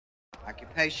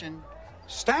Occupation?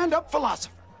 Stand-up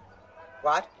philosopher.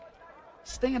 What?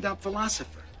 Stand-up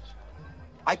philosopher.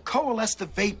 I coalesce the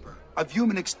vapor of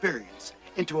human experience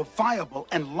into a viable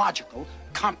and logical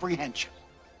comprehension.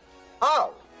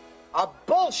 Oh, a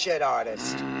bullshit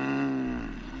artist.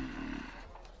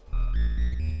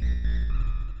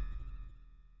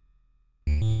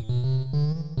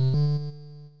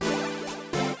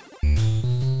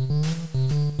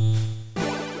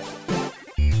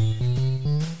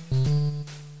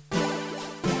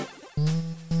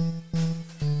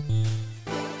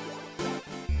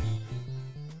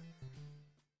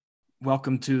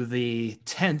 Welcome to the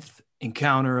 10th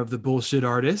encounter of the Bullshit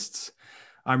Artists.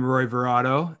 I'm Rory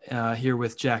Verato, here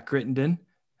with Jack Crittenden.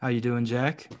 How you doing,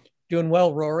 Jack? Doing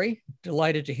well, Rory.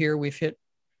 Delighted to hear we've hit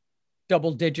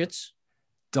double digits.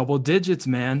 Double digits,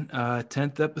 man.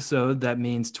 10th episode. That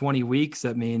means 20 weeks.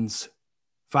 That means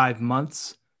 5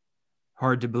 months.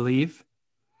 Hard to believe,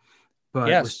 but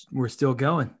yes, we're still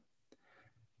going.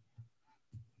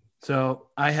 So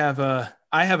I have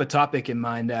a topic in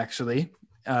mind, actually.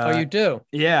 Oh, you do?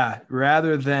 Yeah.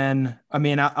 Rather than,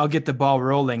 I'll get the ball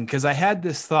rolling because I had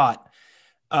this thought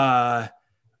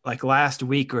like last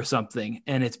week or something,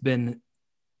 and it's been,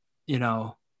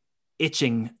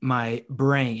 itching my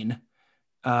brain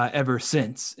ever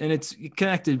since. And it's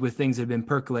connected with things that have been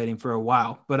percolating for a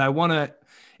while, but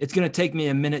it's going to take me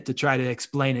a minute to try to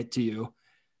explain it to you.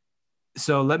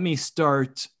 So let me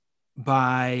start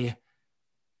by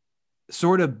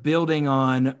sort of building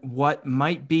on what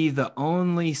might be the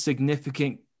only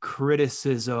significant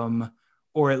criticism,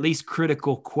 or at least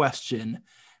critical question,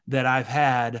 that I've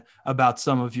had about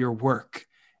some of your work.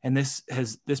 And this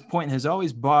point has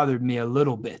always bothered me a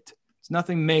little bit. It's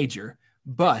nothing major,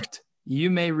 but you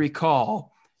may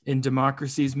recall in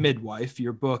Democracy's Midwife,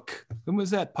 your book, when was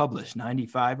that published?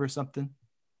 95 or something?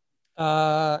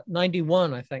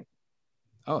 91, I think.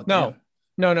 Oh, no,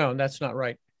 that's not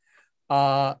right.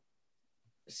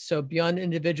 So Beyond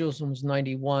Individualism was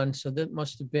 91. So that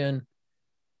must have been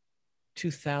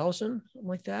 2000, something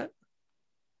like that.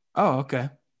 Oh, okay.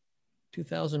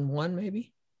 2001,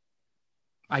 maybe.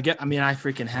 I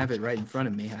freaking have it right in front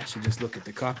of me. I should just look at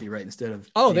the copyright instead of.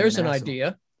 Oh, there's an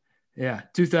idea. Yeah.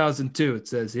 2002, it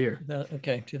says here.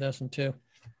 Okay. 2002.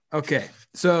 Okay.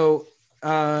 So,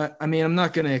 I'm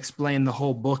not going to explain the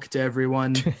whole book to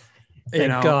everyone,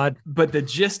 Thank God. But the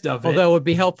gist of it. Although it would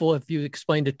be helpful if you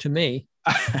explained it to me.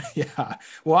 Yeah.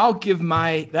 Well, I'm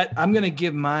going to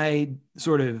give my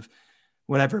sort of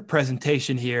whatever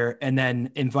presentation here and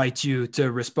then invite you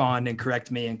to respond and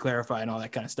correct me and clarify and all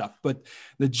that kind of stuff. But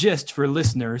the gist for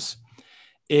listeners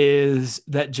is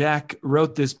that Jack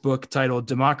wrote this book titled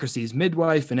Democracy's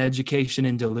Midwife: An Education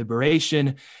in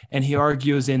Deliberation. And he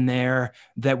argues in there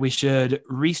that we should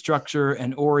restructure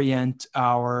and orient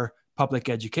our public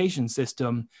education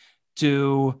system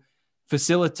to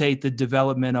facilitate the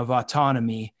development of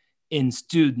autonomy in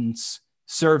students,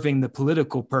 serving the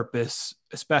political purpose,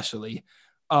 especially,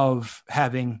 of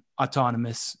having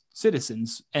autonomous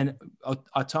citizens. And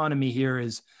autonomy here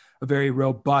is a very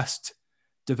robust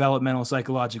developmental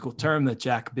psychological term that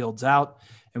Jack builds out,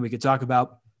 and we could talk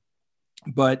about.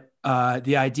 But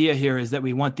the idea here is that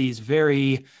we want these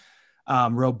very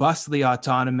robustly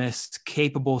autonomous,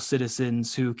 capable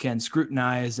citizens who can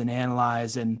scrutinize and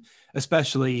analyze and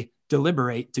especially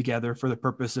deliberate together for the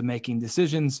purpose of making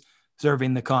decisions,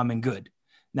 serving the common good.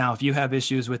 Now, if you have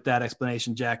issues with that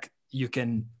explanation, Jack, you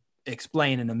can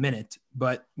explain in a minute,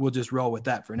 but we'll just roll with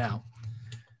that for now.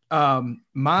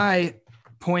 My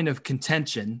point of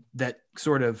contention that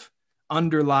sort of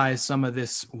underlies some of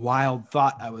this wild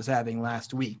thought I was having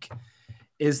last week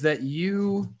is that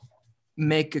you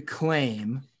make a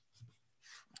claim,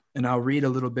 and I'll read a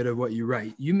little bit of what you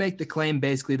write. You make the claim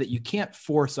basically that you can't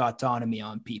force autonomy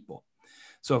on people.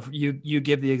 So if you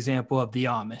give the example of the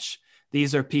Amish.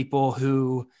 These are people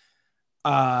who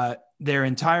their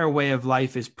entire way of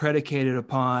life is predicated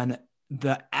upon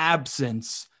the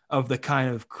absence of the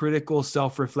kind of critical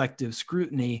self-reflective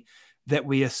scrutiny that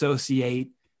we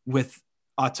associate with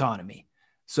autonomy.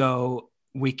 So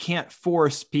we can't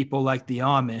force people like the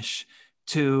Amish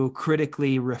to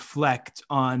critically reflect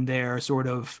on their sort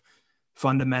of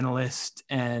fundamentalist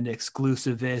and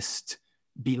exclusivist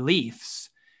beliefs,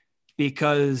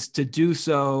 because to do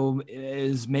so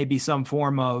is maybe some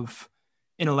form of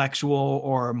intellectual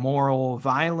or moral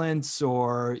violence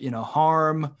or,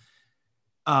 harm.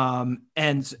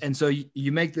 And so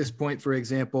you make this point, for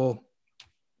example,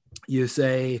 you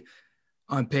say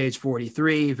on page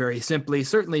 43, very simply,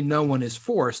 certainly no one is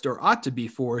forced or ought to be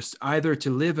forced either to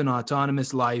live an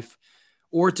autonomous life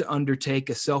or to undertake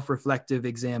a self-reflective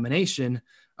examination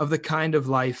of the kind of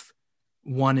life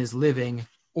one is living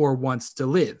or wants to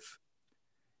live.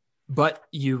 But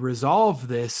you resolve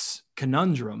this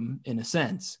conundrum, in a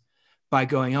sense, by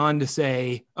going on to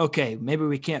say, okay, maybe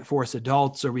we can't force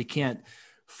adults, or we can't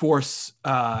force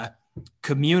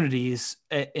communities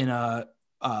in a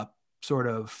sort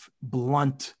of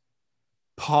blunt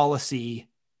policy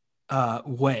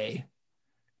way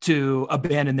to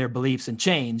abandon their beliefs and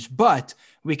change. But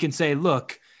we can say,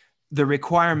 look, the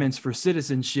requirements for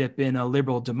citizenship in a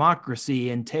liberal democracy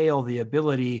entail the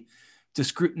ability to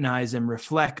scrutinize and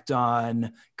reflect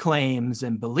on claims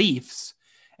and beliefs.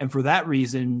 And for that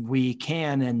reason, we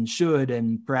can and should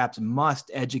and perhaps must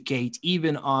educate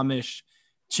even Amish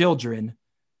children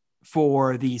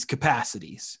for these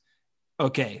capacities.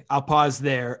 Okay, I'll pause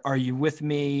there. Are you with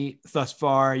me thus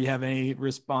far? You have any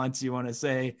response you want to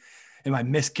say? Am I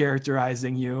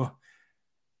mischaracterizing you?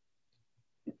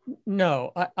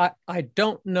 No, I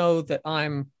don't know that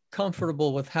I'm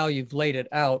comfortable with how you've laid it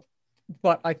out,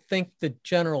 but I think the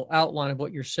general outline of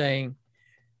what you're saying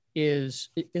is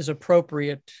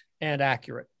appropriate and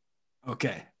accurate.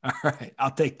 Okay. All right.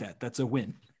 I'll take that. That's a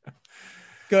win.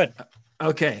 Good.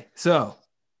 Okay. So,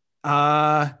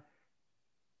 let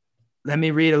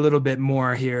me read a little bit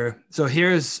more here. So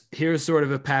here's sort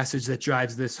of a passage that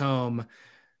drives this home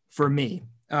for me.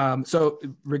 So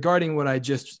regarding what I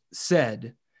just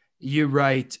said, you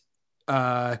write,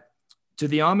 to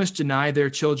the Amish deny their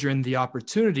children the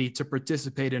opportunity to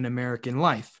participate in American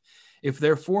life. If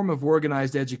their form of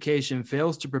organized education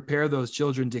fails to prepare those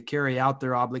children to carry out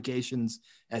their obligations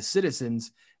as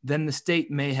citizens, then the state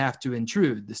may have to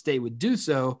intrude. The state would do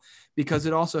so because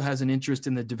it also has an interest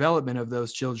in the development of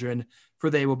those children, for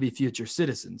they will be future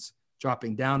citizens.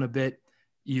 Dropping down a bit,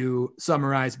 you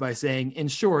summarize by saying, in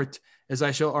short, as I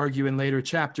shall argue in later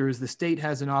chapters, the state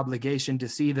has an obligation to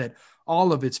see that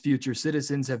all of its future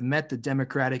citizens have met the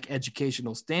democratic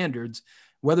educational standards,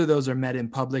 whether those are met in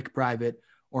public, private,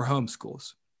 or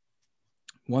homeschools.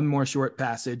 One more short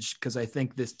passage, because I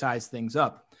think this ties things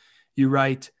up. You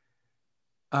write,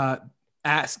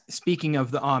 speaking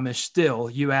of the Amish still,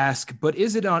 you ask, but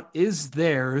is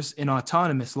theirs an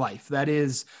autonomous life? That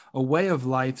is, a way of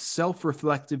life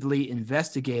self-reflectively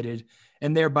investigated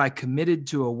and thereby committed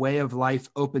to a way of life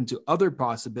open to other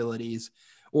possibilities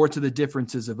or to the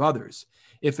differences of others.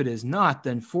 If it is not,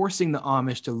 then forcing the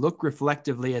Amish to look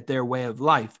reflectively at their way of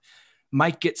life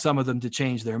might get some of them to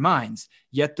change their minds.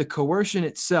 Yet the coercion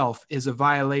itself is a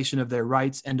violation of their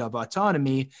rights and of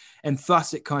autonomy, and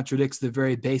thus it contradicts the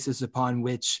very basis upon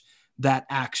which that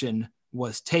action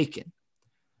was taken.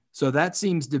 So that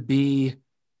seems to be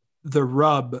the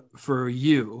rub for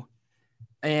you.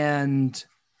 And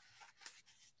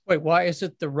wait, why is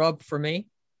it the rub for me?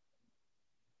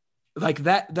 Like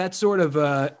that's sort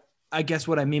of I guess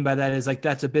what I mean by that is like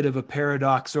that's a bit of a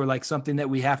paradox, or like something that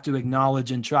we have to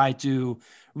acknowledge and try to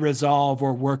resolve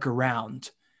or work around,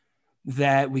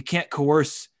 that we can't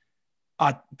coerce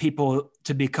people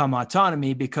to become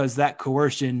autonomy because that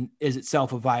coercion is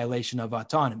itself a violation of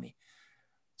autonomy.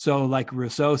 So like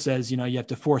Rousseau says, you know, you have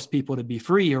to force people to be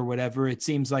free or whatever. It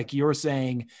seems like you're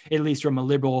saying, at least from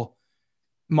a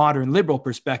modern liberal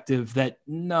perspective, that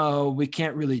no, we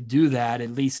can't really do that,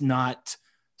 at least not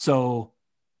so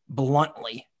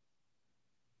bluntly.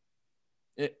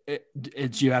 Do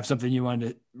you have something you wanted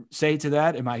to say to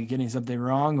that? Am I getting something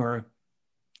wrong, or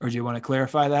do you want to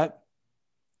clarify that?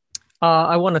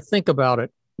 I want to think about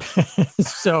it.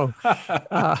 So,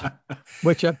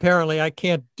 which apparently I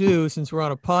can't do since we're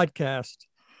on a podcast.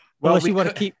 Well, unless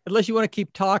you want to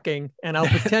keep talking, and I'll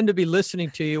pretend to be listening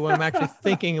to you when I'm actually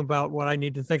thinking about what I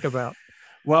need to think about.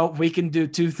 Well, we can do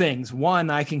two things.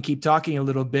 One, I can keep talking a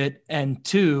little bit, and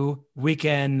two, we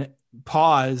can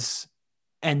pause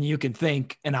and you can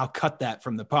think, and I'll cut that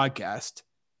from the podcast.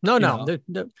 No.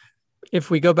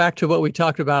 If we go back to what we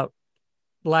talked about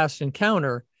last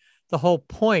encounter, the whole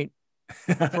point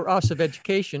for us of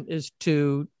education is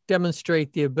to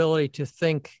demonstrate the ability to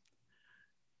think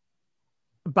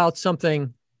about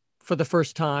something for the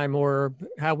first time, or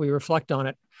how we reflect on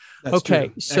it. That's okay,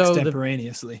 true. So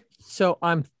extemporaneously. So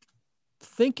I'm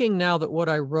thinking now that what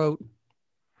I wrote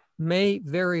may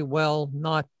very well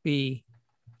not be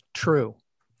true.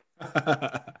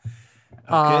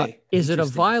 Okay. Is it a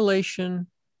violation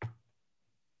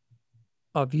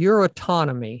of your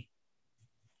autonomy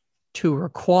to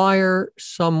require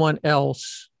someone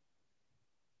else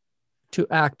to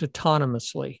act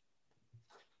autonomously?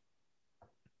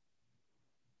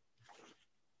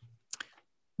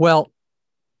 Well,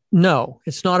 no,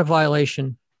 it's not a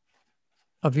violation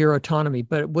of your autonomy,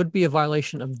 but it would be a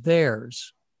violation of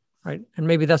theirs. right? And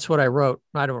maybe that's what I wrote.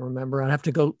 I don't remember. I'd have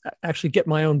to go actually get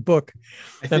my own book.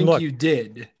 I think you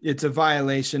did. It's a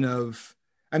violation of,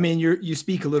 I mean, you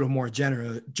speak a little more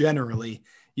generally.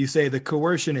 You say the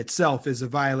coercion itself is a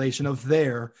violation of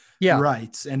their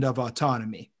rights and of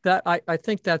autonomy. That I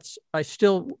think I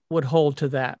still would hold to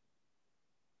that.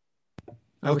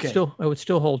 I would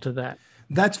still hold to that.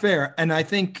 That's fair. And I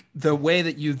think the way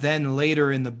that you then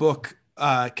later in the book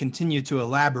continue to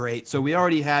elaborate. So we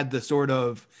already had the sort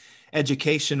of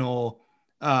educational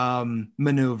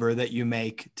maneuver that you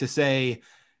make to say,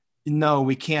 no,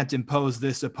 we can't impose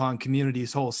this upon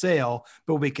communities wholesale,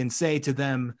 but we can say to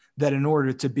them that in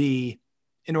order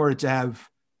to have,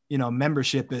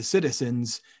 membership as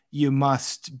citizens, you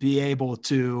must be able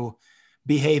to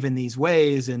behave in these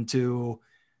ways and to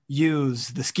use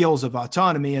the skills of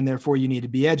autonomy, and therefore you need to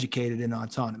be educated in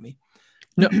autonomy.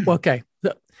 No, okay.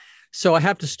 So I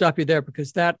have to stop you there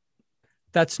because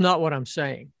that's not what I'm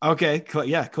saying. Okay.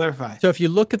 Clarify. So if you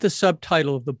look at the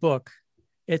subtitle of the book,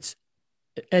 it's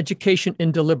Education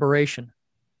in Deliberation.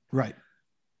 Right.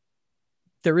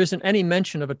 There isn't any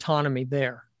mention of autonomy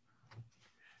there.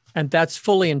 And that's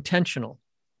fully intentional.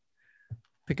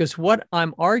 Because what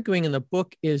I'm arguing in the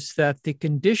book is that the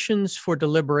conditions for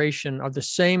deliberation are the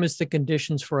same as the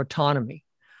conditions for autonomy,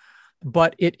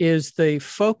 but it is the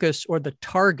focus or the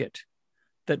target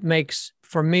that makes,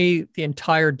 for me, the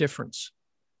entire difference.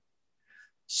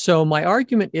 So my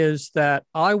argument is that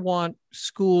I want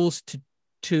schools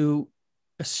to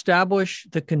establish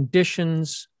the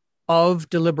conditions of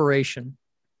deliberation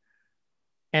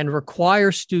and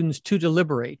require students to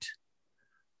deliberate,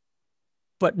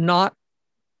 but not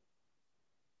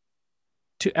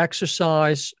to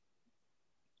exercise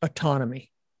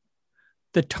autonomy.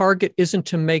 The target isn't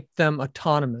to make them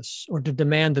autonomous or to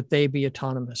demand that they be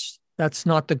autonomous. That's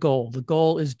not the goal. The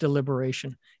goal is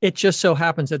deliberation. It just so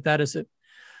happens that is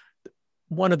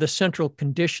one of the central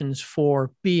conditions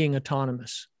for being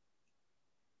autonomous.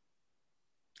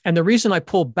 And the reason I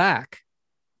pull back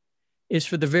is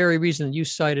for the very reason you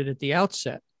cited at the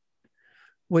outset,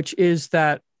 which is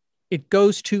that it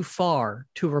goes too far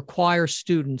to require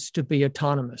students to be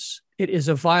autonomous. It is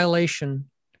a violation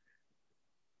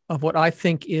of what I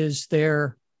think is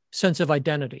their sense of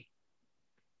identity.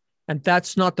 And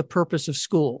that's not the purpose of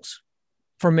schools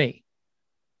for me.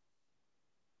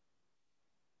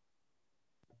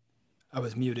 I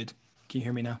was muted. Can you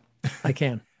hear me now? I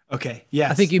can. Okay.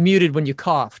 Yes. I think you muted when you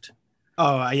coughed.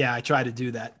 Oh, yeah. I try to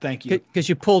do that. Thank you. Because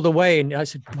you pulled away and I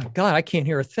said, my God, I can't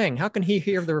hear a thing. How can he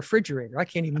hear the refrigerator? I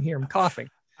can't even hear him coughing.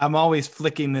 I'm always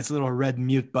flicking this little red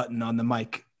mute button on the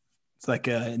mic. It's like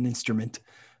an instrument.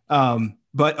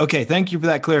 But okay, thank you for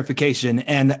that clarification.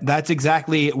 And that's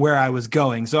exactly where I was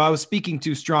going. So I was speaking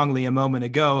too strongly a moment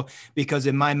ago because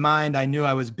in my mind, I knew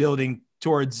I was building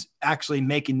towards actually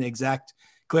making the exact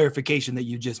clarification that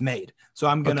you just made. So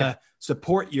I'm going to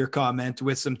support your comment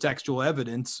with some textual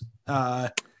evidence.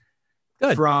 Good.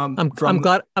 I'm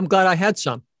glad I had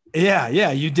some. Yeah.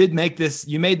 You did make this,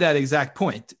 you made that exact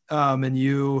point. And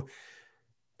you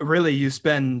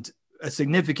spend a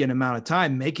significant amount of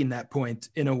time making that point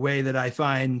in a way that I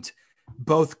find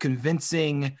both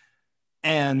convincing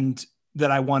and that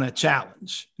I want to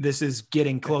challenge. This is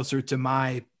getting closer to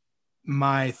my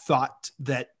thought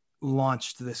that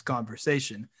launched this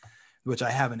conversation, which I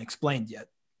haven't explained yet.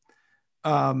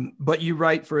 But you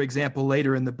write, for example,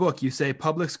 later in the book, you say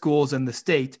public schools and the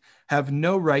state have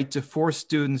no right to force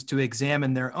students to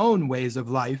examine their own ways of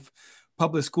life.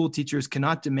 Public school teachers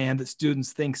cannot demand that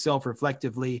students think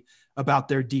self-reflectively about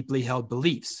their deeply held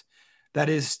beliefs. That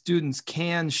is, students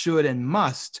can, should, and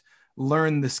must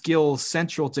learn the skills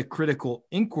central to critical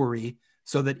inquiry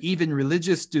so that even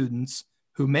religious students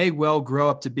who may well grow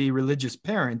up to be religious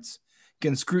parents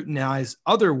can scrutinize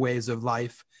other ways of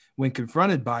life when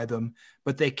confronted by them,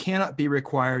 but they cannot be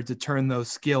required to turn those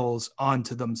skills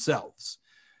onto themselves.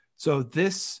 So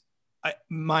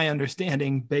my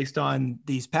understanding based on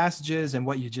these passages and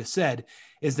what you just said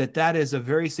is that is a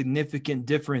very significant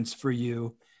difference for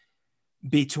you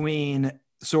between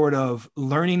sort of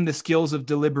learning the skills of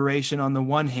deliberation on the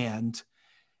one hand,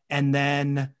 and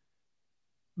then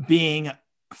being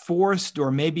forced or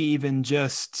maybe even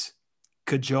just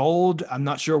cajoled, I'm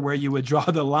not sure where you would draw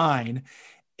the line,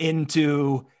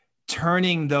 into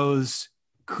turning those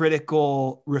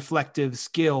critical reflective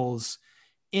skills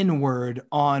inward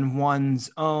on one's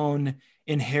own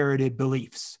inherited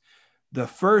beliefs. The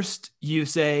first, you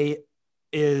say,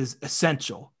 is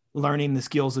essential, learning the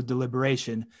skills of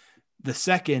deliberation. The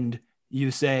second,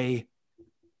 you say,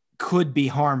 could be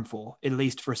harmful, at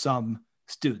least for some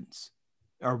students.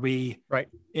 Are we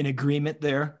in agreement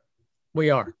there? We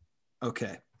are.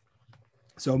 Okay.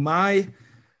 So my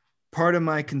part of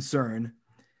my concern,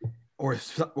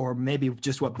 or maybe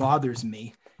just what bothers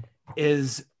me,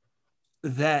 is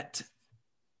that,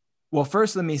 well,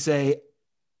 first let me say,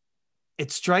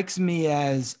 it strikes me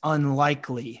as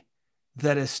unlikely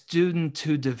that a student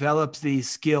who develops these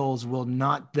skills will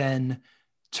not then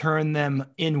turn them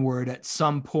inward at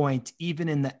some point, even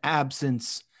in the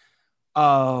absence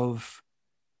of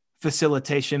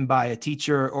facilitation by a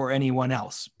teacher or anyone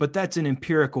else. But that's an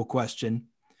empirical question,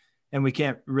 and we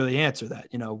can't really answer that,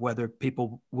 whether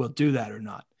people will do that or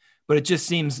not. But it just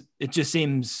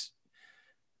seems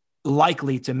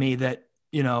likely to me that,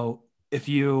 if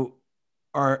you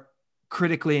are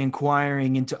critically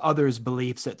inquiring into others'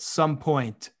 beliefs, at some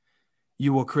point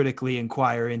you will critically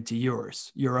inquire into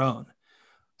your own.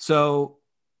 So,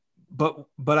 but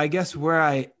I guess where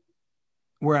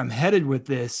I'm headed with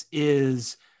this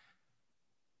is,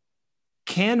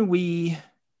 can we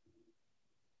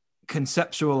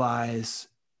conceptualize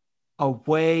a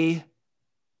way,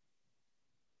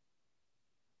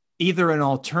 either an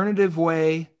alternative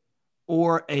way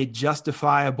or a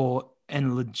justifiable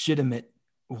and legitimate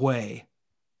way,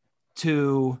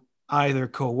 to either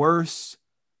coerce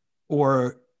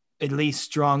or at least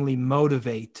strongly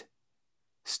motivate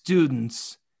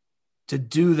students to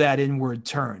do that inward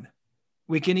turn?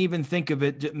 We can even think of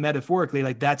it metaphorically,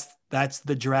 like that's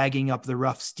the dragging up the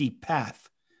rough, steep path,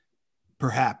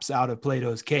 perhaps, out of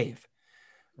Plato's cave.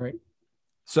 Right.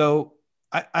 So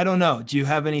I don't know. Do you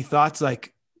have any thoughts?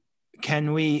 Like,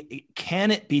 can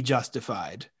it be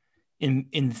justified in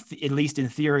at least in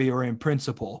theory or in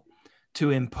principle,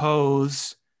 to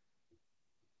impose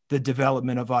the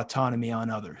development of autonomy on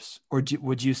others? Or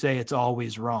would you say it's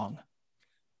always wrong?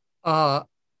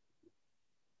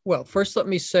 Well, first, let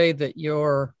me say that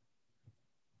your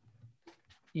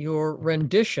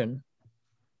rendition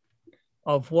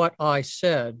of what I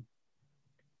said,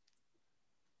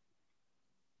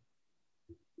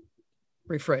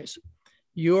 rephrase,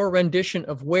 your rendition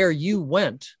of where you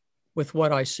went with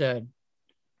what I said,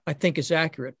 I think is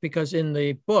accurate, because in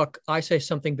the book, I say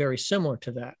something very similar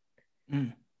to that.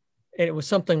 And it was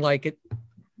something like it,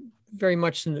 very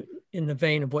much in the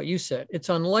vein of what you said. It's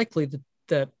unlikely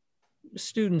that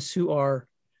students who are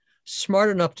smart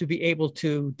enough to be able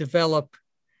to develop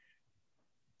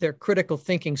their critical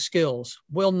thinking skills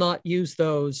will not use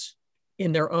those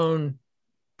in their own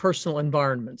personal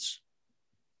environments.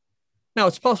 Now,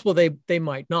 it's possible they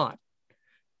might not.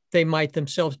 They might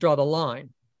themselves draw the line,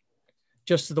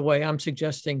 just the way I'm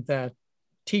suggesting that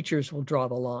teachers will draw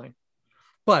the line.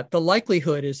 But the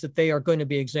likelihood is that they are going to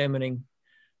be examining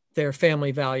their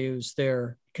family values,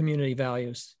 their community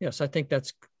values. Yes, I think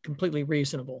that's completely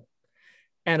reasonable.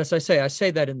 And as I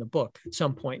say that in the book at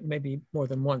some point, maybe more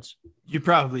than once. You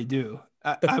probably do.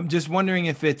 I'm just wondering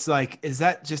if it's like, is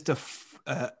that just a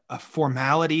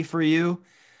formality for you?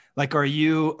 Like, are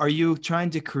you trying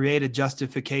to create a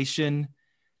justification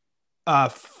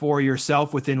for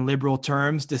yourself within liberal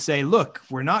terms to say, look,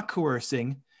 we're not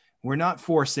coercing, we're not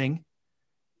forcing,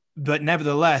 but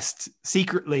nevertheless,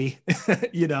 secretly,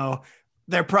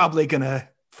 they're probably going to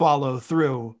follow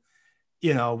through,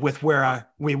 with where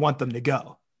we want them to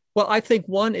go? Well, I think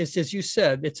one is, as you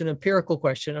said, it's an empirical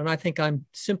question. And I think I'm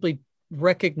simply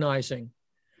recognizing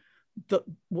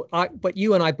what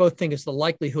you and I both think is the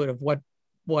likelihood of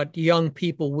what young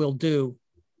people will do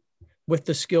with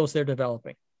the skills they're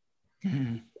developing.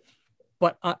 Mm-hmm.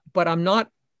 But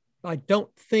I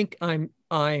don't think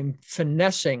I'm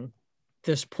finessing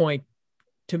this point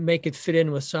to make it fit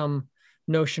in with some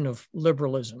notion of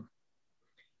liberalism.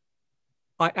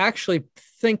 I actually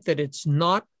think that it's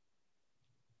not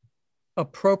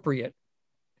appropriate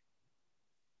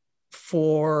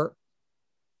for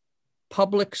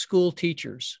public school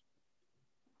teachers,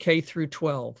 K through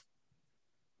 12,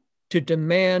 to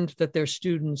demand that their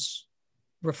students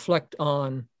reflect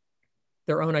on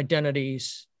their own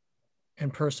identities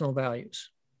and personal values.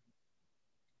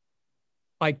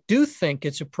 I do think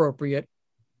it's appropriate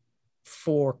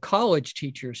for college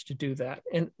teachers to do that.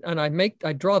 And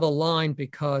I draw the line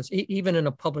because even in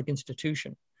a public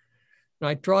institution, and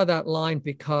I draw that line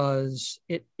because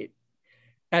it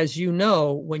as you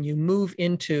know, when you move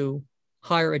into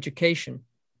higher education,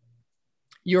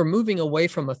 you're moving away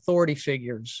from authority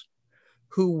figures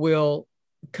who will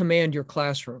command your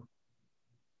classroom.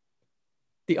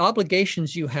 The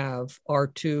obligations you have are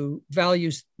to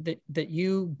values that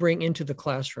you bring into the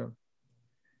classroom.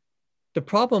 The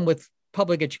problem with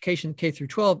public education K through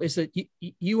 12 is that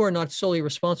you are not solely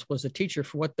responsible as a teacher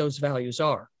for what those values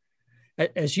are.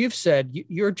 As you've said,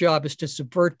 your job is to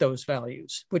subvert those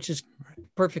values, which is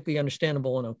perfectly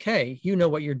understandable and okay. You know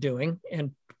what you're doing,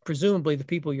 and presumably the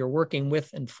people you're working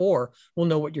with and for will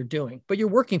know what you're doing, but you're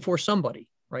working for somebody,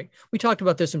 right? We talked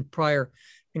about this in prior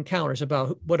encounters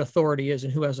about what authority is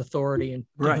and who has authority and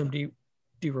to whom do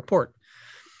you report.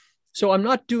 So I'm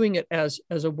not doing it as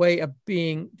a way of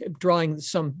drawing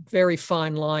some very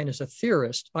fine line as a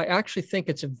theorist. I actually think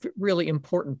it's a really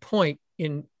important point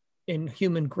in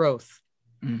human growth,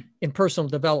 in personal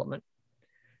development,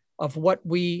 of what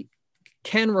we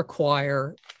can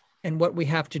require and what we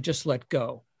have to just let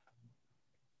go.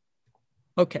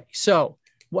 Okay, so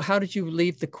how did you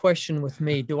leave the question with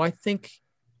me?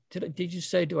 Did you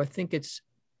say, do I think it's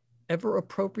ever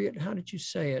appropriate? How did you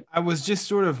say it? I was just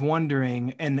sort of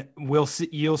wondering, and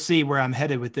you'll see where I'm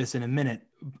headed with this in a minute.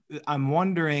 I'm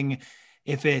wondering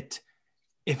if it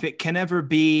can ever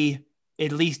be,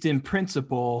 at least in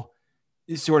principle,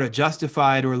 sort of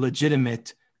justified or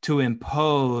legitimate to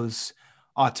impose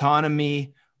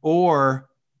autonomy, or,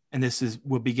 and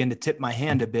will begin to tip my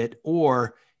hand a bit,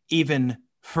 or even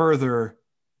further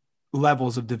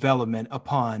levels of development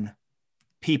upon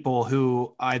people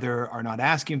who either are not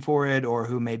asking for it or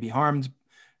who may be harmed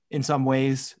in some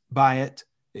ways by it.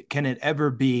 Can it ever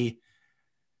be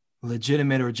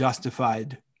legitimate or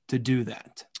justified to do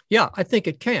that? Yeah, I think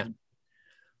it can.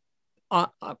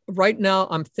 Right now,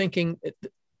 I'm thinking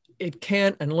it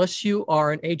can't unless you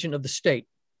are an agent of the state.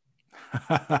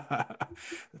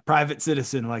 Private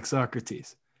citizen like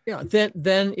Socrates. Yeah,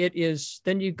 then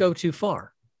you go too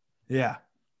far. Yeah.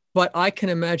 But I can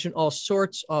imagine all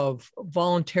sorts of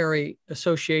voluntary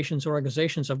associations,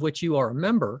 organizations of which you are a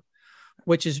member,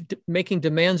 which is making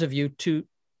demands of you to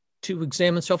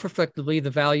examine self-reflectively the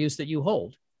values that you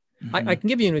hold. Mm-hmm. I can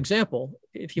give you an example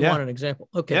if you want an example.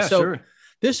 Okay, yeah, so sure.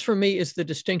 This for me is the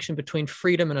distinction between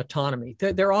freedom and autonomy.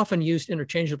 They're often used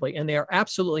interchangeably, and they are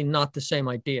absolutely not the same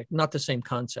idea, not the same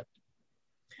concept.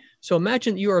 So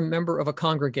imagine you are a member of a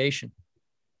congregation.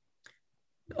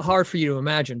 Hard for you to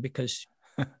imagine because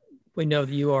we know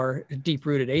that you are a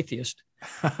deep-rooted atheist.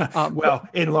 Well,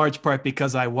 in large part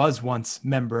because I was once a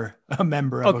member of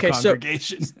a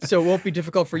congregation. So it won't be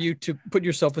difficult for you to put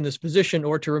yourself in this position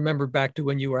or to remember back to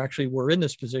when you were in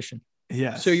this position.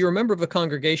 Yes. So you're a member of a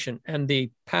congregation, and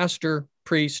the pastor,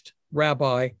 priest,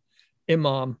 rabbi,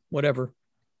 imam, whatever,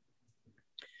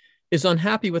 is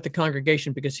unhappy with the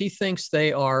congregation because he thinks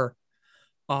they are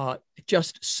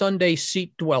just Sunday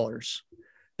seat dwellers.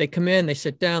 They come in, they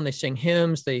sit down, they sing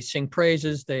hymns, they sing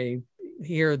praises, they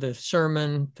hear the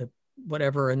sermon,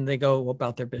 whatever, and they go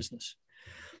about their business.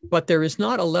 But there is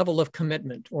not a level of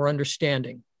commitment or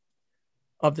understanding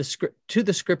of to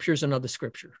the scriptures and of the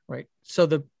scripture, right? So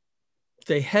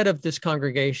the head of this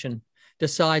congregation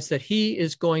decides that he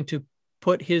is going to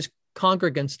put his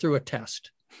congregants through a test.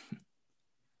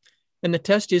 And the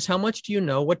test is, how much do you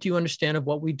know? What do you understand of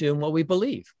what we do and what we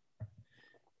believe?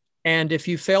 And if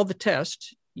you fail the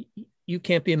test, you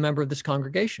can't be a member of this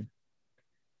congregation.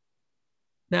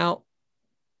 Now,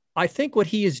 I think what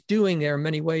he is doing there in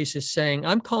many ways is saying,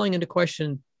 I'm calling into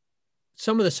question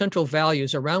some of the central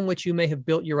values around which you may have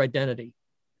built your identity.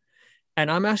 And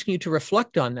I'm asking you to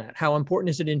reflect on that. How important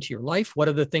is it into your life? What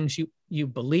are the things you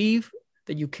believe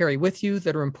that you carry with you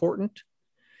that are important?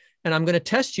 And I'm going to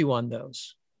test you on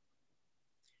those.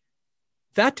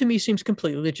 That to me seems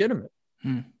completely legitimate.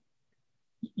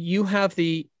 You have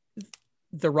the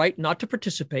right not to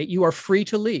participate. You are free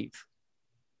to leave.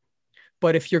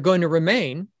 But if you're going to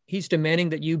remain, he's demanding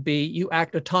that you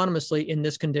act autonomously in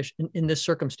this condition, in this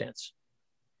circumstance.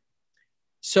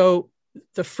 So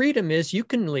the freedom is you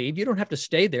can leave. You don't have to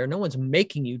stay there. No one's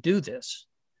making you do this.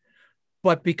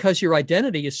 But because your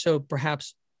identity is so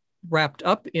perhaps wrapped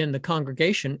up in the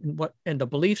congregation and the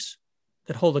beliefs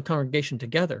that hold the congregation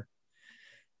together,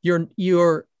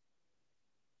 you're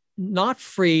not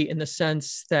free in the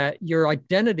sense that your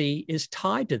identity is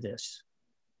tied to this.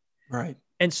 Right.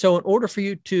 And so in order for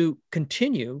you to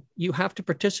continue, you have to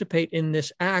participate in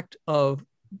this act of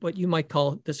what you might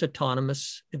call this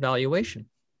autonomous evaluation,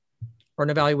 or an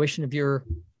evaluation of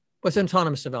what's an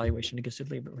autonomous evaluation? I guess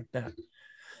I'd leave it like that.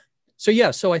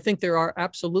 So I think there are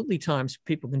absolutely times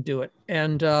people can do it.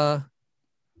 And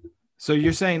so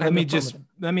you're saying,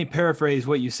 let me paraphrase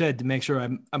what you said to make sure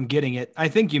I'm getting it. I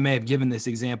think you may have given this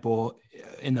example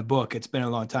in the book. It's been a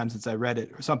long time since I read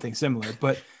it, or something similar,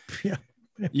 but yeah.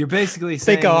 You're basically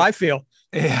saying, think how I feel.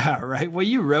 Yeah, right. Well,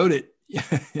 you wrote it.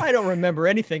 I don't remember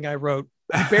anything I wrote.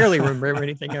 I barely remember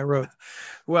anything I wrote.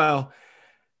 Well,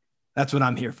 that's what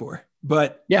I'm here for.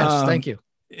 But yes, thank you.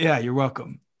 Yeah, you're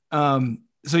welcome.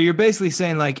 So you're basically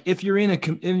saying, like, if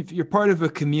you're part of a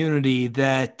community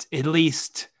that at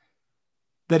least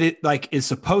that it like is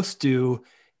supposed to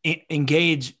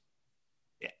engage,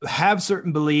 have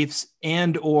certain beliefs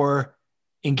and or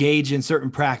engage in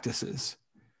certain practices,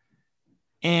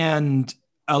 and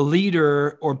a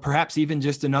leader, or perhaps even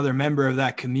just another member of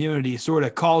that community, sort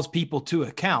of calls people to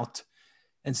account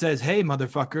and says, hey,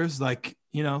 motherfuckers, like,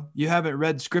 you know, you haven't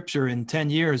read scripture in 10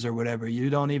 years or whatever. You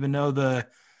don't even know the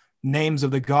names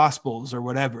of the gospels or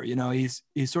whatever. You know, he's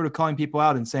sort of calling people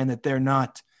out and saying that they're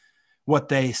not what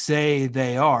they say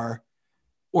they are,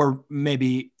 or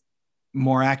maybe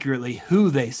more accurately, who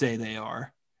they say they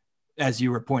are, as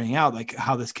you were pointing out, like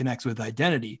how this connects with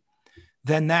identity.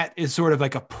 Then that is sort of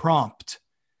like a prompt.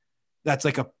 That's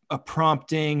like a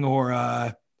prompting or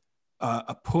a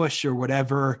push or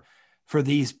whatever for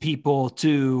these people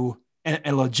to,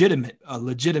 a legitimate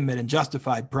and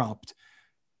justified prompt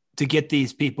to get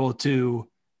these people to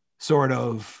sort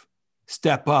of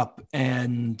step up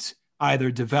and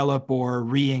either develop or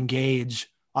re-engage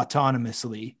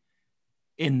autonomously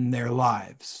in their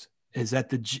lives. Is that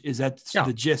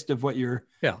the gist of what you're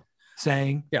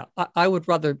saying? Yeah, I would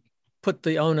rather put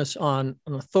the onus on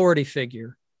an authority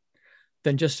figure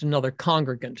than just another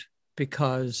congregant,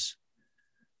 because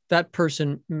that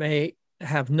person may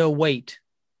have no weight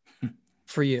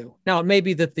for you. Now, it may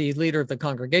be that the leader of the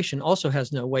congregation also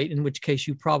has no weight, in which case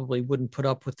you probably wouldn't put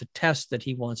up with the test that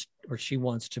he wants or she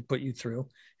wants to put you through,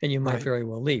 and you might very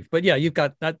well leave. But yeah, you've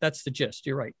got that. That's the gist.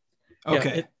 You're right.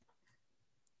 Okay. Yeah,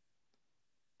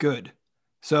 good.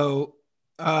 So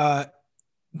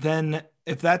then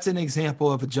if that's an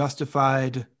example of a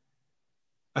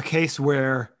case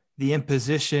where the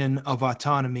imposition of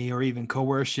autonomy or even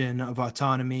coercion of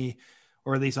autonomy,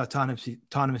 or at least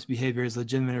autonomous behavior, is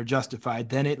legitimate or justified,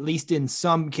 then at least in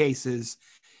some cases,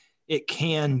 it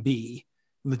can be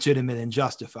legitimate and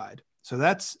justified.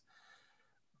 So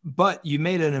but you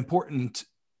made an important,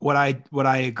 what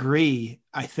I agree,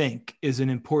 I think, is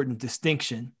an important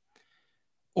distinction,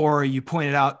 or you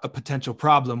pointed out a potential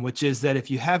problem, which is that if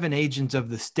you have an agent of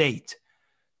the state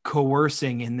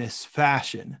coercing in this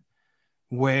fashion,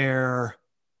 where,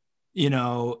 you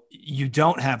know, you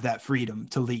don't have that freedom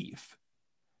to leave,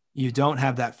 you don't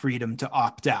have that freedom to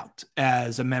opt out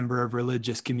as a member of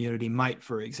religious community might,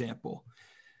 for example,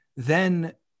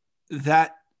 then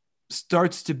that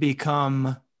starts to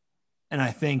become, and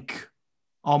I think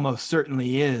almost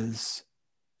certainly is,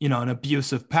 you know, an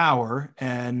abuse of power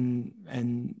and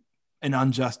an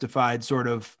unjustified sort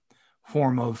of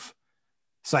form of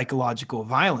psychological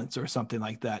violence or something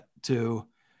like that to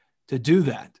do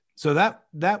that. So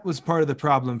that was part of the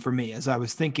problem for me as I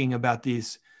was thinking about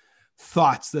these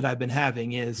thoughts that I've been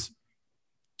having. Is,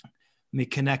 let me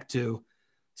connect to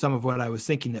some of what I was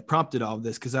thinking that prompted all of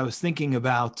this, because I was thinking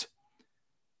about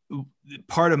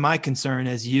part of my concern,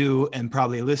 as you and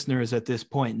probably listeners at this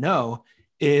point know,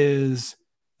 is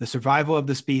the survival of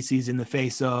the species in the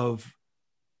face of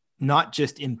not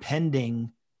just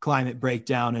impending climate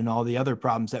breakdown and all the other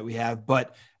problems that we have,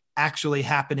 but actually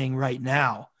happening right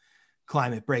now,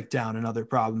 climate breakdown and other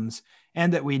problems,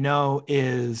 and that we know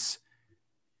is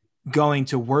going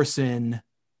to worsen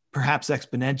perhaps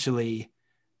exponentially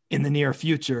in the near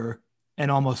future, and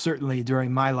almost certainly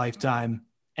during my lifetime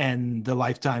and the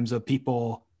lifetimes of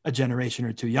people a generation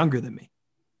or two younger than me.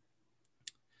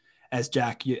 As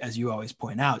Jack, as you always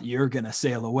point out, you're going to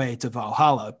sail away to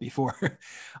Valhalla before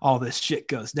all this shit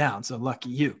goes down. So lucky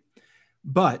you.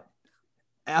 But,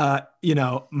 you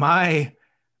know,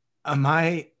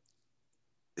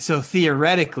 so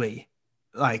theoretically,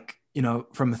 like, you know,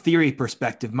 from a theory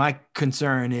perspective, my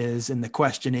concern is, and the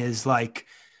question is like,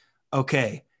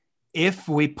 okay, if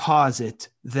we posit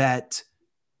that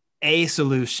a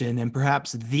solution, and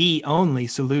perhaps the only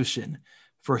solution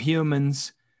for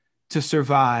humans to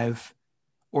survive,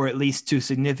 or at least to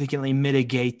significantly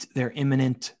mitigate their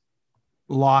imminent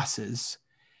losses,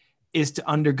 is to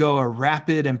undergo a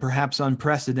rapid and perhaps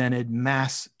unprecedented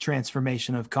mass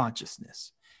transformation of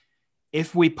consciousness.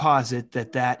 If we posit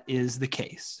that that is the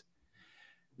case,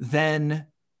 then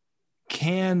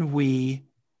can we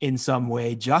in some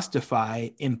way justify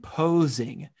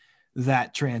imposing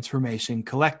that transformation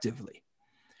collectively?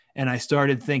 And I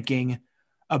started thinking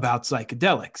about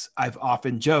psychedelics. I've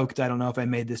often joked, I don't know if I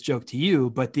made this joke to you,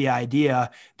 but the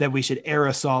idea that we should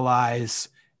aerosolize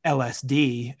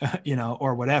LSD, you know,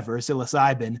 or whatever,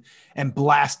 psilocybin, and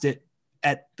blast it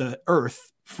at the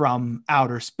earth from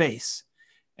outer space,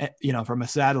 you know, from a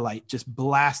satellite, just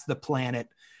blast the planet,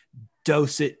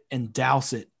 dose it and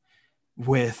douse it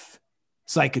with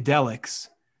psychedelics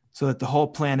so that the whole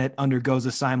planet undergoes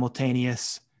a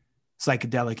simultaneous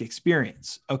psychedelic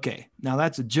experience. Okay, now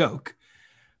that's a joke,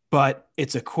 but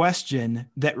it's a question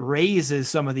that raises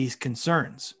some of these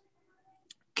concerns.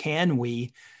 Can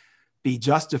we be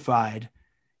justified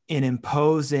in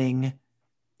imposing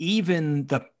even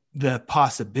the the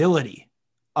possibility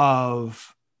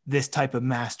of this type of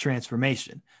mass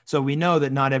transformation. So we know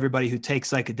that not everybody who takes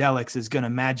psychedelics is going to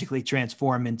magically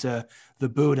transform into the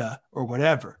Buddha or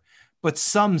whatever, but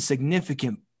some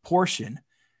significant portion,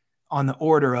 on the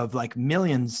order of like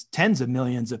millions, tens of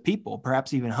millions of people,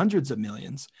 perhaps even hundreds of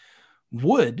millions,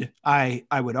 would, I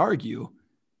would argue,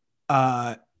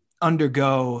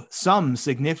 undergo some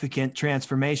significant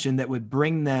transformation that would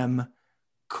bring them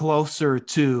closer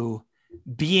to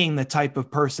being the type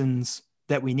of persons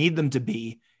that we need them to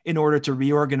be in order to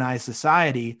reorganize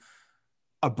society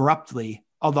abruptly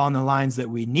along the lines that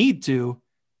we need to,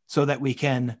 so that we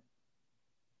can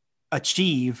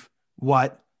achieve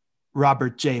what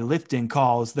Robert J. Lifton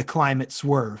calls the climate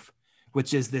swerve,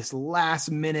 which is this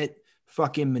last minute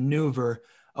fucking maneuver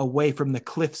away from the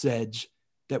cliff's edge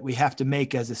that we have to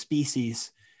make as a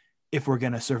species if we're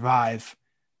going to survive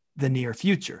the near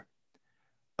future.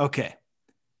 Okay.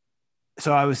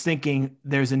 So I was thinking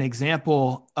there's an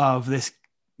example of this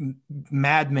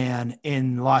madman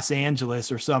in Los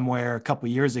Angeles or somewhere a couple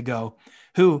of years ago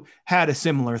who had a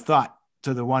similar thought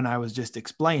to the one I was just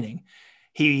explaining.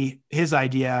 His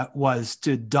idea was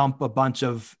to dump a bunch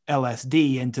of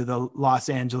LSD into the Los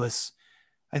Angeles,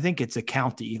 I think it's a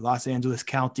county, Los Angeles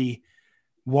County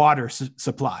water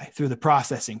supply through the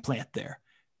processing plant there.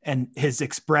 And his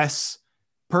express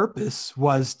purpose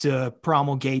was to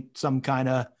promulgate some kind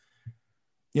of,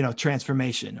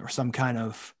 transformation or some kind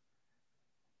of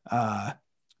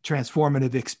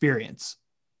transformative experience.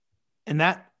 And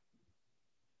that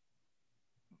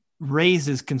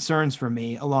raises concerns for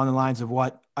me along the lines of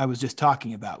what I was just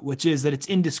talking about, which is that it's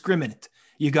indiscriminate.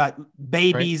 You got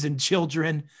babies and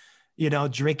children,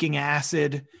 drinking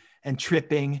acid and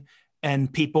tripping,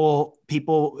 and people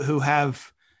who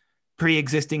have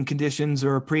pre-existing conditions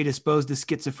or are predisposed to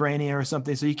schizophrenia or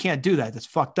something. So you can't do that. That's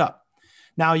fucked up.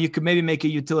 Now you could maybe make a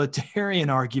utilitarian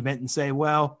argument and say,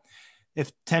 well,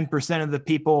 if 10% of the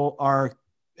people are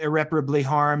irreparably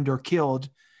harmed or killed,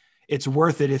 it's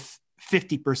worth it if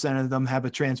 50% of them have a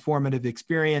transformative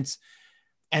experience.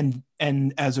 And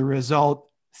as a result,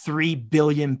 3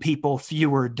 billion people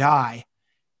fewer die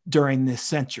during this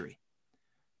century.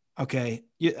 Okay.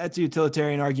 That's a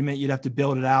utilitarian argument. You'd have to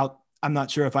build it out. I'm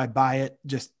not sure if I buy it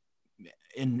just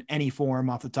in any form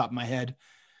off the top of my head.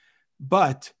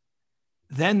 But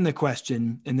then the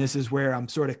question, and this is where I'm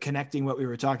sort of connecting what we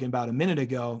were talking about a minute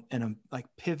ago, and I'm like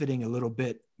pivoting a little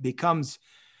bit, becomes,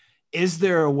 is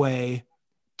there a way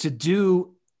to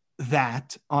do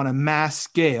that on a mass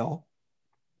scale,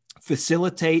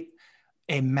 facilitate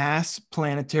a mass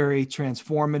planetary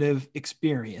transformative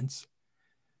experience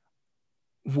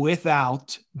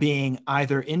without being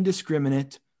either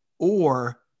indiscriminate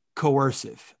or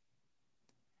coercive?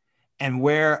 And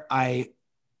where I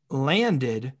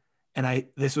landed, and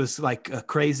this was like a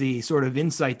crazy sort of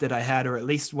insight that I had, or at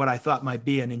least what I thought might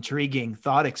be an intriguing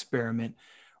thought experiment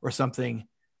or something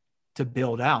to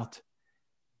build out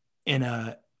in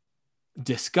a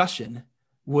discussion,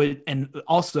 and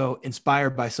also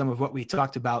inspired by some of what we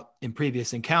talked about in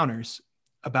previous encounters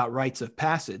about rites of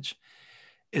passage,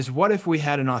 is what if we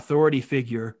had an authority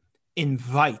figure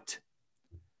invite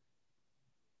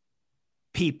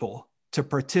people to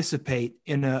participate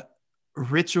in a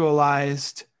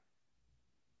ritualized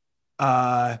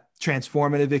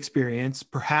transformative experience,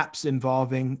 perhaps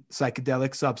involving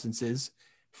psychedelic substances,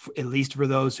 at least for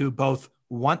those who both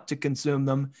want to consume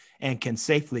them and can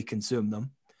safely consume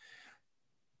them.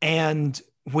 And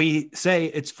we say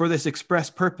it's for this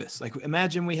express purpose. Like,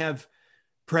 imagine we have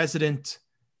President,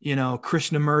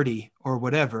 Krishnamurti or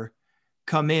whatever,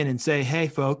 come in and say, hey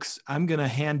folks, I'm going to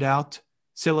hand out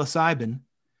psilocybin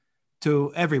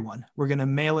to everyone. We're going to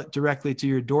mail it directly to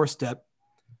your doorstep,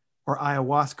 or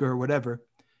ayahuasca or whatever.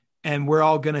 And we're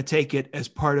all going to take it as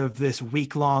part of this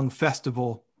week-long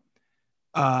festival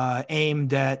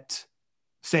aimed at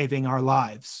saving our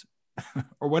lives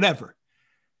or whatever.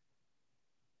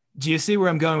 Do you see where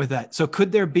I'm going with that? So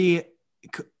could there be,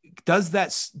 does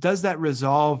that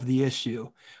resolve the issue?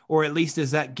 Or at least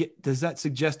does that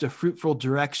suggest a fruitful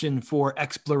direction for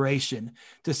exploration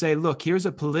to say, look, here's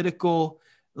a political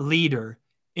leader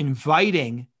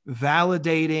inviting,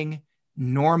 validating,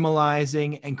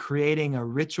 normalizing, and creating a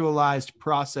ritualized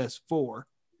process for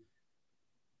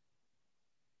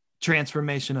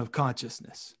transformation of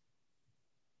consciousness?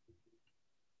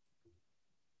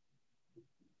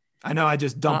 I know I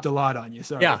just dumped a lot on you.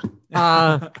 Sorry. Yeah.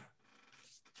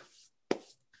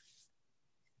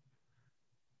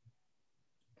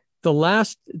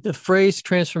 The phrase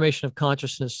transformation of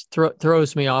consciousness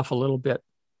throws me off a little bit,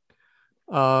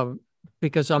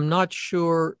 because I'm not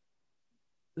sure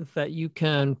that you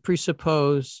can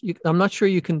presuppose. I'm not sure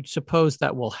you can suppose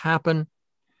that will happen.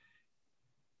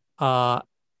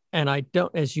 And I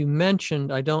don't, as you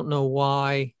mentioned, I don't know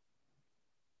why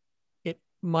it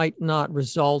might not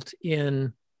result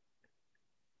in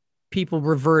people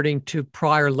reverting to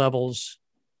prior levels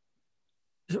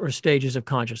or stages of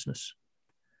consciousness,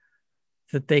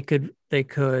 that they could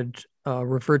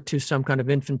revert to some kind of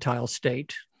infantile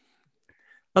state.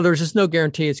 In other words, there's no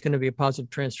guarantee it's going to be a positive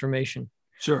transformation.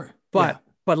 Sure. But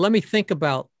let me think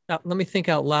out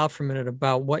loud for a minute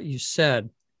about what you said.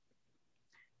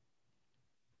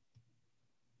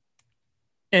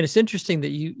 And it's interesting that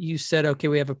you said, okay,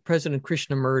 we have a President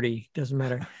Krishnamurti, doesn't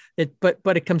matter.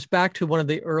 But it comes back to one of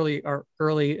our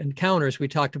early encounters. We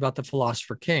talked about the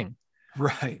philosopher king.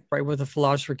 Right. Right, where the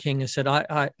philosopher king has said,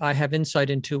 I have insight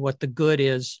into what the good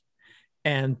is,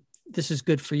 and this is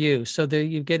good for you. So there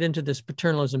you get into this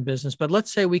paternalism business. But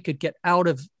let's say we could get out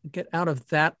of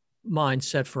that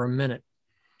mindset for a minute.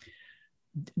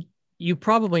 You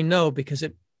probably know, because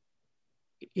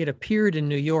it appeared in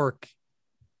New York,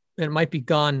 and it might be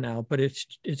gone now, but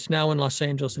it's now in Los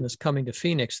Angeles and it's coming to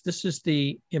Phoenix. This is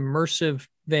the immersive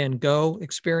Van Gogh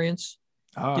experience.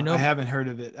 Oh, you know? I haven't heard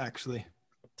of it, actually.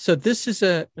 So this is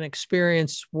an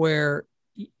experience where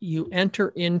you enter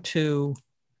into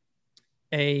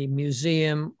a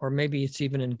museum, or maybe it's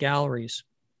even in galleries.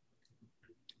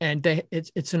 And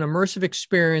it's an immersive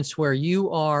experience where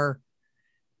you are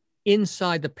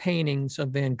inside the paintings of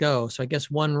Van Gogh. So I guess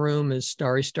one room is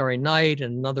Starry, Starry Night,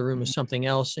 and another room is something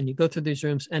else. And you go through these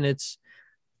rooms, and it's,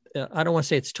 I don't want to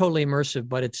say it's totally immersive,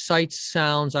 but it's sights,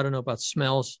 sounds, I don't know about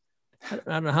smells. I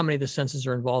don't know how many of the senses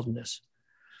are involved in this.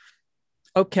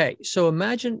 Okay, so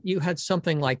imagine you had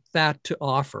something like that to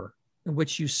offer, in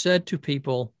which you said to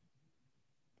people,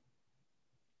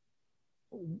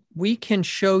 we can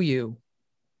show you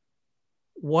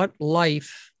what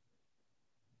life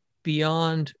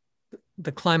beyond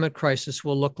the climate crisis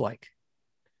will look like.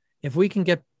 If we can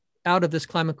get out of this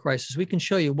climate crisis, we can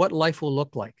show you what life will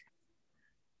look like.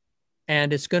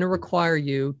 And it's going to require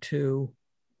you to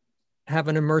have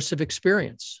an immersive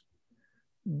experience,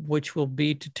 which will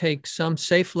be to take some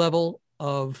safe level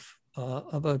of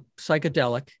a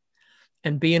psychedelic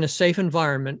and be in a safe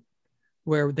environment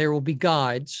where there will be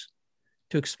guides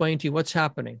to explain to you what's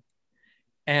happening.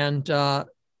 And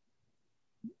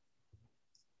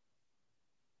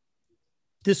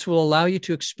this will allow you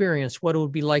to experience what it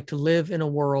would be like to live in a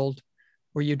world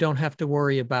where you don't have to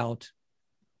worry about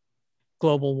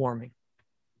global warming.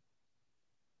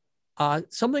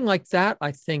 Something like that,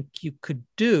 I think you could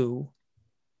do.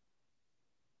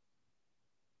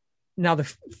 Now,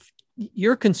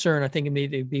 your concern, I think,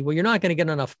 immediately would be, well, you're not going to get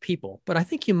enough people, but I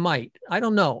think you might. I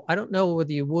don't know. I don't know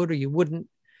whether you would or you wouldn't.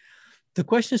 The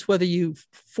question is whether you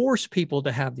force people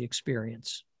to have the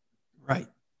experience. Right.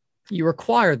 You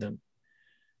require them.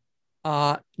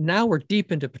 Now we're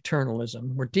deep into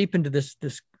paternalism. We're deep into this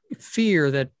fear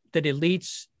that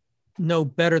elites know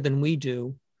better than we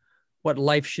do what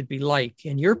life should be like.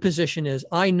 And your position is,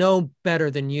 I know better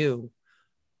than you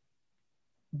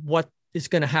what is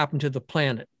going to happen to the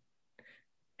planet.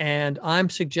 And I'm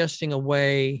suggesting a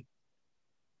way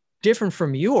different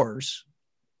from yours,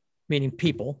 meaning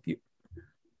people,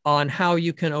 on how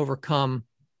you can overcome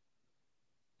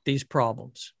these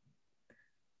problems.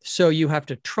 So you have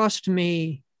to trust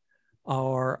me,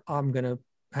 or I'm going to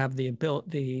have the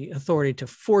authority to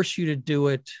force you to do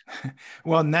it.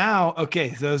 Well, now, okay,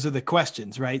 those are the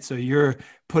questions, right? So you're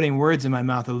putting words in my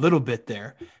mouth a little bit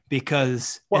there,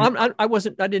 because. Well,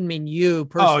 I didn't mean you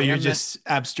personally. Oh, you're just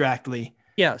abstractly.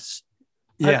 Yes.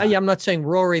 Yeah. I'm not saying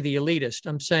Rory the elitist.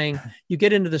 I'm saying you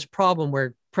get into this problem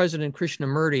where President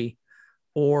Krishnamurti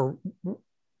or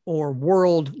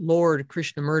World Lord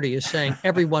Krishnamurti is saying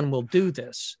everyone will do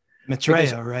this.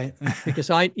 Maitreya, right? Because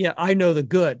I know the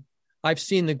good. I've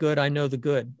seen the good. I know the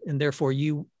good. And therefore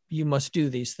you must do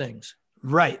these things.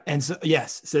 Right. And so,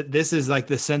 yes, so this is like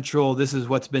this is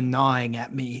what's been gnawing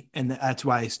at me. And that's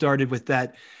why I started with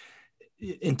that,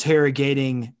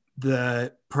 interrogating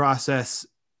the process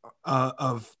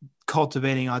of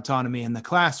cultivating autonomy in the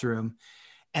classroom.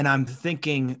 And I'm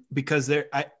thinking, because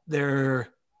there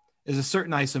is a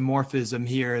certain isomorphism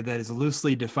here that is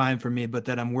loosely defined for me, but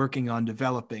that I'm working on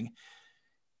developing.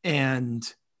 And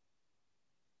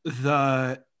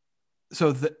I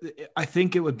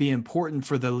think it would be important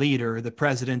for the leader, the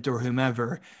president or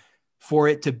whomever, for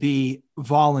it to be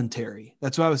voluntary.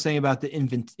 That's what I was saying about the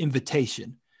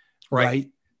invitation, right?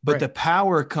 But the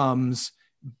power comes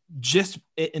just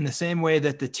in the same way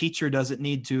that the teacher doesn't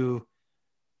need to,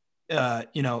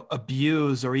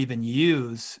 abuse or even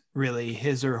use really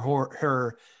his or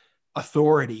her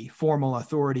authority, formal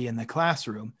authority in the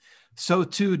classroom, so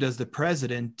too does the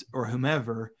president or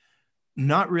whomever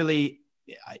not really,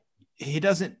 he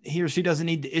or she doesn't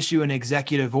need to issue an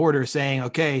executive order saying,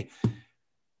 okay,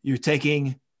 you're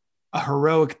taking a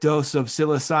heroic dose of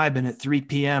psilocybin at 3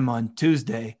 p.m. on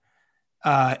Tuesday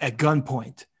at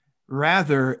gunpoint.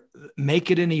 Rather,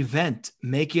 make it an event,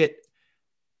 make it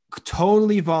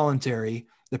totally voluntary.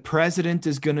 The president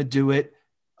is going to do it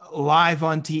live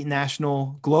on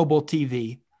national, global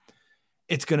TV.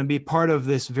 It's going to be part of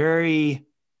this very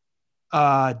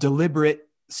deliberate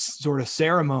sort of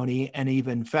ceremony and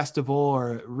even festival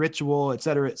or ritual, et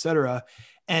cetera,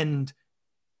 and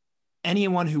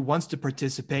anyone who wants to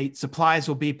participate, supplies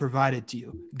will be provided to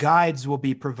you. Guides will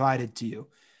be provided to you.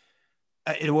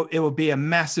 It will be a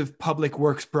massive public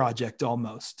works project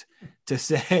almost to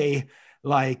say,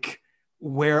 like,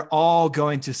 we're all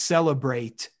going to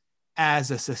celebrate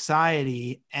as a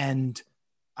society, and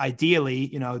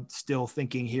ideally, still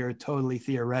thinking here totally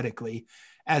theoretically,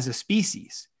 as a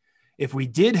species. If we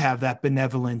did have that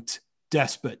benevolent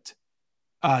despot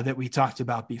that we talked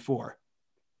about before,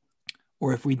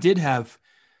 or if we did have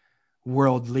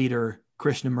world leader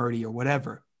Krishnamurti or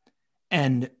whatever,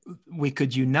 and we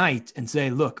could unite and say,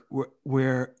 look,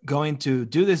 we're going to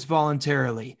do this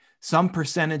voluntarily. Some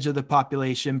percentage of the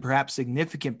population, perhaps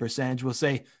significant percentage, will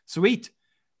say, sweet,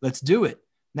 let's do it.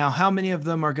 Now, how many of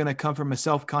them are going to come from a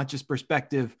self-conscious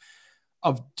perspective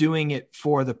of doing it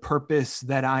for the purpose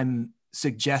that I'm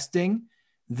suggesting,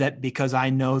 that because I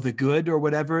know the good or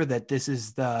whatever, that this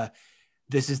is the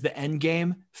end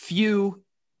game? Few,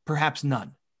 perhaps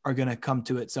none, are going to come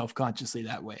to it self-consciously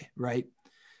that way, right?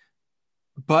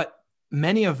 But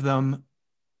many of them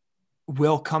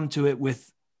will come to it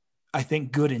with, I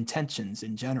think, good intentions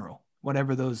in general,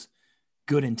 whatever those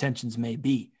good intentions may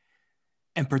be.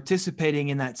 And participating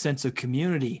in that sense of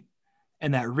community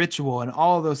and that ritual and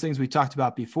all of those things we talked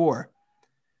about before,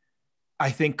 I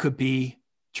think could be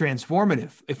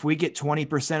transformative. If we get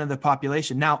 20% of the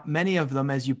population, now, many of them,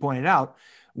 as you pointed out,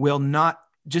 will not,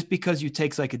 just because you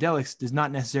take psychedelics does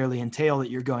not necessarily entail that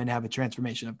you're going to have a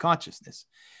transformation of consciousness.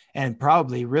 And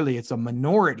probably really it's a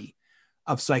minority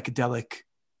of psychedelic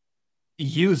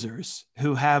users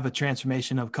who have a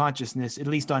transformation of consciousness, at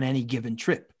least on any given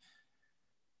trip.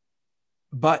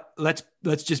 But let's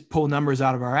just pull numbers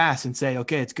out of our ass and say,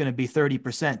 okay, it's going to be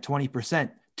 30%,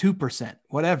 20%, 2%,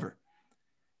 whatever.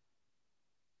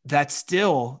 That's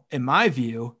still, in my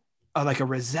view, like a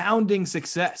resounding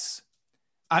success.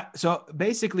 So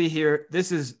basically here,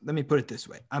 let me put it this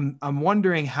way. I'm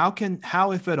wondering how,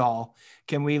 if at all,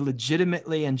 can we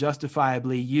legitimately and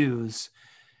justifiably use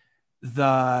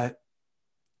the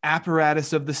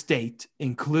apparatus of the state,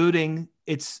 including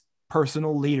its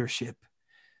personal leadership,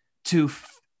 to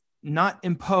not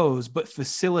impose, but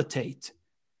facilitate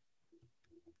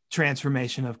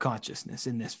transformation of consciousness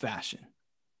in this fashion?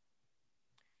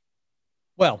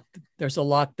 Well, there's a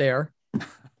lot there.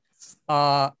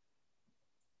 I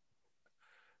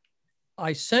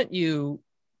sent you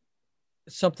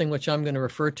something which I'm going to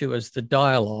refer to as the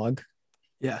dialogue.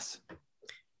 Yes.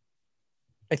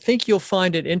 I think you'll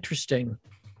find it interesting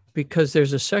because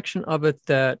there's a section of it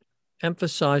that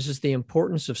emphasizes the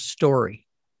importance of story.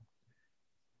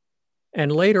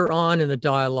 And later on in the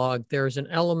dialogue, there's an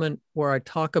element where I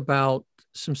talk about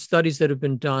some studies that have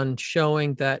been done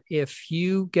showing that if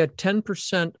you get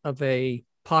 10% of a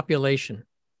population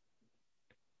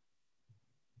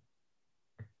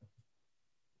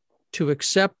to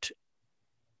accept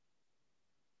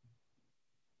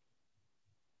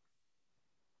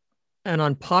an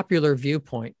unpopular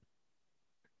viewpoint,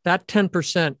 that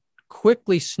 10%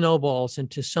 quickly snowballs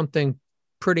into some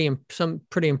pretty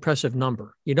impressive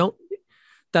number.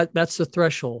 That's the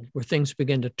threshold where things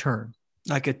begin to turn.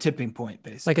 Like a tipping point,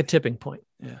 basically. Like a tipping point.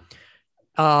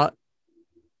 Yeah.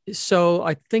 So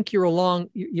I think you're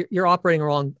operating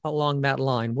along that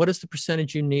line. What is the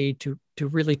percentage you need to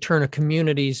really turn a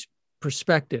community's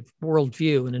perspective,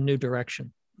 worldview in a new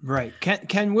direction? Right.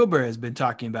 Ken Wilber has been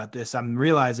talking about this. I'm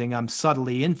realizing I'm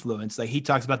subtly influenced. Like, he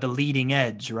talks about the leading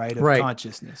edge, right, of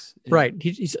consciousness. Right.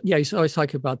 He's always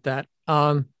talking about that.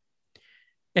 And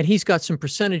he's got some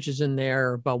percentages in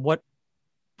there about what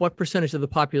percentage of the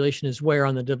population is where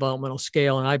on the developmental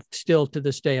scale. And I still, to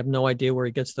this day, have no idea where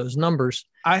he gets those numbers.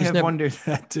 I have wondered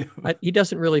that too. He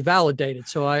doesn't really validate it.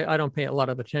 So I don't pay a lot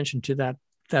of attention to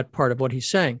that part of what he's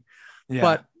saying. Yeah.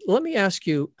 But let me ask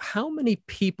you, how many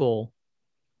people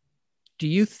do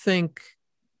you think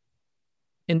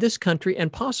in this country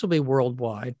and possibly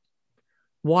worldwide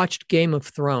watched Game of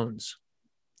Thrones?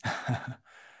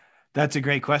 That's a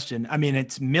great question. I mean,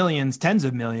 it's millions, tens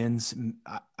of millions.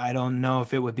 I don't know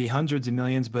if it would be hundreds of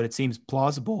millions, but it seems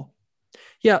plausible.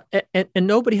 Yeah. And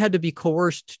nobody had to be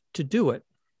coerced to do it.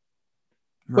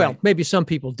 Right. Well, maybe some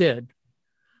people did.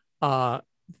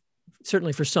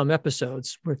 Certainly for some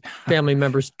episodes where family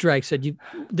members said,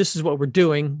 this is what we're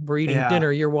doing. We're eating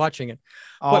dinner. You're watching it.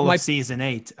 All of season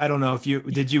 8. I don't know if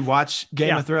did you watch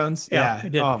Game of Thrones? Yeah. I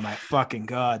did. Oh my fucking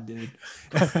God, dude.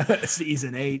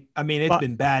 Season 8. I mean, it's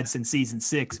been bad since season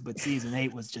 6, but season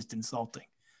 8 was just insulting.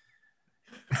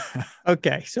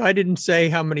 Okay. So I didn't say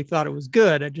how many thought it was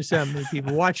good. I just said how many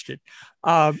people watched it.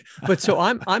 But so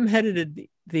I'm headed in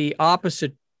the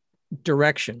opposite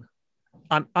direction.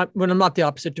 When I'm not the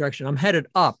opposite direction, I'm headed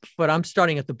up, but I'm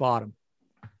starting at the bottom.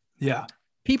 Yeah.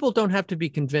 People don't have to be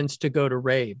convinced to go to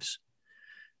raves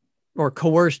or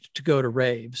coerced to go to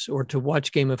raves or to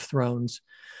watch Game of Thrones.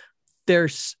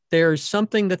 There's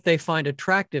something that they find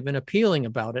attractive and appealing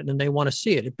about it, and they want to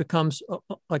see it. It becomes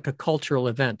like a cultural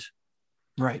event.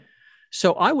 Right.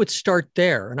 So I would start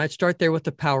there, and I'd start there with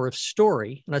the power of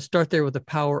story, and I'd start there with the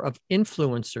power of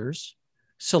influencers,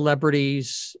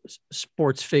 celebrities,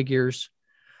 sports figures,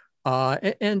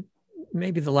 and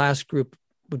maybe the last group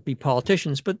would be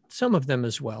politicians, but some of them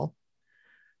as well,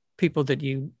 people that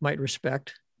you might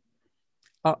respect,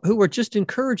 who are just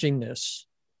encouraging this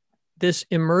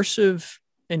immersive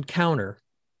encounter.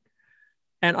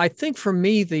 And I think for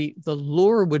me, the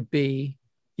lure would be,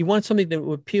 you want something that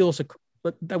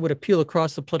would appeal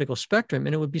across the political spectrum,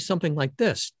 and it would be something like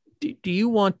this. Do you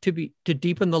want to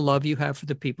deepen the love you have for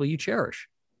the people you cherish?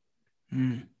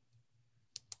 Mm.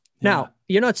 Now,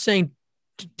 you're not saying,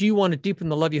 do you want to deepen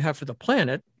the love you have for the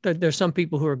planet? There's some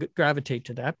people who gravitate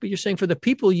to that, but you're saying for the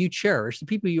people you cherish, the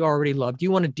people you already love, do you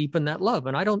want to deepen that love?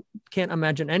 And I can't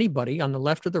imagine anybody on the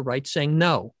left or the right saying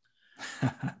no.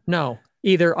 No,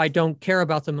 either I don't care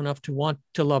about them enough to want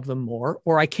to love them more,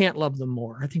 or I can't love them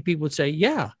more. I think people would say,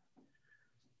 yeah.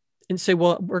 And say,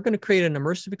 well, we're going to create an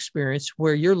immersive experience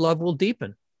where your love will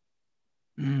deepen.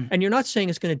 And you're not saying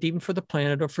it's going to deepen for the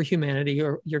planet or for humanity,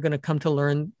 or you're going to come to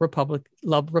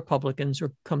love Republicans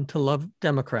or come to love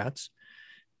Democrats.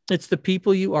 It's the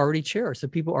people you already cherish, the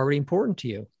people already important to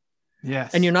you.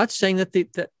 Yes. And you're not saying that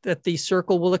the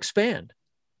circle will expand.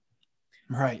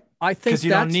 Right. I think because you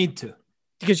don't need to.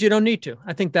 Because you don't need to.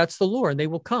 I think that's the lure, and they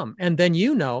will come. And then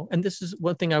and this is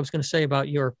one thing I was going to say about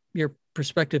your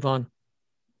perspective on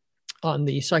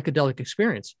the psychedelic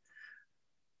experience.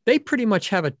 They pretty much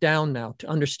have it down now to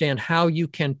understand how you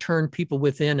can turn people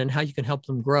within and how you can help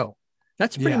them grow.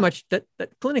 That's pretty much that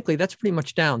clinically, that's pretty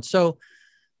much down. So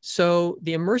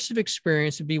the immersive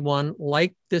experience would be one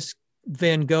like this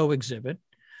Van Gogh exhibit,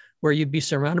 where you'd be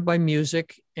surrounded by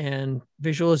music and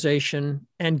visualization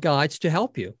and guides to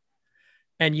help you.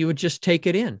 And you would just take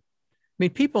it in. I mean,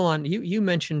 people you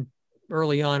mentioned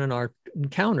early on in our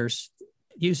encounters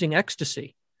using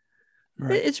ecstasy.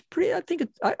 Right. It's pretty, I think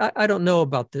I don't know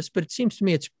about this, but it seems to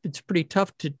me it's pretty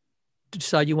tough to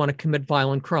decide you want to commit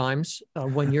violent crimes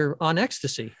when you're on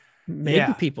ecstasy.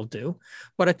 Maybe people do,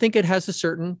 but I think it has a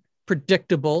certain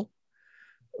predictable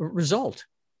result.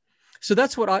 So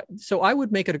that's what I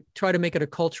would try to make it a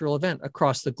cultural event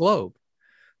across the globe,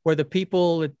 where the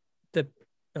people that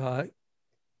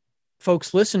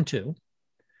folks listen to,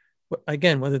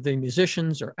 again, whether they're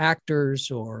musicians or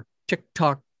actors or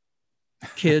TikTok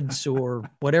kids or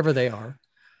whatever they are,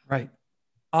 right,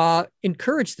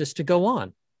 encourage this to go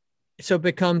on. So it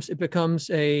becomes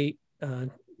a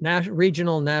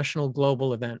regional, national,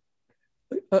 global event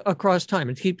across time,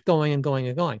 and keep going and going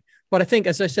and going. But I think,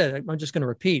 as I said, I'm just going to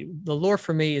repeat, the lure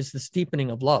for me is this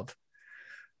deepening of love,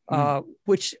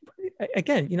 which,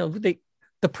 again,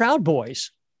 the Proud Boys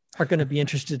are going to be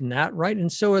interested in that, right?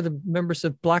 And so are the members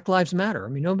of Black Lives Matter. I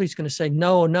mean, nobody's going to say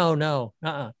no.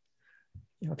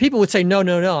 People would say, no,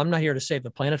 I'm not here to save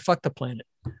the planet. Fuck the planet.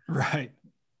 Right.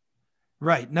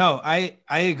 No, I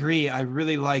agree. I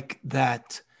really like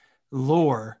that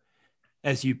lore,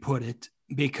 as you put it,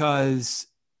 because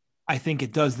I think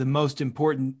it does the most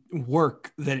important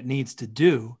work that it needs to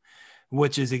do,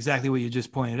 which is exactly what you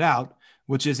just pointed out,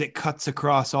 which is it cuts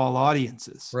across all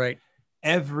audiences. Right.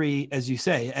 As you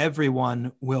say,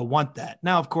 everyone will want that.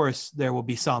 Now, of course, there will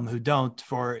be some who don't,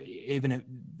 for even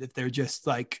if they're just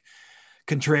like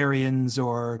contrarians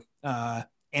or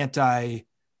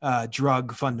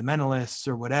anti-drug fundamentalists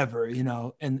or whatever,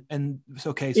 and it's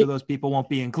okay. So those people won't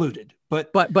be included.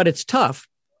 But it's tough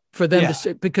for them to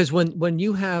say, because when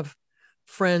you have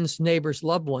friends, neighbors,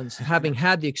 loved ones having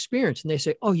had the experience, and they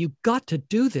say, "Oh, you got to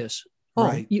do this. Oh,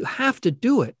 right. You have to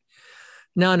do it."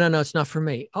 No, it's not for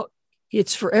me. Oh,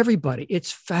 it's for everybody.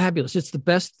 It's fabulous. It's the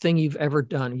best thing you'll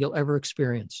ever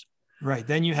experience. Right.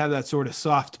 Then you have that sort of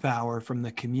soft power from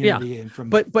the community and from.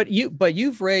 But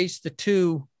you've raised the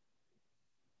two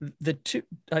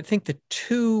I think the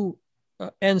two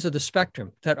ends of the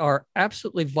spectrum that are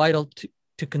absolutely vital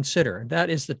to consider. And that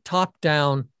is the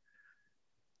top-down,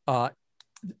 the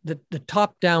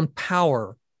top-down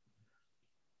power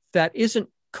that isn't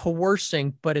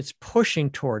coercing, but it's pushing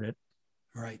toward it.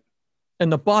 Right.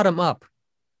 And the bottom-up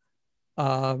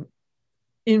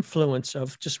influence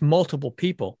of just multiple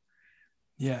people.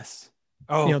 Yes.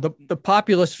 Oh, you know, the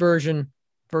populist version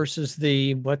versus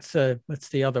the what's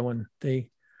the other one? The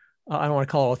I don't want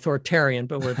to call it authoritarian,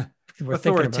 but we're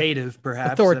authoritative,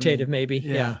 perhaps. Authoritative, maybe.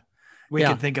 Yeah. We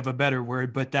can think of a better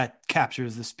word, but that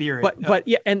captures the spirit. But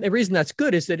yeah, and the reason that's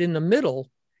good is that in the middle,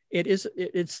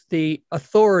 it's the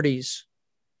authorities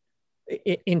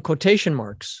in quotation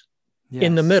marks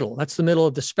in the middle. That's the middle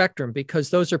of the spectrum, because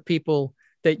those are people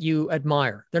that you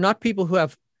admire. They're not people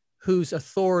whose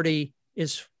authority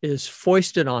is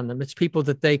foisted on them. It's people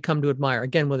that they come to admire.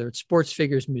 Again, whether it's sports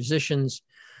figures, musicians,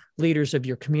 leaders of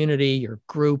your community, your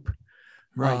group,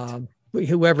 right,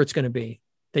 whoever it's going to be,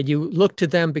 that you look to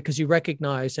them because you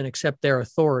recognize and accept their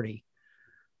authority.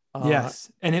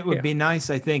 Yes. And it would be nice,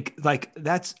 I think,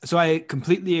 so I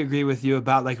completely agree with you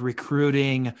about like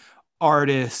recruiting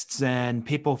artists and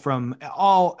people from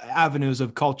all avenues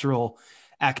of cultural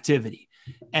activity,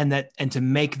 and to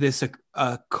make this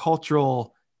a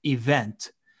cultural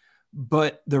event.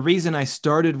 But the reason I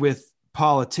started with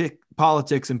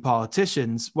politics and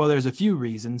politicians, well, there's a few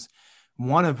reasons.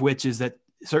 One of which is that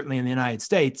certainly in the United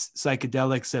States,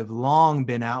 psychedelics have long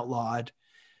been outlawed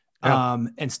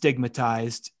and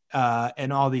stigmatized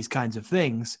and all these kinds of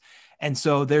things. And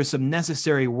so there's some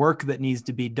necessary work that needs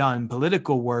to be done,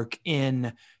 political work,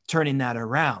 in turning that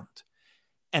around.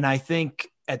 And I think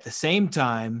at the same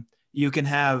time, you can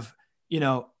have,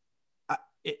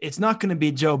 it's not going to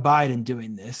be Joe Biden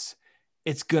doing this.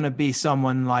 It's going to be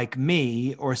someone like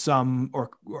me or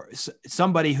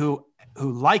somebody who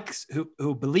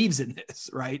believes in this,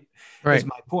 right? Is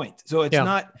my point. So it's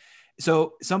not,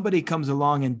 so somebody comes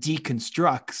along and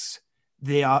deconstructs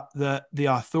the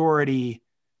authority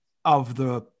of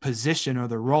the position or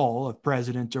the role of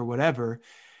president or whatever.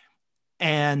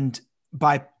 And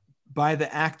by the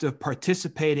act of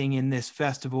participating in this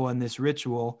festival and this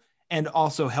ritual, and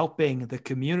also helping the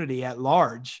community at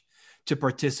large to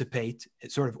participate,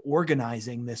 sort of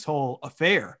organizing this whole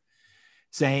affair,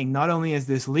 saying not only is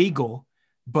this legal,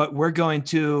 but we're going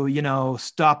to,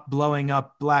 stop blowing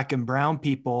up Black and brown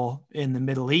people in the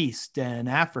Middle East and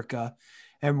Africa.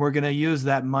 And we're going to use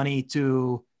that money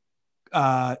to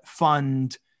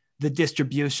fund the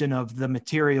distribution of the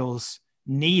materials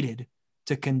needed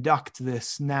to conduct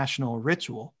this national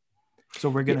ritual. So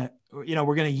we're going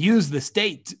to use the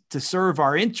state to serve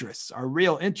our interests, our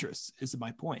real interests, is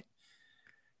my point.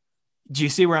 Do you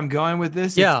see where I'm going with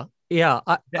this? Yeah. Go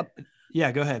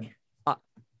ahead.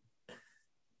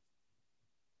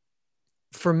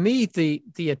 For me,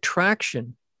 the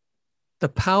attraction, the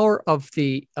power of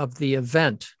the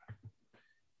event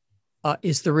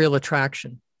is the real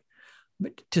attraction.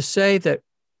 But to say that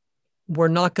we're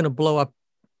not going to blow up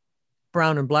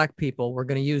brown and Black people, we're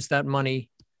going to use that money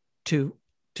to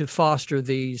foster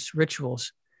these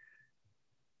rituals,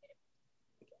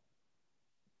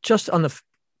 just on the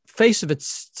face of it,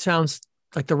 sounds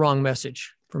like the wrong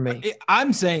message for me.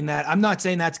 I'm saying that. I'm not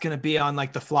saying that's going to be on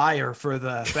like the flyer for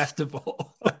the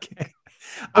festival. Okay.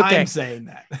 I'm saying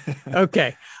that.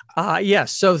 Okay.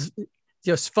 Yes. So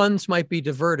just funds might be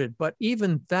diverted, but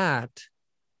even that,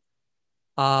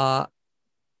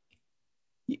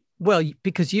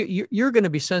 because you're going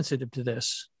to be sensitive to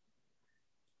this.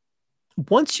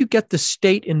 Once you get the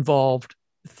state involved,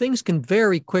 things can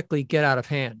very quickly get out of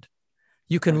hand.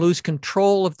 You can lose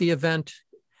control of the event.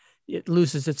 It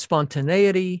loses its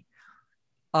spontaneity.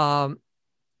 If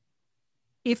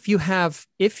you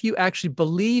actually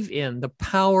believe in the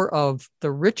power of the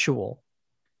ritual,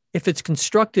 if it's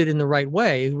constructed in the right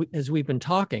way, as we've been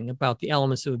talking about the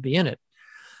elements that would be in it,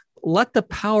 let the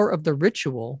power of the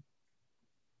ritual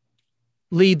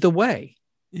lead the way.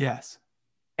 Yes.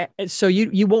 And so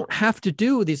you won't have to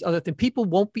do these other things. People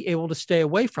won't be able to stay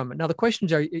away from it. Now, the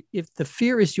questions are, if the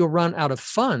fear is you'll run out of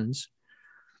funds,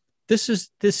 this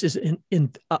is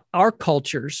in our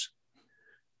cultures,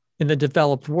 in the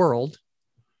developed world,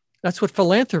 that's what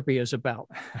philanthropy is about.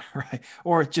 Right.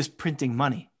 Or just printing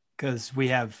money, because we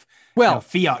have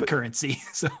fiat currency.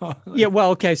 So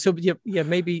okay. So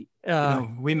maybe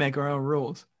we make our own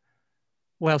rules.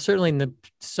 Well, certainly in the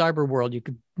cyber world, you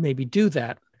could maybe do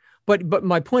that. But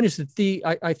my point is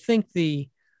that I think the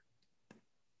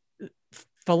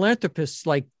philanthropists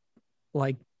like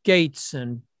Gates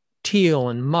and Thiel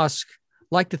and Musk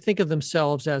like to think of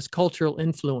themselves as cultural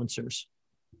influencers.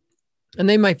 And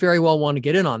they might very well want to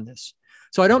get in on this.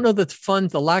 So I don't know that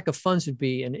the lack of funds would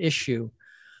be an issue.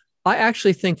 I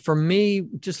actually think for me,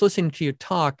 just listening to you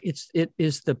talk, it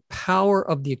is the power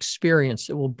of the experience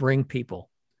that will bring people.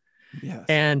 Yes.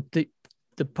 And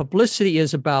the publicity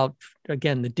is about,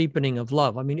 again, the deepening of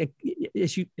love. I mean,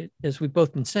 as we've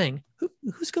both been saying,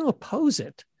 who's going to oppose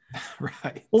it?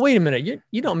 Right. Well, wait a minute.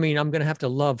 You don't mean I'm going to have to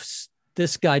love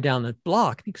this guy down the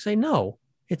block? You can say, no,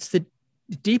 it's the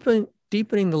deepening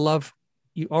the love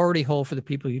you already hold for the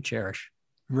people you cherish.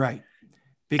 Right.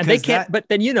 Because and they can't, but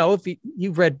then, if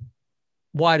you've read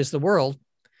Wide as the World,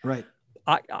 right.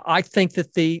 I think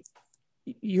that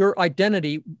your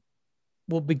identity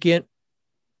will begin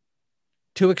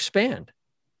to expand.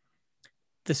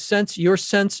 Your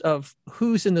sense of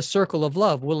who's in the circle of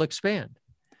love will expand.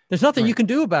 There's nothing you can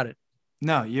do about it.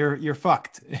 No, you're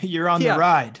fucked. You're on the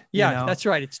ride. Yeah, that's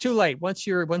right. It's too late. Once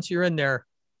you're in there.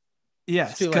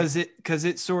 Yes, because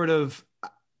it's sort of,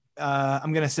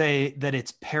 I'm going to say that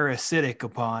it's parasitic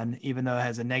upon, even though it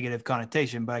has a negative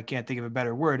connotation, but I can't think of a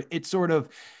better word. It's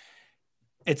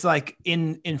like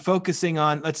in focusing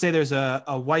on, let's say there's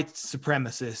a white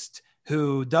supremacist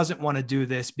who doesn't want to do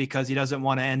this because he doesn't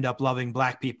want to end up loving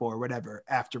black people or whatever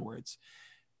afterwards.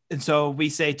 And so we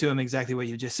say to him exactly what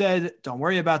you just said. Don't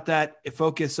worry about that.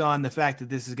 Focus on the fact that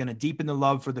this is going to deepen the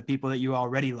love for the people that you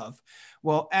already love.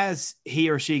 Well, as he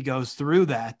or she goes through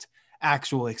that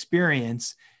actual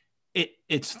experience,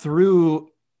 it's through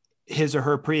his or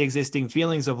her pre-existing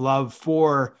feelings of love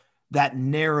for that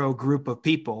narrow group of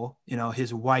people,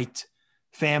 his white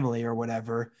family or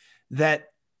whatever, that,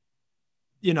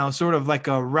 sort of like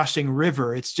a rushing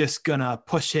river, it's just going to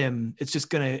push him. It's just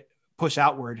going to push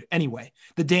outward anyway.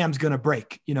 The dam's going to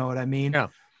break. You know what I mean?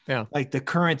 Yeah. Like the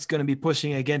current's going to be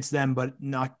pushing against them, but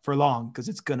not for long because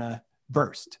it's going to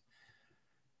burst.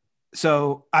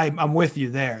 So I'm with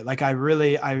you there. Like I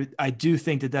do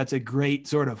think that that's a great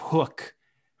sort of hook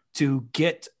to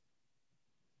get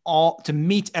to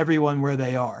meet everyone where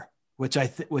they are, which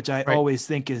I Right. always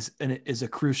think is a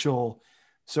crucial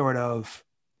sort of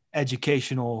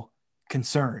educational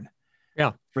concern.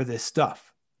 Yeah. For this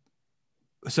stuff.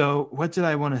 So what did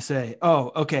I want to say?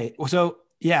 Oh, okay. So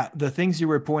yeah, the things you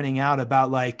were pointing out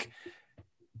about, like,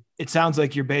 it sounds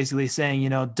like you're basically saying,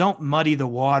 don't muddy the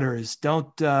waters.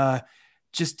 Don't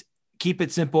just keep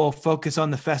it simple, focus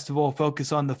on the festival,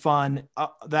 focus on the fun,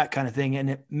 that kind of thing.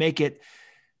 And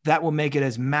that will make it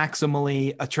as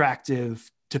maximally attractive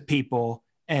to people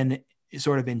and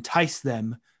sort of entice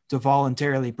them to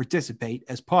voluntarily participate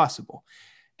as possible.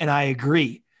 And I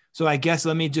agree. So I guess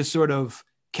let me just sort of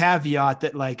caveat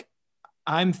that, like,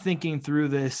 I'm thinking through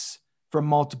this from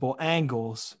multiple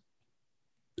angles.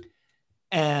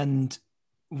 And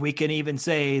we can even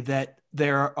say that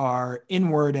there are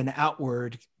inward and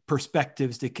outward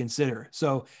perspectives to consider.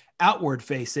 So outward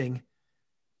facing,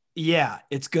 yeah,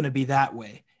 it's going to be that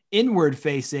way. Inward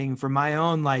facing, for my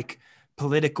own, like,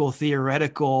 political,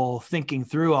 theoretical thinking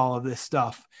through all of this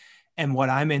stuff and what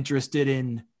I'm interested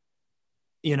in,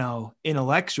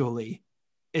 intellectually,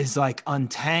 is like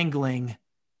untangling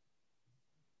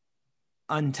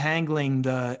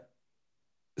the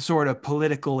sort of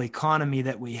political economy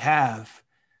that we have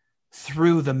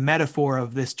through the metaphor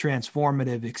of this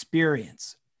transformative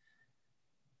experience.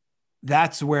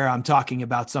 That's where I'm talking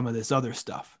about some of this other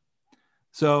stuff.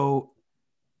 So,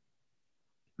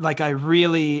 like, I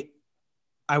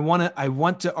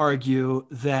want to argue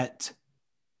that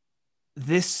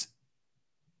this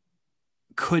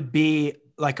could be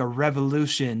like a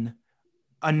revolution,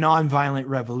 a nonviolent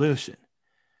revolution.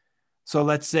 So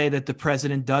let's say that the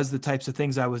president does the types of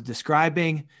things I was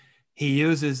describing. He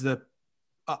uses the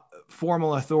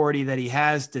formal authority that he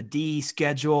has to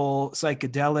deschedule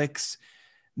psychedelics,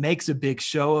 makes a big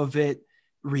show of it,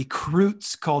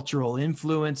 recruits cultural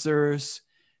influencers,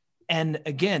 and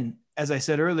again, as I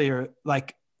said earlier,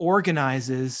 like,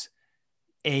 organizes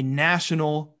a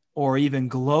national or even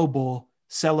global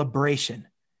celebration.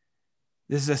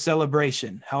 This is a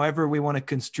celebration, however we want to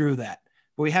construe that.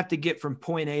 But we have to get from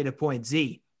point A to point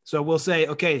Z. So we'll say,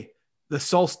 okay, the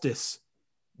solstice,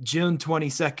 June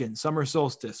 22nd, summer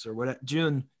solstice, or what,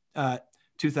 June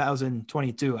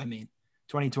 2022,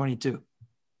 2022.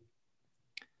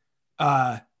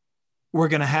 We're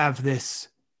going to have this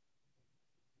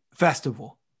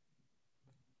festival.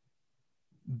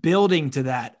 Building to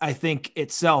that, I think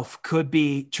itself could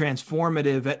be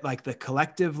transformative at, like, the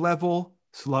collective level,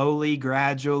 slowly,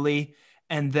 gradually.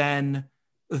 And then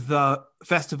the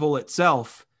festival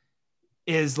itself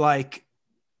is like,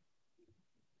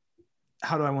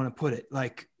 how do I want to put it?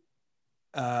 Like,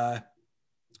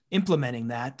 implementing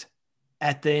that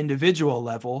at the individual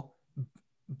level,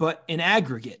 but in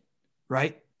aggregate,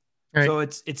 right? Right. So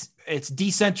it's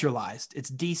decentralized. It's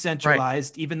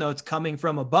decentralized, even though it's coming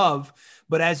from above.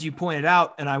 But as you pointed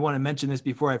out, and I want to mention this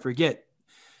before I forget,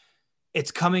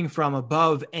 it's coming from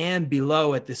above and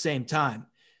below at the same time.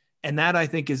 And that I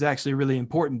think is actually really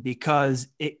important, because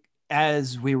it,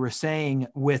 as we were saying,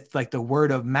 with like the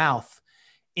word of mouth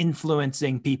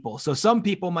influencing people. So some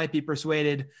people might be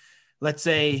persuaded, let's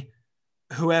say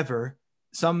whoever,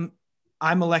 I'm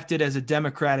elected as a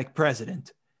Democratic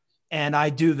president, and I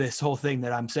do this whole thing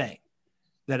that I'm saying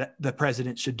that the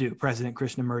president should do, President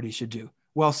Krishnamurti should do.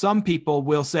 Well, some people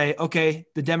will say, okay,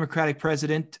 the Democratic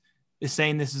president is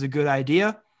saying this is a good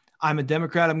idea. I'm a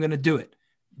Democrat, I'm going to do it.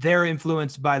 They're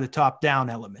influenced by the top-down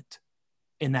element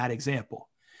in that example.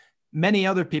 Many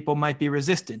other people might be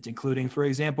resistant, including, for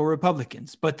example,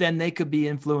 Republicans, but then they could be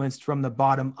influenced from the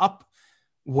bottom-up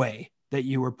way that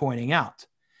you were pointing out.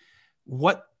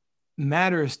 What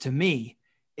matters to me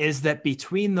is that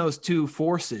between those two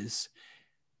forces,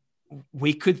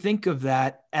 we could think of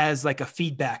that as like a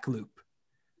feedback loop,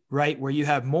 right? Where you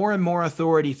have more and more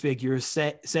authority figures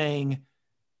saying,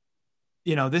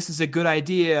 you know, this is a good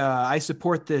idea, I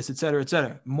support this, et cetera, et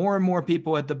cetera. More and more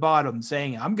people at the bottom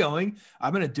saying, I'm going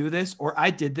to do this, or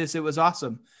I did this, it was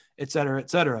awesome, et cetera,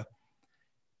 et cetera.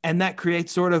 And that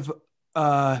creates sort of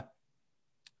a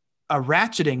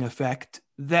ratcheting effect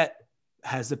that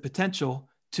has the potential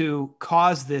to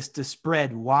cause this to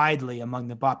spread widely among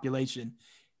the population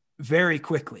very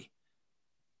quickly,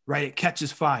 right? It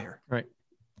catches fire. Right.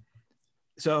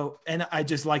 So, and I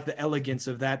just like the elegance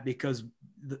of that, because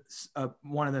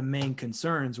one of the main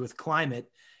concerns with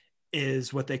climate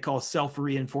is what they call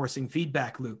self-reinforcing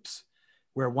feedback loops,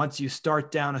 where once you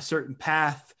start down a certain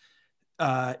path,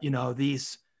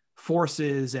 these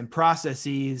forces and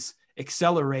processes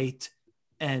accelerate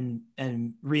and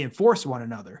reinforce one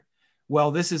another.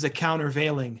 Well, this is a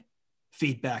countervailing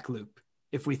feedback loop.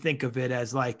 If we think of it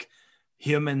as like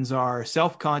humans are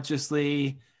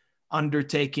self-consciously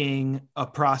undertaking a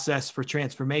process for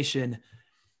transformation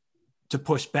to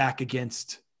push back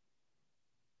against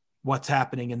what's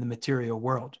happening in the material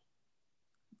world,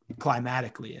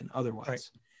 climatically and otherwise. Right.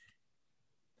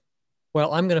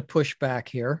 Well, I'm going to push back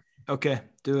here. Okay,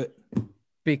 do it.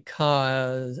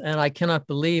 Because, and I cannot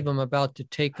believe I'm about to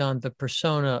take on the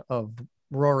persona of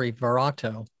Rory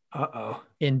Varato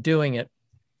in doing it.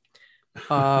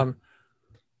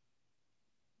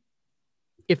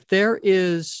 If there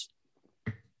is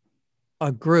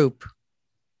a group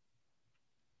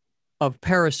of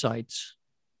parasites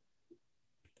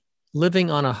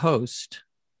living on a host,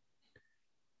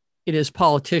 it is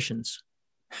politicians.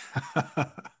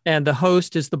 And the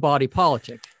host is the body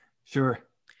politic. Sure.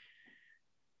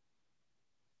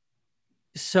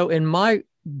 So in my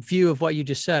view of what you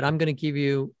just said, I'm going to give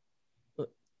you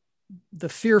the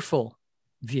fearful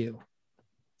view.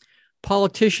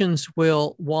 Politicians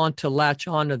will want to latch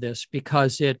onto this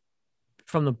because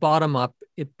from the bottom up,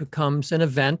 it becomes an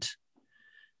event.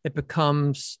 It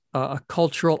becomes a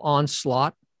cultural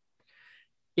onslaught.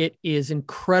 It is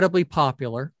incredibly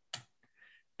popular.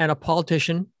 And a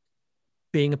politician,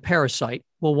 being a parasite,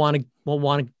 will want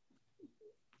to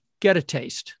get a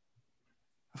taste.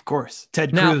 Of course.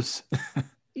 Ted Cruz.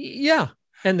 Yeah.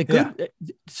 And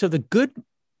so the good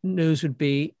news would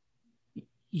be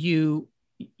you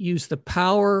use the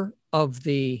power of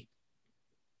the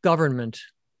government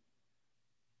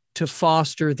to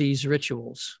foster these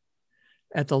rituals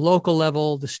at the local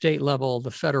level, the state level,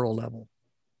 the federal level.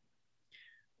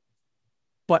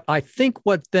 But I think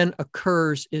what then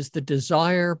occurs is the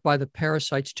desire by the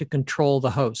parasites to control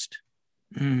the host.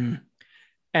 Mm.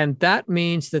 And that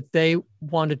means that they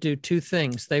want to do two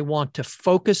things. They want to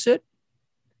focus it,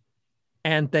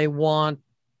 and they want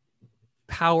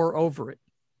power over it.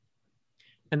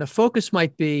 And the focus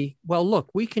might be, well, look,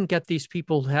 we can get these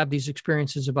people to have these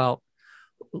experiences about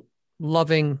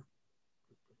loving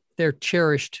their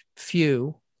cherished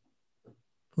few,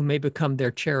 who may become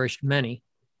their cherished many.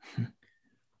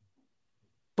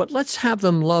 But let's have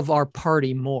them love our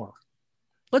party more.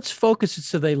 Let's focus it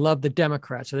so they love the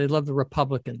Democrats, so they love the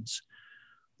Republicans.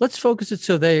 Let's focus it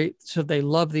so they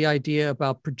love the idea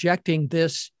about projecting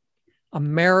this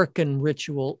American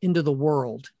ritual into the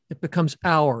world. It becomes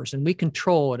ours, and we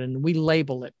control it, and we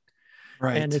label it.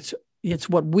 Right. And it's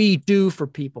what we do for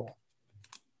people,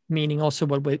 meaning also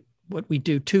what we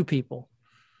do to people.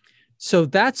 So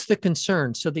that's the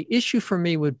concern. So the issue for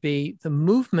me would be the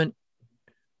movement.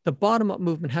 The bottom-up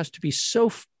movement has to be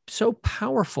so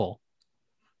powerful.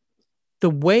 The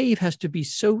wave has to be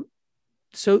so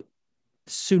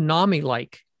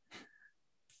tsunami-like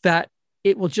that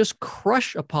it will just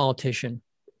crush a politician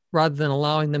rather than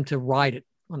allowing them to ride it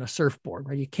on a surfboard,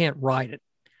 right? You can't ride it.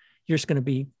 You're just going to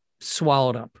be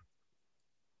swallowed up.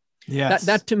 Yes.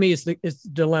 That to me is the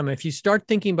dilemma. If you start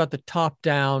thinking about the top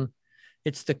down,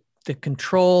 it's the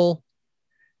control,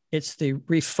 it's the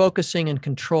refocusing and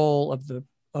control of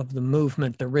the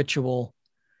movement, the ritual.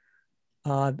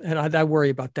 And I worry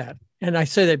about that. And I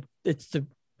say that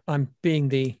I'm being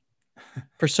the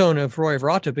persona of Roy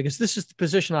Verotto because this is the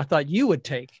position I thought you would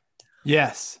take.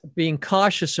 Yes. Being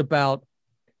cautious about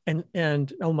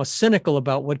and almost cynical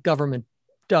about what government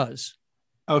does.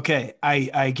 Okay.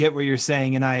 I get what you're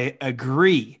saying and I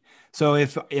agree. So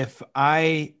if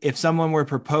someone were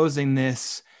proposing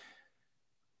this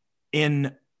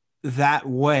in that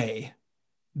way,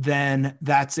 then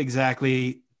that's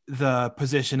exactly the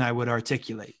position I would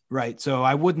articulate, right? So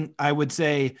I would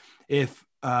say if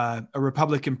a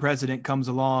Republican president comes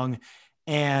along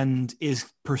and is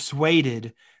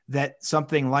persuaded that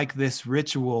something like this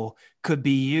ritual could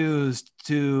be used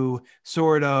to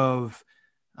sort of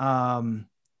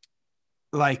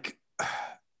like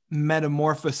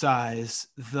metamorphosize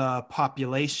the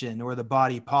population or the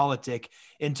body politic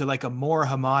into like a more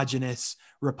homogenous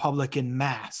Republican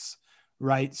mass,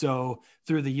 right? So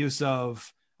through the use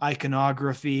of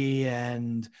iconography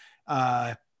and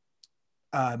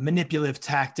manipulative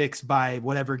tactics by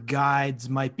whatever guides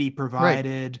might be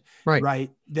provided, right?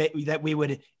 That we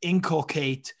would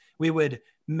inculcate, we would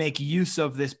make use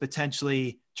of this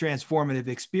potentially transformative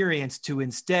experience to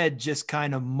instead just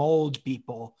kind of mold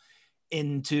people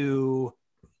into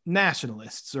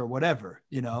nationalists or whatever,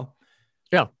 you know?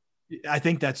 Yeah. I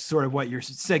think that's sort of what you're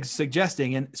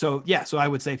suggesting. And so, yeah, so I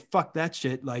would say, fuck that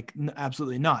shit. Like,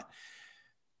 absolutely not.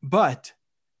 But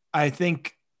I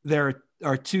think there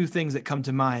are two things that come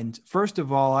to mind. First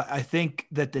of all, I think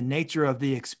that the nature of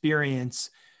the experience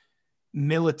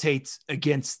militates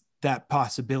against that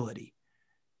possibility.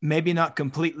 Maybe not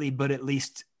completely, but at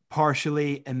least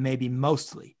partially and maybe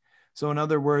mostly. So in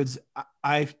other words,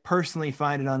 I personally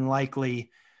find it unlikely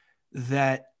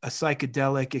that a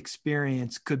psychedelic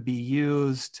experience could be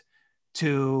used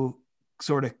to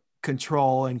sort of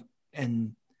control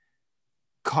and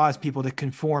cause people to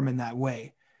conform in that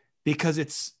way, because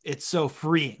it's so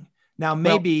freeing. Now,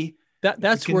 maybe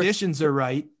that's the conditions are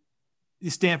right, the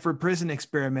Stanford prison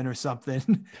experiment or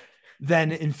something,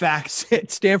 then in fact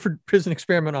Stanford prison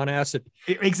experiment on acid.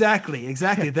 Exactly.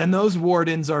 Then those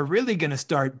wardens are really going to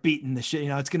start beating the shit. You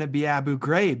know, it's going to be Abu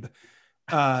Ghraib.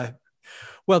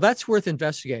 Well, that's worth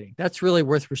investigating. That's really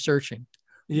worth researching.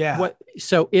 Yeah.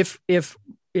 So if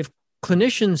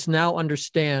clinicians now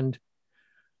understand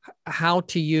how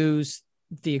to use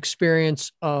the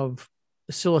experience of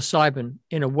psilocybin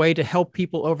in a way to help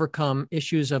people overcome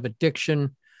issues of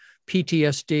addiction,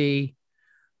 PTSD,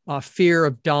 fear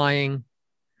of dying,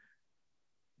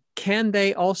 can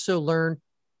they also learn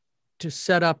to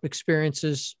set up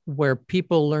experiences where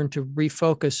people learn to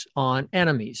refocus on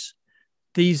enemies?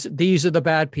 These are the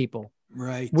bad people.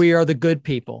 Right. We are the good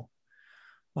people.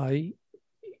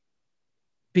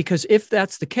 Because if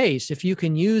that's the case, if you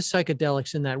can use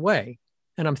psychedelics in that way,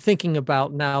 and I'm thinking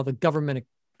about now the government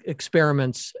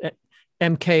experiments,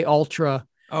 MK Ultra,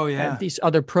 and these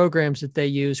other programs that they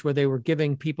use where they were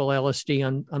giving people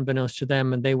LSD unbeknownst to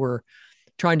them, and they were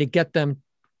trying to get them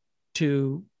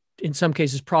to, in some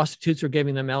cases, prostitutes were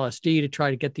giving them LSD to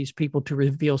try to get these people to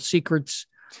reveal secrets,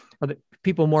 or the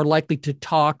people more likely to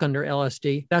talk under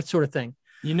LSD, that sort of thing.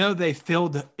 You know, they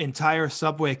filled entire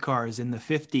subway cars in the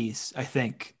 50s, I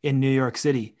think, in New York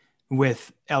City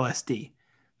with LSD,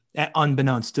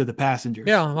 unbeknownst to the passengers.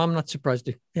 Yeah, I'm not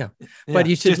surprised. But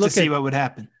you should just look to see what would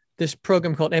happen. This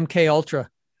program called MK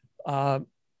Ultra, run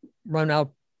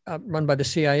by the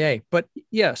CIA. But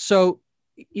yeah, so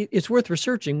it's worth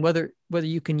researching whether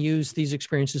you can use these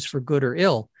experiences for good or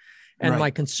ill. And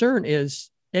my concern is,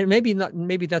 and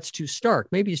maybe that's too stark.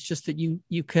 Maybe it's just that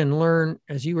you can learn,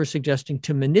 as you were suggesting,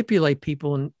 to manipulate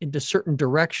people into certain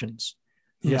directions,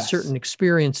 into certain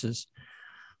experiences.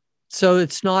 So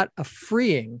it's not a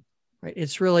freeing, right?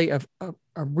 It's really a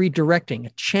redirecting,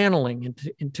 a channeling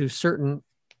into certain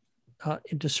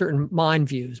mind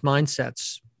views,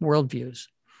 mindsets, worldviews.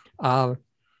 I'm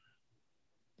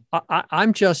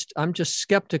just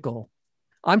skeptical.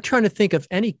 I'm trying to think of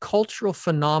any cultural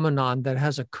phenomenon that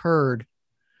has occurred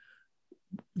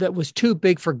that was too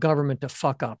big for government to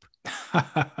fuck up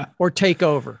or take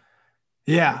over.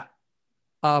 Yeah.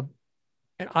 And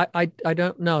I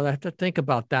don't know. I have to think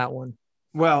about that one.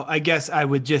 Well, I guess I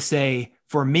would just say,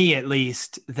 for me at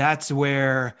least, that's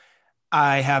where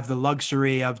I have the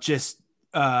luxury of just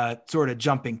sort of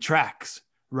jumping tracks,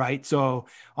 right? So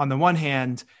on the one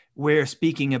hand, we're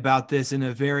speaking about this in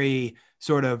a very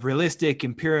sort of realistic,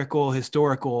 empirical,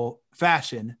 historical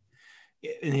fashion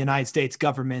in the United States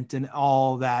government and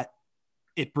all that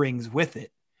it brings with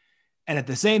it. And at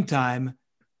the same time,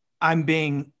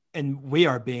 we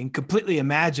are being completely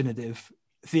imaginative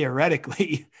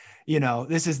theoretically.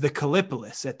 This is the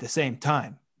Callipolis at the same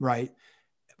time, right?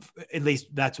 At least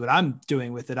that's what I'm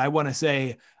doing with it. I want to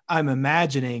say I'm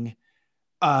imagining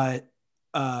a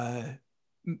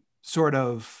sort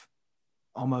of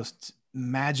almost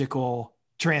magical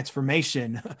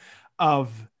transformation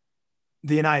of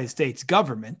the United States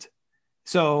government.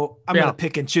 So I'm going to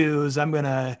pick and choose. I'm going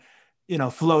to,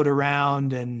 float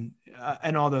around and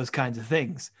all those kinds of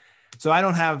things. So I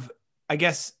don't have, I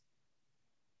guess,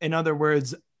 in other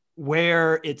words,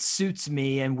 where it suits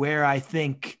me and where I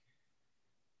think,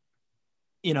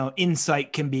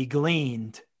 insight can be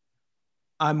gleaned,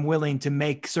 I'm willing to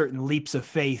make certain leaps of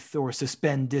faith or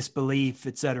suspend disbelief,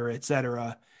 et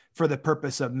cetera, for the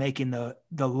purpose of making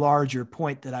the larger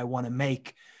point that I want to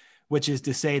make, which is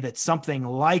to say that something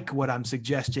like what I'm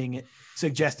suggesting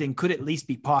could at least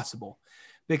be possible.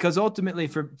 Because ultimately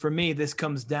for me, this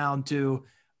comes down to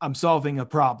I'm solving a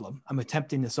problem. I'm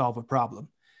attempting to solve a problem.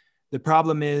 The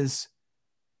problem is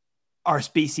our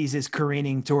species is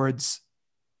careening towards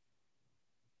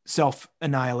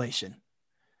self-annihilation.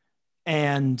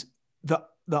 And the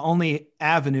only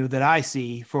avenue that I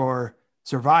see for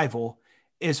survival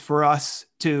is for us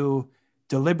to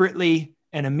deliberately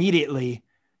and immediately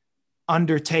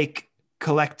undertake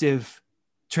collective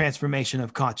transformation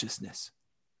of consciousness.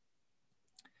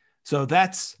 So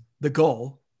that's the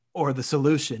goal or the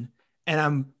solution. And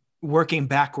I'm working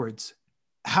backwards.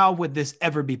 How would this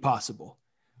ever be possible?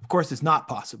 Of course, it's not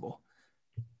possible.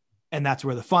 And that's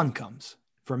where the fun comes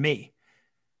for me,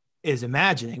 is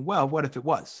imagining, well, what if it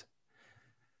was?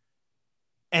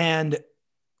 And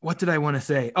what did I want to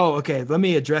say? Oh, okay. Let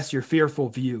me address your fearful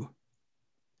view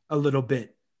a little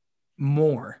bit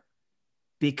more,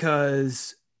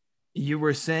 because you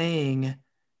were saying,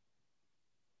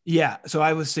 so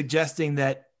I was suggesting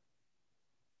that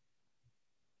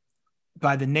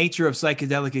by the nature of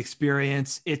psychedelic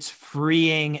experience, it's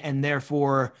freeing and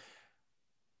therefore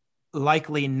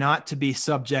likely not to be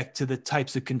subject to the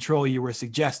types of control you were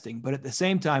suggesting. But at the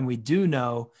same time, we do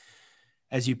know,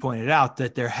 as you pointed out,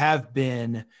 that there have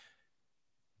been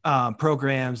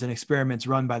programs and experiments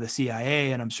run by the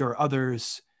CIA, and I'm sure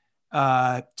others,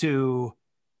 to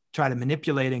try to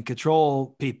manipulate and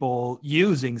control people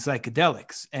using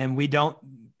psychedelics. And we don't,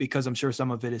 because I'm sure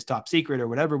some of it is top secret or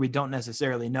whatever, we don't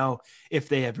necessarily know if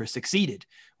they ever succeeded.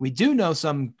 We do know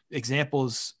some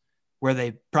examples where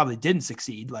they probably didn't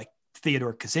succeed, like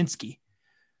Theodore Kaczynski.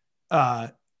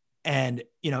 And,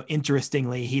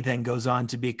 interestingly, he then goes on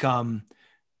to become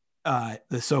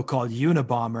the so-called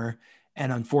Unabomber.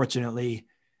 And unfortunately,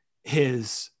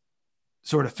 his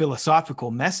sort of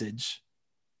philosophical message,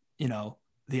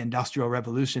 the Industrial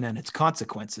Revolution and its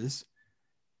consequences,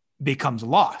 becomes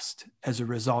lost as a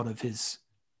result of his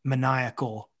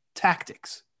maniacal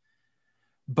tactics.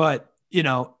 But,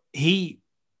 he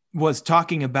was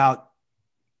talking about,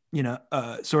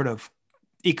 a sort of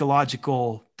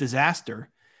ecological disaster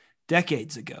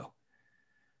decades ago.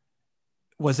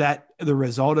 Was that the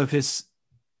result of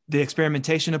the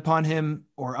experimentation upon him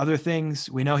or other things?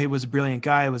 We know he was a brilliant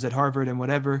guy, was at Harvard and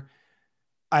whatever.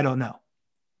 I don't know.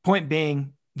 Point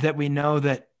being that we know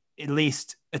that at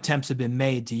least attempts have been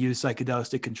made to use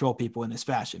psychedelics to control people in this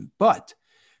fashion. But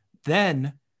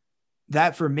then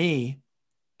that, for me,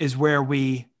 is where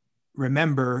we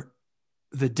remember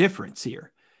the difference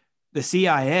here. The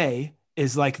CIA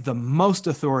is like the most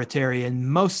authoritarian,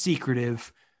 most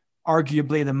secretive,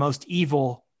 arguably the most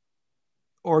evil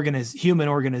human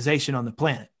organization on the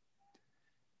planet.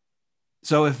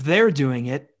 So if they're doing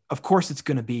it, of course it's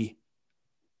going to be,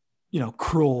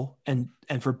 cruel and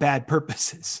for bad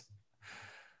purposes.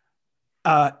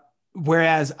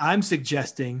 Whereas I'm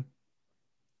suggesting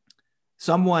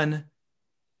someone,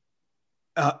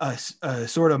 a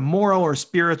sort of moral or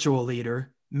spiritual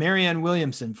leader, Marianne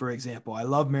Williamson, for example. I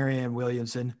love Marianne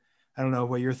Williamson. I don't know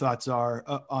what your thoughts are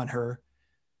on her,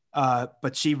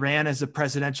 but she ran as a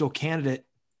presidential candidate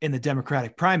in the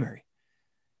Democratic primary.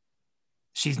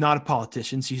 She's not a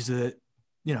politician. She's a,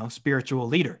 spiritual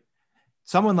leader.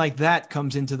 Someone like that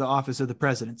comes into the office of the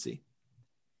presidency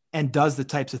and does the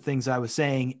types of things I was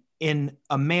saying in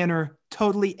a manner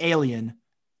totally alien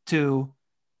to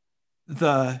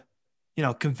the,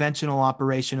 conventional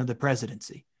operation of the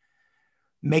presidency,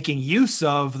 making use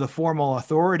of the formal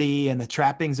authority and the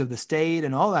trappings of the state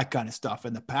and all that kind of stuff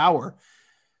and the power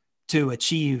to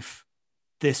achieve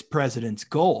this president's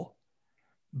goal.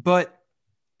 But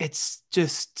it's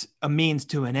just a means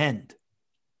to an end.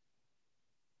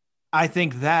 I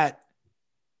think that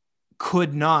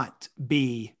could not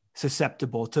be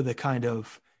susceptible to the kind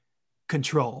of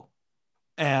control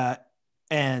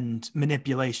and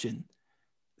manipulation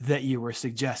that you were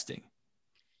suggesting.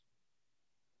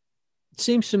 It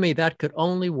seems to me that could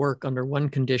only work under one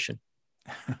condition.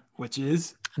 Which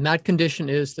is? And that condition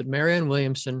is that Marianne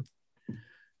Williamson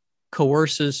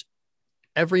coerces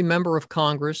every member of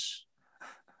Congress,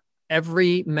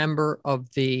 every member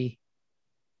of the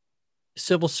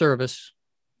civil service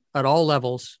at all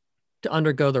levels to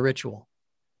undergo the ritual.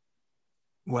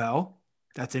 Well,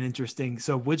 that's an interesting.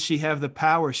 So would she have the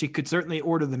power? She could certainly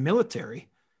order the military.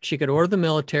 She could order the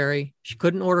military. She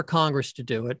couldn't order Congress to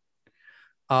do it.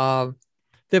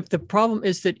 The problem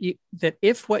is that that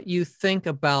if what you think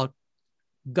about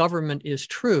government is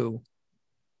true,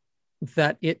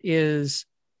 that it is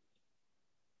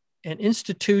an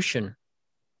institution,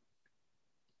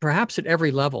 perhaps at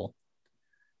every level,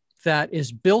 that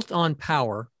is built on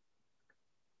power,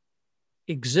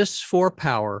 exists for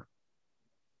power,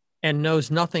 and knows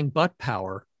nothing but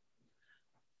power,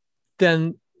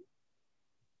 then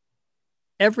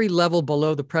every level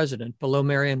below the president, below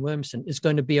Marianne Williamson, is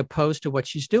going to be opposed to what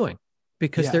she's doing,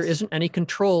 because there isn't any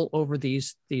control over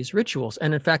these rituals.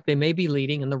 And in fact, they may be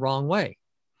leading in the wrong way.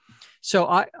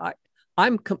 So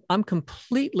I'm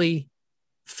completely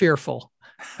fearful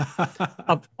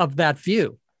of that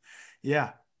view.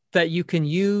 Yeah. That you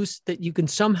can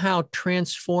somehow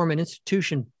transform an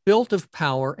institution built of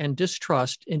power and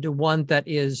distrust into one that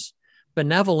is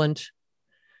benevolent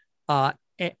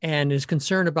and is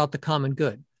concerned about the common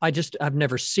good. I've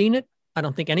never seen it. I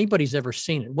don't think anybody's ever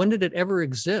seen it. When did it ever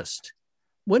exist?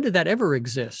 When did that ever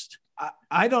exist?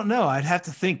 I don't know. I'd have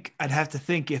to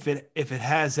think if it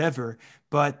has ever,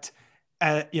 but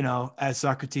as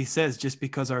Socrates says, just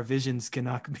because our visions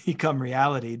cannot become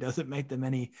reality doesn't make them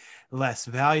any less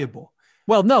valuable.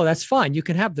 Well, no, that's fine. You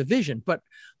can have the vision,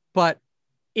 but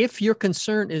if your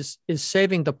concern is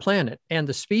saving the planet and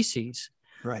the species,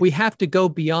 right, we have to go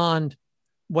beyond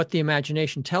what the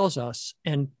imagination tells us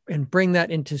and bring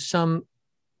that into some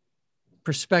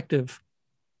perspective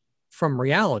from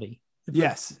reality.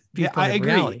 Yes. Yeah, I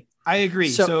agree. Reality. I agree.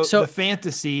 So the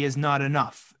fantasy is not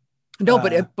enough. No,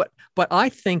 but I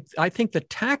think the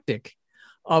tactic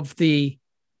of the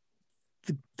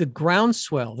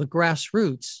groundswell, the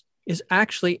grassroots, is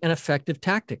actually an effective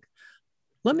tactic.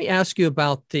 Let me ask you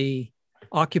about the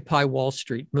Occupy Wall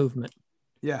Street movement.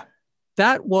 Yeah.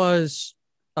 That was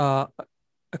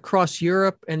across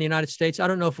Europe and the United States. I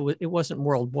don't know if it wasn't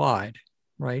worldwide,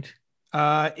 right?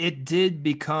 It did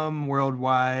become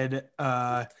worldwide.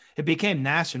 It became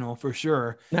national for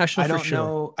sure. National for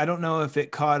sure. I don't know if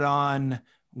it caught on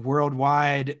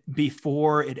worldwide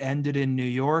before it ended in New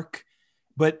York,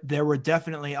 but there were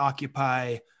definitely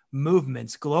Occupy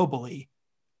movements globally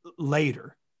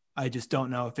later. I just don't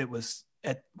know if it was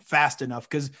fast enough,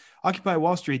 because Occupy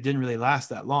Wall Street didn't really last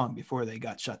that long before they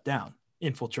got shut down,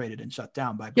 infiltrated and shut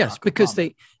down by Barack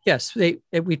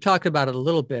Obama. We talked about it a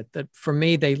little bit, that for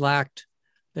me, they lacked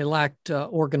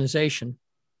organization.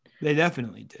 They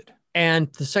definitely did. And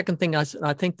the second thing,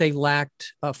 I think they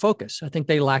lacked focus. I think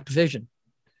they lacked vision.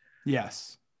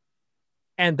 Yes.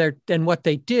 And what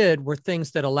they did were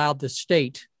things that allowed the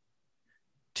state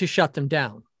to shut them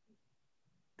down.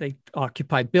 They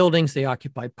occupied buildings, they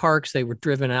occupied parks, they were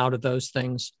driven out of those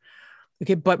things.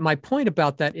 Okay, but my point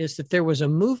about that is that there was a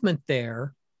movement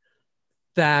there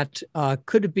that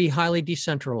could be highly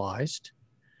decentralized,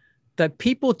 that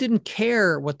people didn't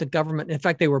care what the government, in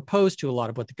fact, they were opposed to a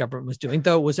lot of what the government was doing,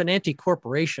 though it was an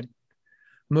anti-corporation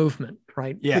movement,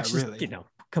 right? Yeah, which really. Is,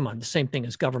 come on, the same thing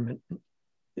as government,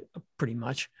 pretty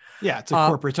much. Yeah, it's a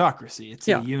corporatocracy. It's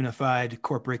a unified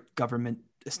corporate government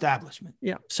establishment.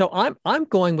 Yeah. So I'm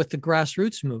going with the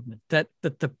grassroots movement, that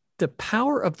the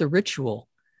power of the ritual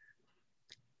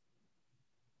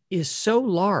is so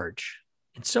large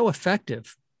and so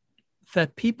effective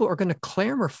that people are going to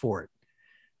clamor for it,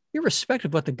 irrespective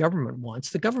of what the government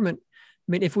wants. The government, I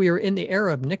mean, if we were in the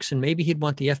era of Nixon, maybe he'd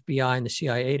want the FBI and the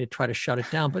CIA to try to shut it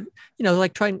down. But,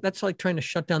 that's like trying to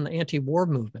shut down the anti-war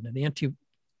movement and the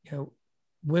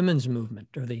anti-women's movement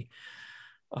or the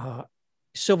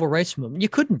civil rights movement. You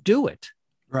couldn't do it.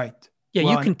 Right. Yeah,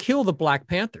 well, you can kill the Black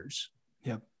Panthers.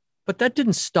 Yep. But that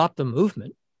didn't stop the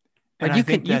movement. And you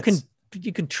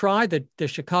can try the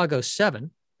Chicago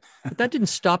 7, but that didn't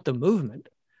stop the movement.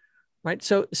 Right.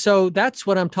 So that's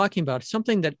what I'm talking about.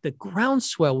 Something that the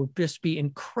groundswell would just be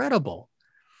incredible.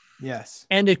 Yes.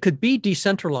 And it could be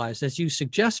decentralized, as you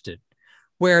suggested,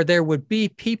 where there would be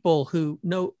people who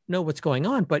know what's going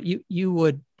on, but you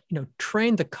would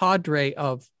train the cadre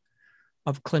of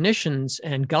clinicians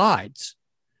and guides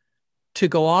to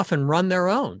go off and run their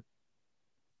own.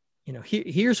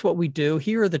 Here's what we do.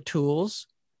 Here are the tools.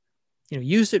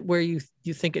 Use it where you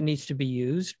think it needs to be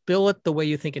used. Bill it the way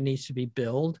you think it needs to be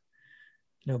billed.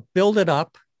 Build it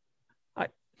up.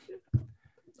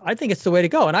 I think it's the way to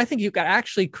go. And I think you can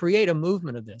actually create a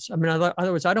movement of this. I mean, in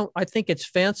other words, I think it's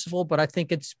fanciful, but I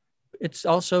think it's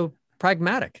also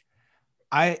pragmatic.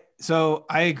 So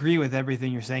I agree with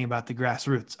everything you're saying about the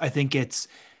grassroots. I think it's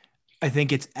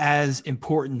as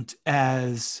important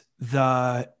as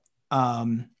the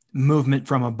movement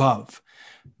from above,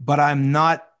 but I'm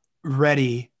not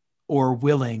ready or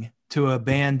willing to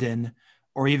abandon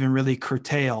or even really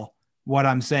curtail what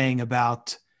I'm saying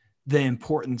about the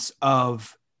importance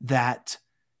of that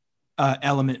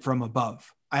element from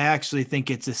above. I actually think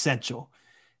it's essential.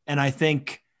 And I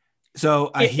think,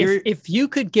 so I hear, if you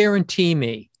could guarantee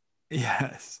me,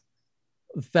 yes,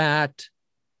 that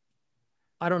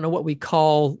I don't know what we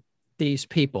call these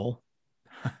people,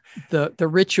 the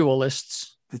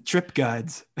ritualists, the trip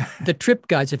guides,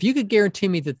 if you could guarantee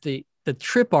me that the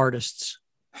trip artists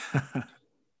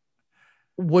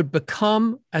would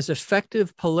become as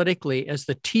effective politically as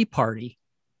the Tea Party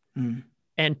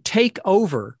and take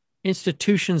over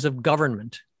institutions of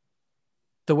government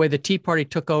the way the Tea Party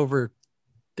took over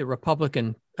the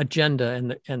Republican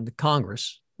agenda and the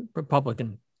Congress,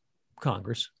 Republican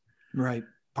Congress, right?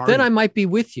 Party. Then I might be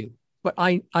with you. But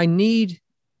I need,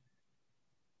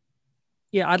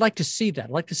 I'd like to see that.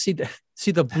 I'd like to see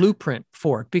the blueprint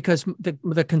for it, because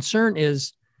the concern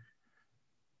is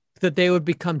that they would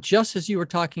become, just as you were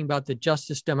talking about the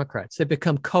Justice Democrats, they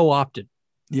become co-opted,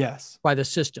 yes, by the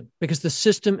system, because the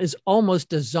system is almost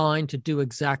designed to do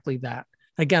exactly that.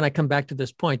 Again, I come back to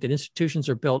this point that institutions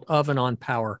are built of and on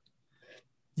power.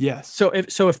 Yes. So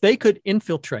if they could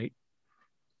infiltrate,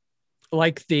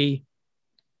 like the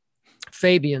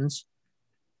Fabians,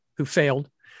 who failed,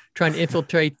 trying to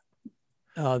infiltrate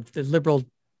the Liberal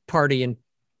Party in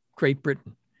Great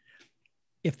Britain,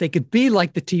 if they could be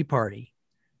like the Tea Party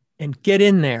and get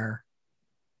in there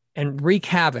and wreak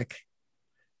havoc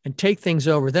and take things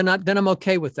over, then I'm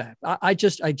okay with that. I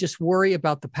just worry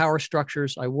about the power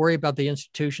structures. I worry about the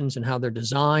institutions and how they're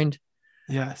designed.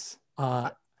 Yes.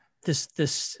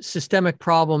 This systemic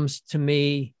problems to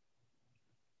me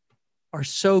are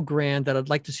so grand that I'd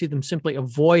like to see them simply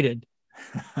avoided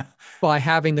by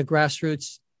having the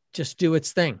grassroots just do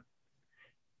its thing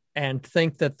and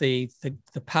think that the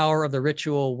power of the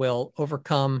ritual will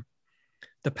overcome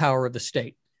the power of the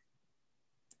state.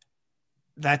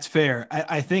 That's fair.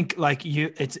 I think like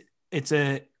it's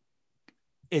a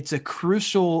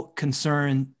crucial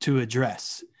concern to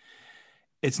address.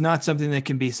 It's not something that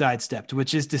can be sidestepped,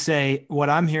 which is to say, what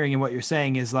I'm hearing and what you're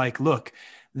saying is like, look,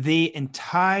 the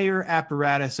entire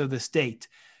apparatus of the state,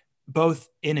 both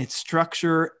in its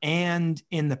structure and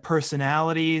in the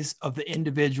personalities of the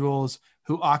individuals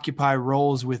who occupy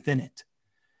roles within it,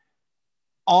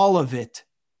 all of it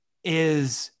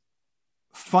is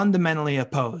fundamentally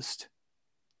opposed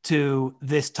to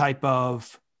this type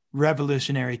of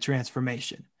revolutionary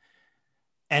transformation.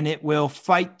 And it will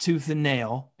fight tooth and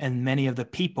nail, and many of the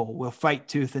people will fight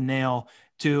tooth and nail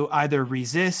to either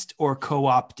resist or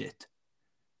co-opt it.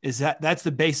 That's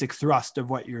the basic thrust of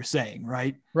what you're saying,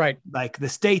 right? Right. Like the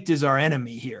state is our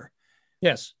enemy here.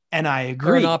 Yes. And I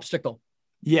agree. They're an obstacle.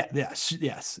 Yeah.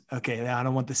 Yes. Okay. I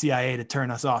don't want the CIA to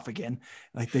turn us off again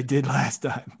like they did last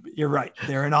time. You're right.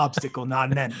 They're an obstacle,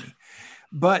 not an enemy.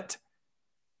 But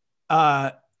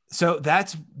so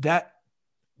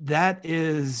that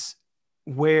is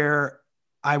where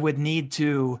I would need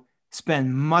to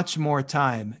spend much more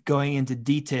time going into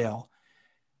detail.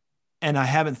 And I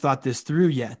haven't thought this through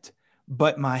yet,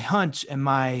 but my hunch and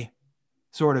my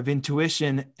sort of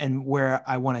intuition and where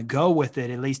I want to go with it,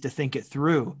 at least to think it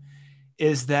through,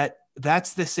 is that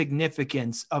that's the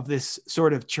significance of this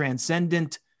sort of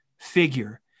transcendent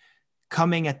figure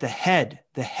coming at the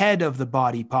head of the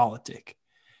body politic,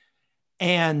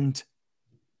 and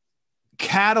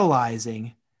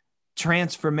catalyzing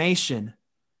transformation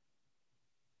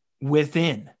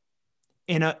within.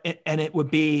 And it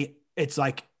would be, it's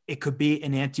like, it could be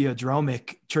an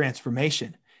antiodromic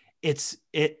transformation.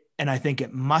 And I think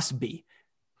it must be,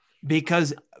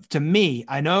 because to me,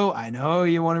 I know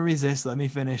you want to resist. Let me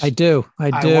finish. I do.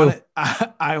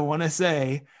 I want to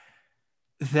say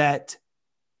that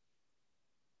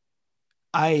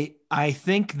I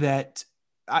think that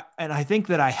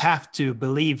I have to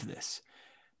believe this,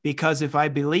 because if I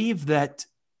believe that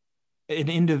an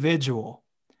individual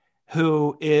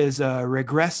who is a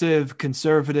regressive,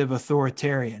 conservative,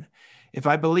 authoritarian, if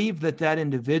I believe that that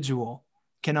individual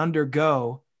can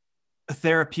undergo a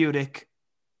therapeutic,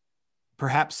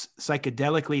 perhaps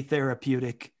psychedelically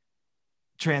therapeutic,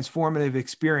 transformative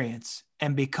experience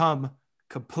and become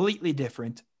completely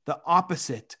different, the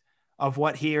opposite of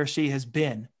what he or she has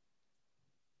been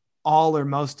all or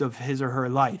most of his or her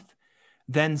life,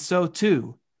 then so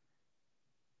too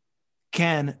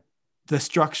can the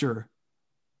structure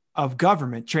of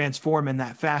government transform in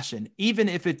that fashion, even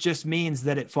if it just means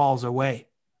that it falls away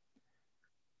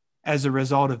as a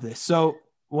result of this. So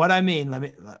what I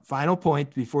mean, final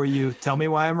point before you tell me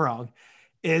why I'm wrong,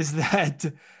 is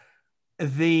that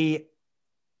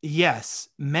yes,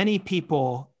 many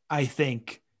people, I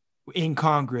think, in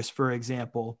Congress, for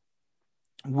example,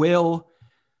 will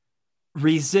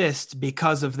resist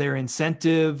because of their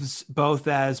incentives, both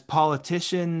as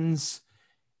politicians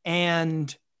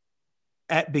and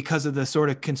because of the sort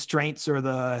of constraints or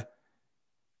the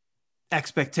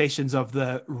expectations of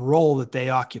the role that they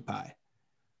occupy.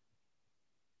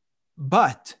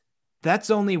 But that's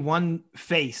only one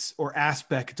face or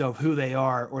aspect of who they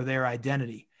are or their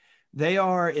identity. They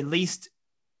are, at least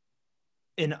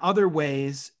in other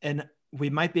ways, and we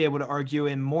might be able to argue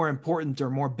in more important or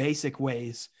more basic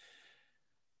ways,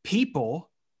 people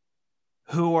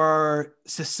who are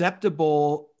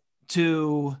susceptible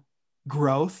to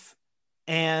growth.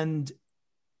 And,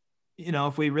 you know,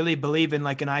 if we really believe in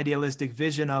like an idealistic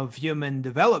vision of human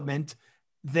development,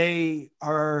 they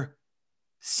are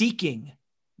seeking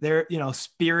their, you know,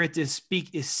 spirit is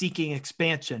seeking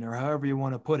expansion, or however you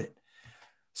want to put it.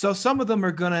 So some of them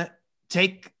are going to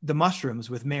take the mushrooms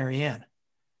with Marianne.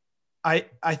 I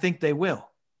think they will.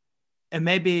 And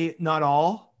maybe not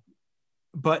all,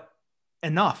 but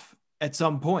enough at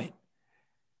some point.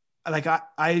 Like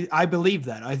I believe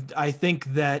that. I think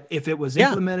that if it was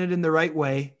implemented in the right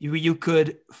way, you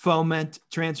could foment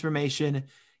transformation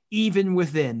even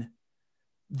within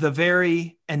the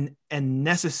very and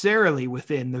necessarily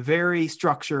within the very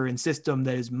structure and system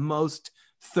that is most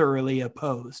thoroughly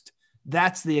opposed.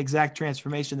 That's the exact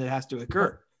transformation that has to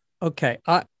occur. Okay.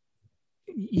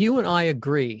 You and I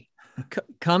agree.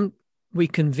 We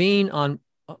convene on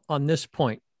this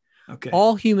point. Okay.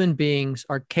 All human beings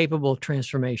are capable of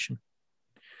transformation.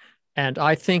 And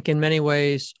I think in many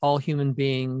ways, all human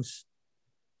beings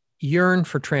yearn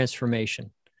for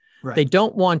transformation. Right. They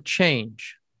don't want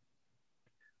change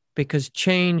because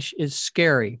change is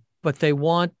scary, but they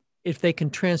want, if they can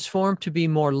transform to be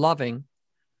more loving,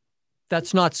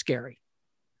 that's not scary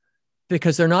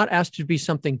because they're not asked to be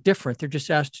something different. They're just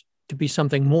asked to be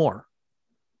something more.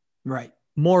 Right.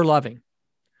 More loving.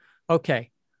 Okay.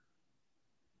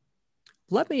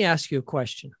 Let me ask you a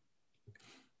question.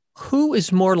 Who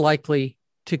is more likely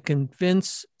to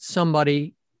convince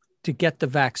somebody to get the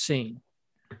vaccine?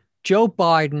 Joe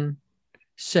Biden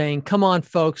saying, come on,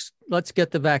 folks, let's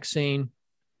get the vaccine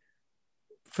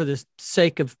for the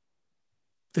sake of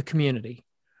the community,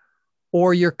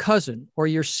 or your cousin or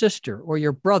your sister or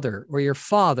your brother or your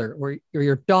father or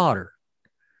your daughter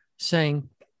saying,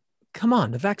 come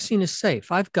on, the vaccine is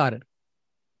safe. I've got it.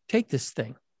 Take this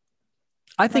thing.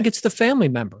 I think it's the family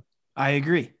member. I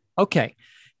agree. Okay.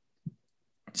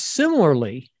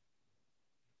 Similarly,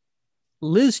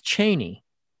 Liz Cheney,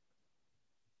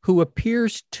 who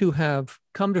appears to have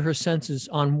come to her senses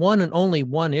on one and only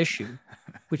one issue,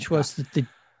 which was that the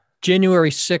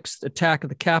January 6th attack of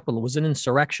the Capitol was an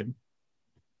insurrection,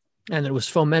 and it was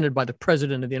fomented by the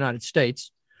president of the United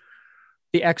States,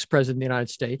 the ex-president of the United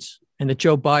States, and that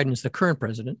Joe Biden is the current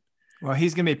president. Well,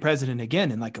 he's going to be president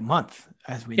again in like a month,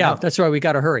 as we know. Yeah, that's why we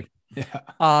got to hurry.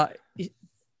 Yeah.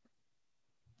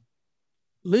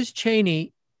 Liz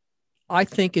Cheney, I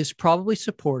think, is probably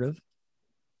supportive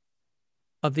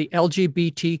of the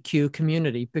LGBTQ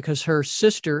community because her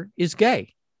sister is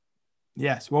gay.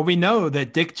 Yes. Well, we know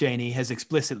that Dick Cheney has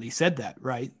explicitly said that,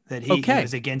 right? That he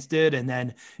was against it. And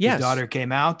then his daughter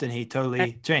came out and he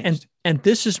totally changed. And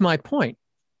this is my point.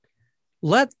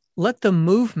 Let the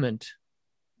movement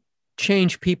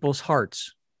change people's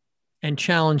hearts and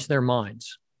challenge their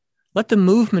minds. Let the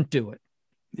movement do it.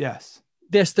 Yes.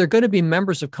 Yes, there are going to be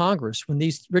members of Congress when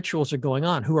these rituals are going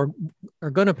on who are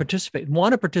going to participate,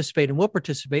 want to participate and will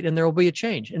participate, and there will be a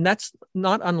change. And that's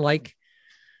not unlike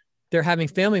they're having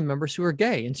family members who are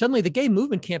gay. And suddenly the gay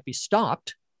movement can't be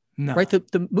stopped. No. Right?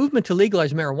 The movement to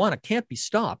legalize marijuana can't be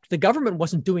stopped. The government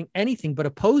wasn't doing anything but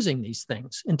opposing these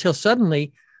things until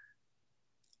suddenly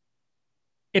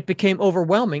it became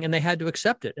overwhelming and they had to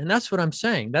accept it. And that's what I'm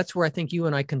saying. That's where I think you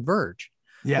and I converge.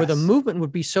 Yes. Where the movement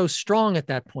would be so strong at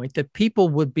that point that people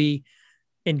would be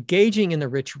engaging in the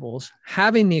rituals,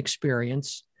 having the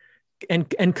experience,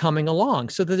 and coming along,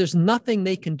 so that there's nothing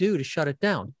they can do to shut it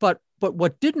down. But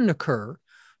what didn't occur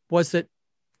was that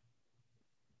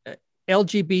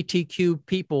LGBTQ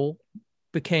people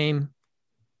became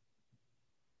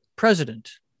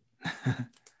president,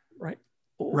 right?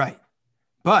 Right.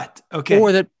 But okay.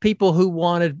 Or that people who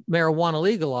wanted marijuana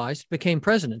legalized became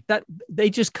president. That they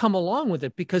just come along with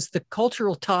it because the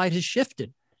cultural tide has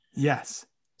shifted. Yes.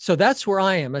 So that's where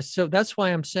I am. So that's why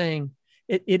I'm saying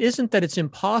it isn't that it's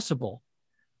impossible,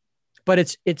 but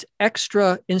it's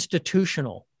extra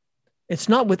institutional. It's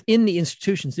not within the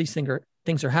institutions these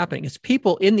things are happening. It's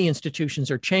people in the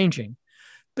institutions are changing,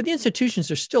 but the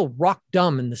institutions are still rock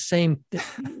dumb in the same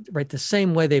right, the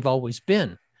same way they've always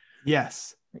been.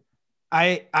 Yes.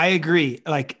 I agree.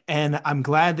 Like, and I'm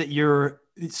glad that you're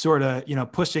sort of,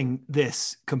 pushing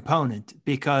this component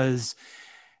because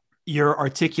you're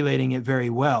articulating it very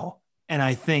well. And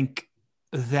I think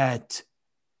that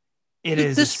it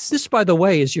is this, by the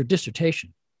way, is your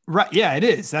dissertation. Right. Yeah, it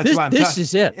is. That's why this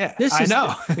is it. Yeah, I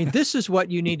know. I mean, this is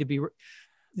what you need to be.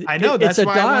 I know. That's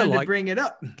why dialogue. I wanted to bring it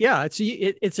up. Yeah.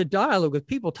 It's a dialogue with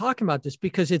people talking about this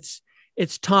because it's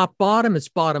top bottom, it's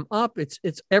bottom up, it's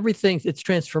everything. It's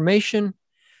transformation.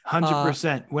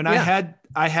 100%. When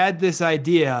I had this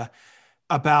idea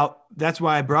about, that's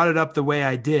why I brought it up the way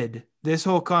I did. This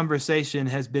whole conversation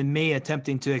has been me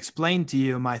attempting to explain to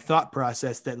you my thought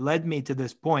process that led me to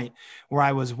this point where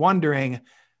I was wondering,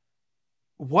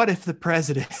 what if the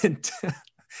president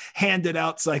handed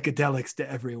out psychedelics to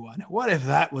everyone? What if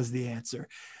that was the answer?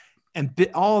 And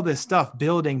all this stuff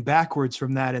building backwards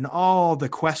from that and all the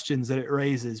questions that it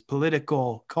raises,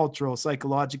 political, cultural,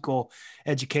 psychological,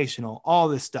 educational, all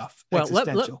this stuff, well,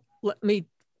 existential. Let me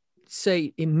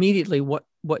say immediately what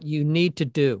you need to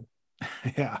do.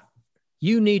 Yeah.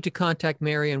 You need to contact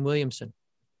Marianne Williamson.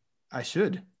 I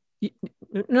should.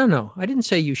 No. I didn't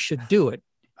say you should do it.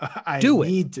 I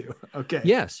need to. Okay.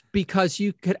 Yes, because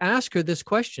you could ask her this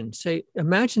question. Say,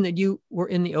 imagine that you were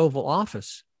in the Oval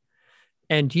Office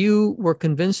and you were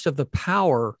convinced of the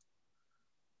power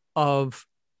of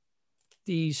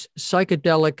these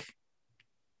psychedelic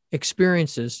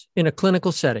experiences in a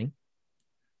clinical setting.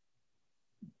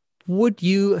 Would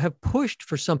you have pushed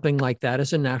for something like that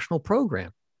as a national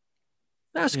program?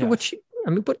 Ask her what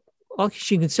but all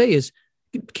she can say is,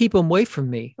 keep him away from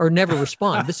me or never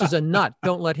respond. This is a nut.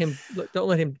 Don't let him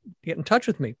get in touch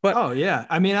with me. But oh yeah.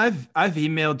 I mean, I've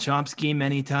emailed Chomsky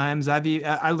many times.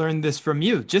 I learned this from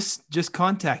you. Just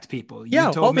contact people.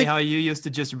 You told me how you used to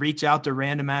just reach out to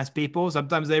random ass people.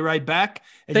 Sometimes they write back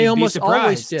and they you'd almost be surprised.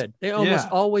 always did. They almost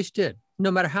always did.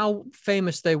 No matter how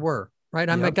famous they were. Right.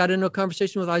 I got into a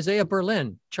conversation with Isaiah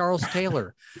Berlin, Charles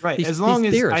Taylor. Right. As long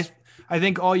as I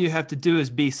think all you have to do is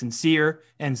be sincere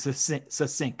and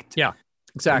succinct. Yeah.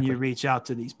 Exactly. When you reach out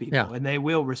to these people and they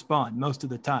will respond most of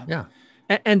the time. Yeah.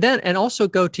 And also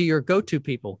go to your go-to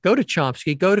people, go to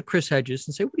Chomsky, go to Chris Hedges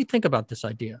and say, what do you think about this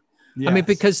idea? Yes. I mean,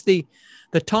 because the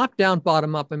top down,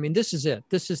 bottom up, I mean, this is it.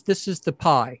 This is the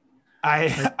pie.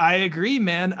 I agree,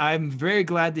 man. I'm very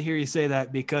glad to hear you say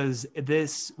that because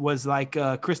this was like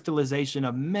a crystallization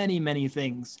of many, many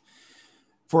things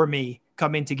for me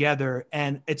coming together.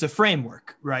 And it's a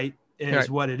framework, right?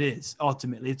 Is what it is.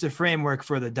 Ultimately, it's a framework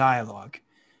for the dialogue.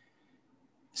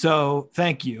 So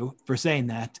thank you for saying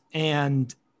that.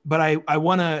 But I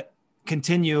want to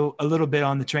continue a little bit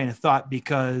on the train of thought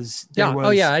because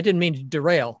I didn't mean to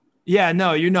derail. Yeah,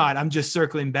 no, you're not. I'm just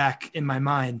circling back in my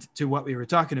mind to what we were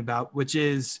talking about, which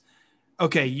is,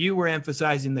 okay, you were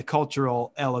emphasizing the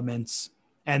cultural elements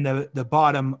and the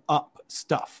bottom up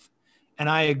stuff. And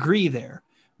I agree there.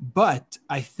 But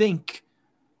I think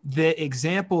the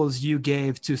examples you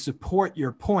gave to support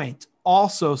your point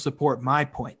also support my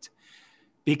point,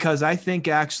 because I think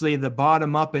actually the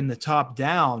bottom up and the top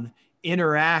down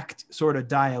interact sort of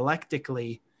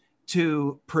dialectically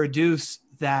to produce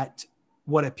that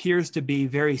what appears to be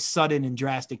very sudden and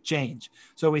drastic change.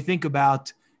 So we think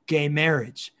about gay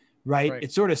marriage, right?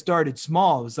 It sort of started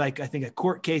small. It was like, I think, a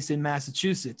court case in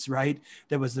Massachusetts, right?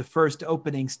 That was the first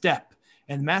opening step.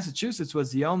 And Massachusetts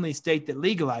was the only state that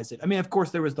legalized it. I mean, of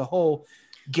course, there was the whole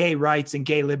gay rights and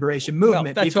gay liberation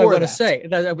movement. That's what I was going to say.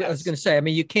 I was going to say, I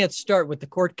mean, you can't start with the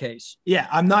court case. Yeah,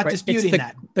 I'm not disputing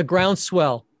that. The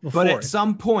groundswell. But at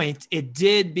some point, it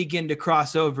did begin to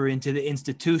cross over into the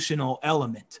institutional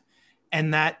element.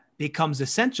 And that becomes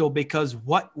essential because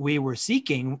what we were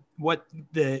seeking, what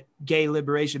the gay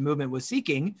liberation movement was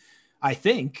seeking, I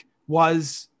think,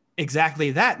 was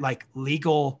exactly that, like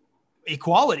legal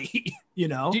equality.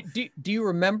 Do you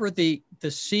remember the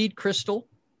seed crystal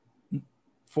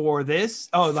for this?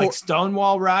 Like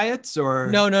Stonewall riots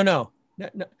or no.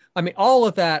 I mean, all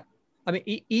of that. I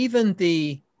mean, even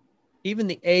the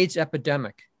AIDS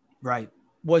epidemic, right,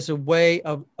 was a way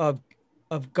of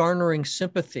of garnering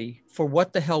sympathy for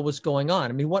what the hell was going on.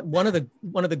 I mean, one of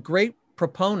the great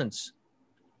proponents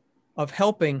of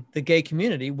helping the gay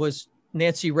community was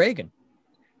Nancy Reagan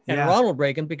and Ronald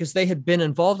Reagan, because they had been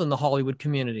involved in the Hollywood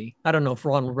community. I don't know if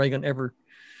Ronald Reagan ever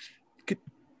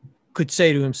could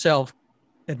say to himself,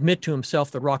 admit to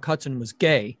himself that Rock Hudson was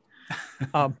gay.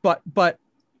 But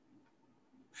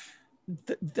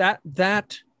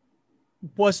that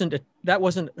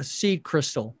wasn't a seed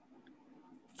crystal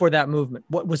for that movement.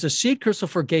 What was a seed crystal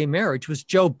for gay marriage was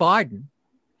Joe Biden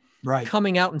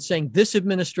coming out and saying this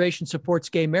administration supports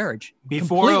gay marriage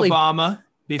completely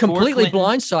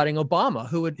blindsiding Obama,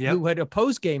 who had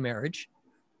opposed gay marriage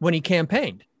when he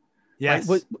campaigned. Yes.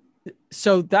 Right?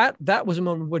 So that was a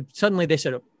moment where suddenly they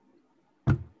said,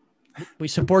 we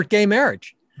support gay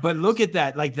marriage. But look at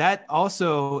that. Like, that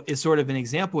also is sort of an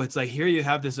example. It's like, here you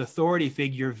have this authority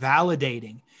figure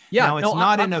validating. Yeah. Now, it's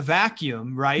not in a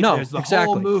vacuum, right? No, there's the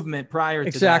whole movement prior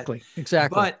to that.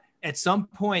 Exactly. But at some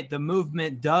point, the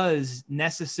movement does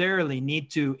necessarily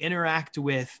need to interact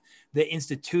with the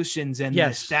institutions and the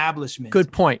establishment.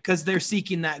 Good point. Because they're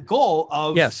seeking that goal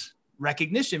of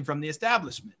recognition from the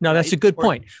establishment. No, that's a good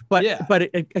point. But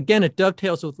again, it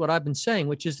dovetails with what I've been saying,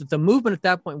 which is that the movement at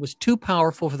that point was too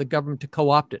powerful for the government to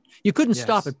co-opt it. You couldn't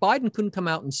stop it. Biden couldn't come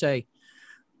out and say,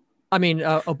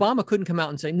 Obama couldn't come out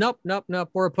and say, nope,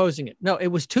 we're opposing it. No, it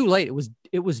was too late.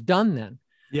 It was done then.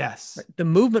 Yes. The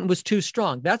movement was too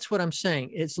strong. That's what I'm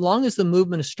saying. As long as the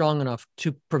movement is strong enough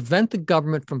to prevent the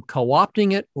government from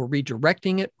co-opting it or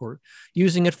redirecting it or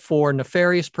using it for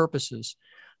nefarious purposes,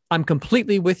 I'm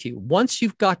completely with you. Once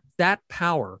you've got that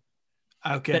power,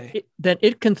 then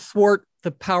it can thwart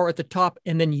the power at the top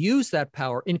and then use that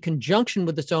power in conjunction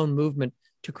with its own movement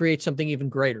to create something even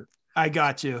greater. I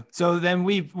got you. So then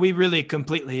we really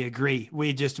completely agree.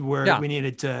 We just we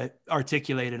needed to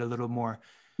articulate it a little more.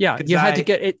 Yeah, you had to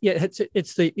get it. Yeah,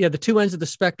 it's the two ends of the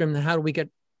spectrum. And how do we get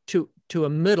to a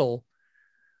middle?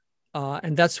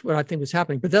 And that's what I think was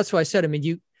happening. But that's why I said,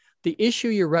 the issue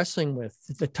you're wrestling with,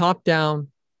 the top down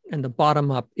and the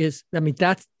bottom up, is,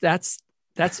 that's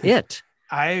it.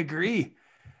 I agree.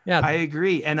 Yeah, I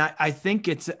agree. And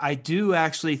I do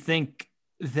actually think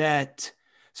that.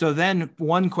 So then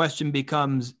one question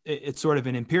becomes, it's sort of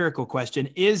an empirical question.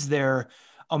 Is there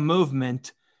a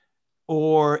movement,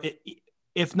 or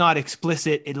if not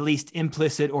explicit, at least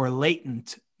implicit or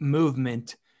latent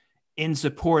movement in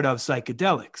support of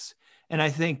psychedelics? And I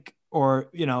think,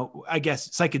 I guess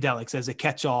psychedelics as a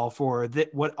catch-all for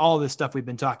what all this stuff we've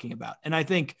been talking about. And I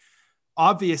think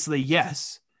obviously,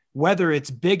 yes, whether it's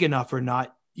big enough or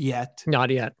not yet,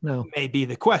 no, may be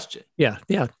the question. Yeah.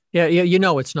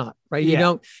 It's not, right.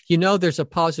 Yeah. There's a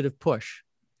positive push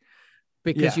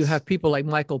because you have people like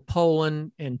Michael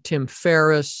Pollan and Tim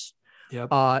Ferriss. Yep.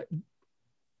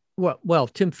 Well,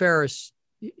 Tim Ferriss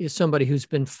is somebody who's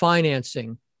been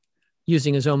financing,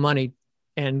 using his own money,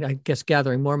 and I guess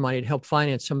gathering more money to help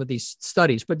finance some of these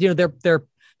studies. But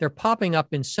they're popping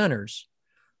up in centers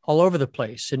all over the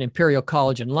place, in Imperial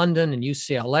College in London and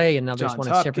UCLA, and now there's one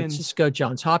in San Francisco,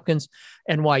 Johns Hopkins,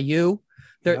 NYU.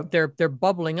 They're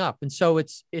bubbling up, and so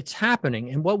it's happening.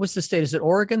 And what was the state? Is it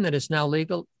Oregon that is now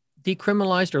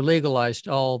decriminalized or legalized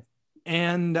all?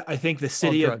 And I think the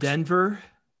city of Denver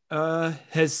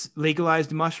has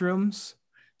legalized mushrooms.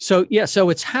 So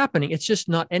it's happening. It's just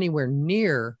not anywhere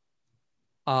near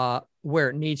where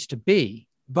it needs to be.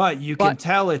 But you can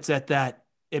tell it's at that.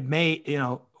 It may,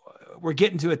 we're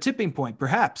getting to a tipping point.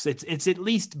 Perhaps it's at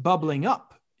least bubbling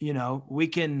up. We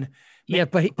can.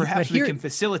 Perhaps we can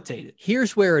facilitate it.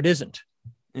 Here's where it isn't.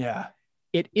 Yeah,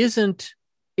 it isn't.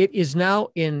 It is now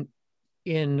in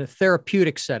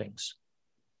therapeutic settings.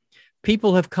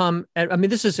 People have come.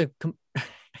 This is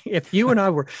if you and I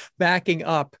were backing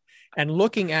up and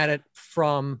looking at it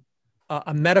from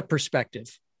a meta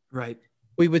perspective, right,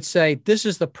 we would say this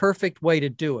is the perfect way to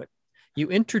do it. You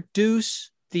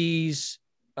introduce these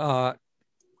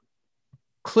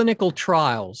clinical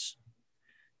trials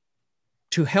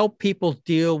to help people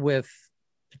deal with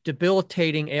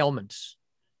debilitating ailments,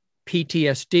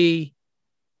 PTSD,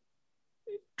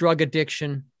 drug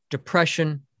addiction,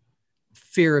 depression,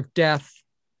 fear of death.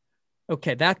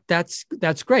 Okay, that's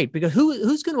great, because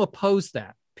who's going to oppose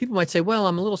that? People might say, well,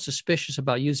 I'm a little suspicious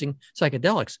about using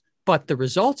psychedelics, but the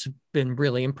results have been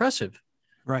really impressive.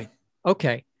 Right.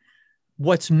 Okay.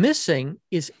 What's missing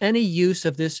is any use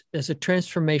of this as a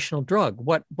transformational drug.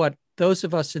 What those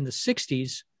of us in the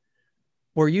 60s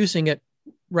were using it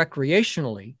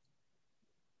recreationally.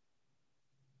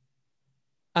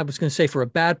 I was going to say for a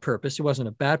bad purpose. It wasn't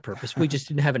a bad purpose. We just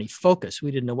didn't have any focus.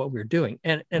 We didn't know what we were doing.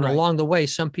 And right. Along the way,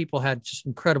 some people had just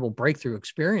incredible breakthrough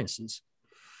experiences.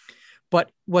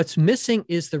 But what's missing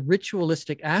is the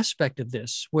ritualistic aspect of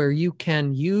this, where you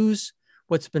can use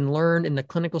what's been learned in the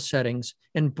clinical settings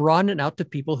and broaden it out to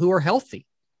people who are healthy.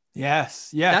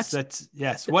 Yes. Yes.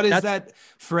 What is that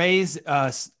phrase?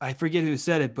 I forget who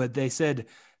said it, but they said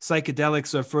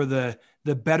psychedelics are for the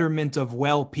betterment of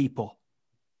well people.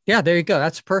 Yeah, there you go.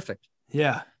 That's perfect.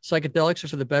 Yeah. Psychedelics are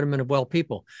for the betterment of well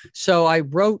people. So I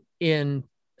wrote in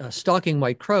Stalking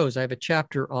White Crows, I have a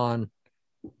chapter on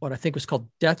what I think was called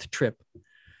Death Trip.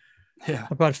 Yeah.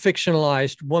 About a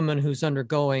fictionalized woman who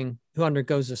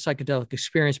undergoes a psychedelic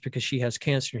experience because she has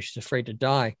cancer and she's afraid to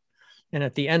die. And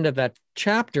at the end of that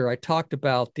chapter, I talked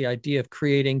about the idea of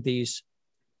creating these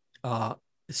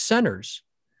centers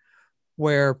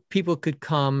where people could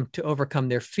come to overcome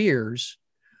their fears,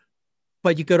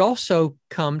 but you could also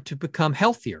come to become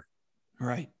healthier.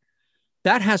 Right.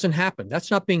 That hasn't happened.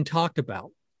 That's not being talked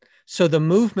about. So the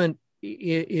movement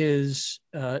is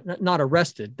not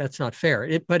arrested. That's not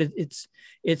fair. But it's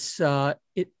at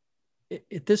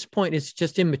this point, it's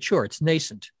just immature. It's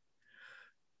nascent.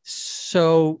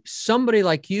 So somebody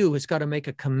like you has got to make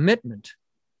a commitment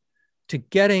to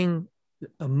getting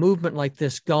a movement like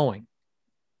this going.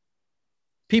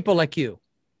 People like you.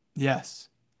 Yes.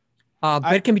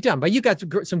 But it can be done. But you got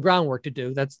some groundwork to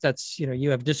do. That's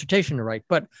you have a dissertation to write.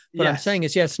 But what I'm saying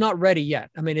is, it's not ready yet.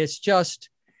 I mean, it's just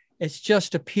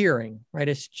appearing, right?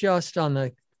 It's just on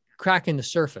the cracking the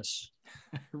surface.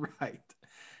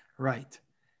 Right.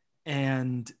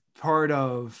 And part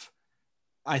of,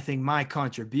 I think, my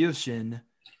contribution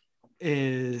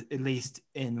is, at least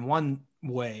in one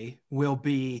way, will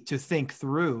be to think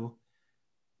through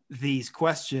these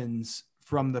questions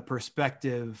from the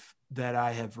perspective that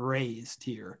I have raised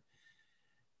here.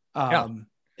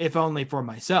 If only for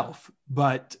myself,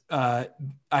 but I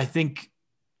think,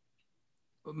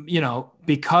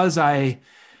 because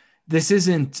this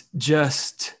isn't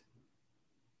just,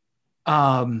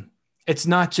 it's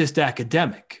not just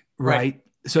academic, right?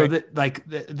 So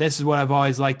this is what I've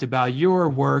always liked about your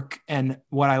work, and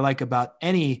what I like about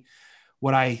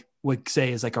what I would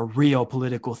say is like a real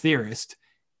political theorist,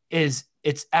 is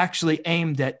it's actually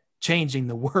aimed at changing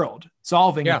the world,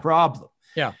 solving a problem.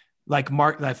 Yeah. Like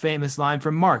that famous line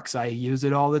from Marx, I use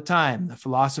it all the time. The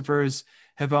philosophers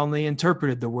have only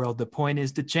interpreted the world. The point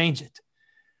is to change it.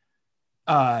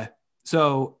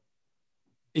 So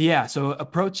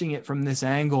approaching it from this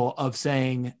angle of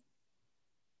saying,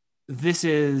 this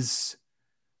is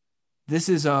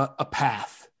a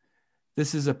path.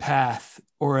 This is a path,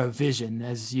 or a vision,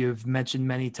 as you've mentioned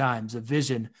many times, a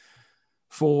vision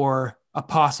for a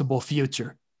possible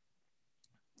future.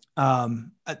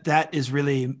 That is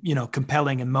really,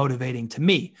 compelling and motivating to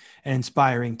me, and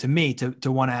inspiring to me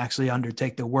to want to actually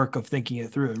undertake the work of thinking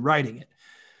it through and writing it.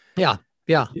 Yeah.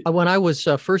 When I was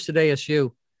first at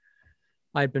ASU,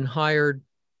 I'd been hired,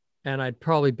 and I'd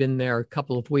probably been there a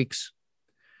couple of weeks.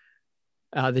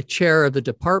 The chair of the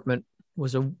department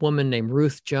was a woman named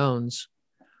Ruth Jones,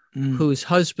 whose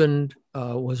husband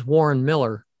was Warren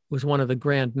Miller, who was one of the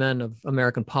grand men of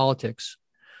American politics,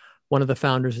 one of the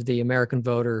founders of the American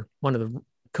Voter, one of the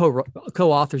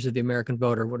co-authors of the American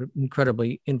Voter. What an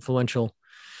incredibly influential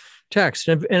text,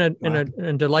 and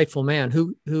a delightful man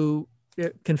who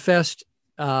confessed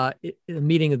in a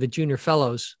meeting of the junior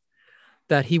fellows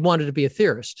that he wanted to be a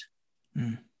theorist,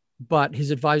 but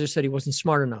his advisor said he wasn't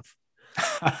smart enough.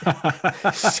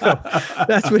 So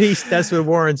that's what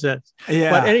Warren says.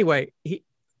 Yeah. But anyway, he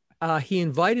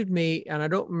invited me, and I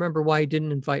don't remember why he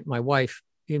didn't invite my wife.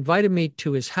 He invited me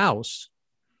to his house,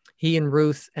 he and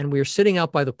Ruth, and we were sitting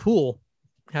out by the pool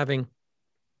having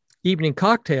evening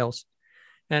cocktails.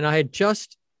 And I had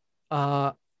just,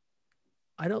 I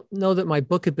don't know that my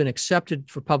book had been accepted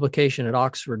for publication at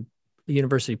Oxford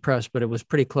University Press, but it was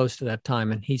pretty close to that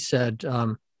time. And he said,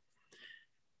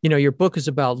 your book is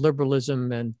about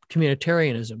liberalism and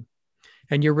communitarianism,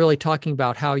 and you're really talking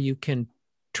about how you can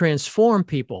transform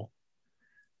people,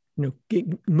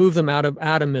 move them out of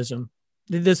atomism.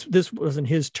 This wasn't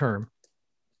his term.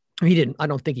 I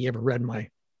don't think he ever read my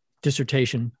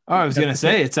dissertation. Oh, I was going to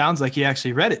say, it sounds like he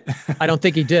actually read it. I don't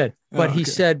think he did, but he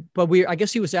said, I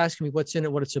guess he was asking me what's in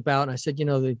it, what it's about. And I said,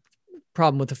 the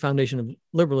problem with the foundation of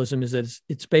liberalism is that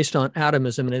it's based on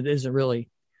atomism, and it isn't really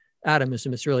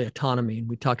atomism. It's really autonomy. And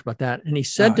we talked about that. And he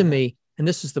said to me, and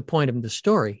this is the point of the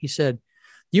story, he said,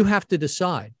 you have to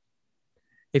decide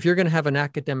if you're going to have an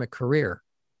academic career,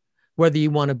 whether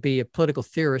you want to be a political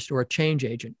theorist or a change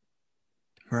agent.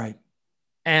 Right.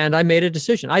 And I made a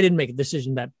decision. I didn't make a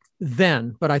decision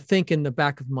then, but I think in the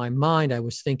back of my mind, I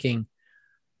was thinking,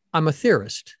 I'm a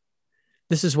theorist.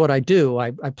 This is what I do.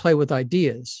 I play with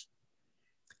ideas.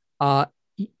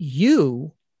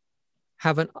 You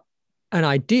have an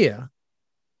idea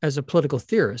as a political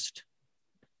theorist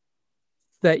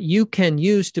that you can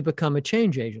use to become a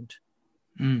change agent.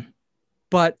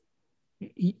 But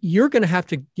you're going to have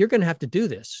to do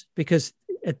this, because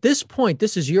at this point,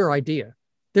 this is your idea.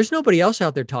 There's nobody else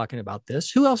out there talking about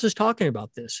this. Who else is talking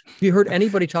about this? Have you heard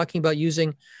anybody talking about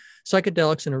using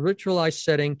psychedelics in a ritualized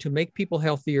setting to make people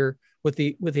healthier with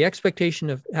the expectation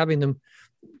of having them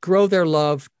grow their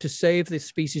love to save the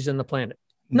species and the planet?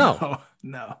 No.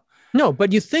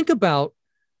 But you think about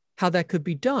how that could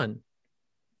be done.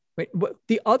 Right?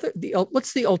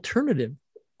 What's the alternative?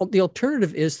 The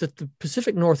alternative is that the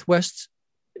Pacific Northwest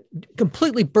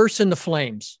completely bursts into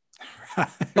flames.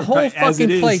 The whole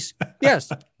fucking place. Yes.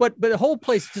 But the whole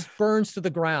place just burns to the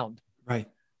ground. Right.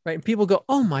 And people go,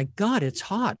 oh my God, it's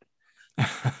hot.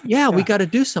 Yeah, we got to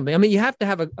do something. I mean, you have to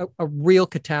have a real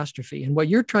catastrophe. And what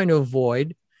you're trying to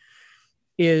avoid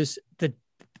is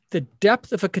the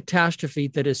depth of a catastrophe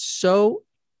that is so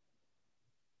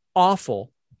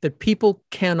awful that people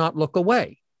cannot look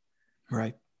away.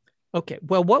 Right. Okay.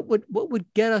 Well, what would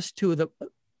get us to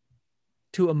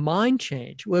a mind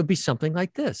change would be something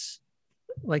like this,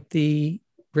 like the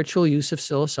ritual use of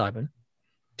psilocybin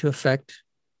to affect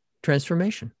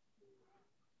transformation.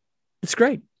 It's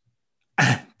great.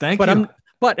 Thank you.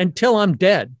 But until I'm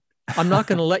dead, I'm not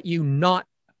going to let you not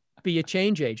be a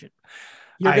change agent.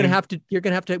 You're going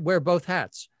to have to wear both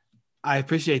hats. I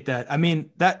appreciate that. I mean,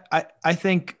 that I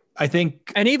think,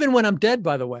 and even when I'm dead,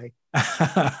 by the way,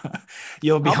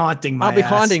 you'll be haunting my ass. I'll be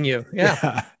haunting you.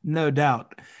 Yeah, no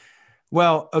doubt.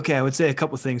 Well, okay. I would say a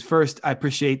couple of things. First, I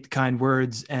appreciate the kind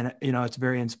words, and it's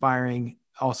very inspiring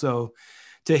also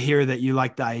to hear that you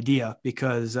like the idea,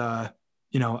 because I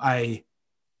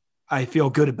feel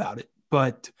good about it.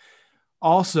 But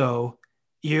also,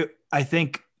 I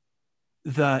think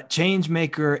the change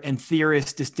maker and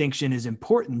theorist distinction is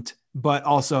important, but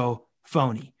also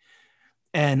phony.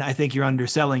 And I think you're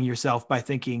underselling yourself by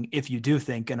thinking, if you do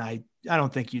think, and I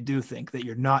don't think you do think, that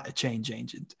you're not a change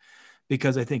agent,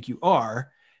 because I think you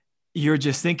are. You're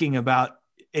just thinking about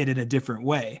it in a different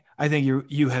way. I think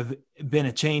you have been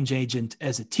a change agent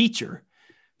as a teacher,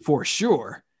 for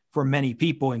sure, for many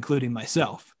people, including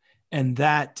myself. And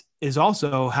that is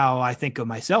also how I think of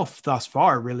myself thus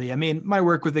far, really. I mean, my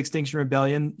work with Extinction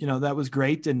Rebellion, that was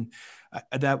great. And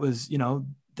that was,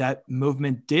 that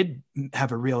movement did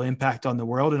have a real impact on the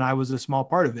world, and I was a small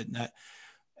part of it. And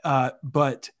that,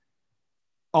 but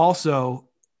also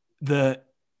the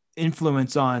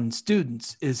influence on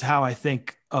students is how I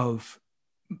think of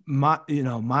my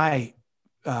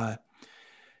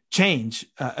change,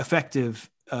 the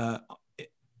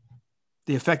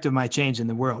effect of my change in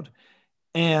the world.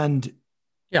 And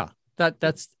yeah,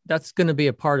 that's going to be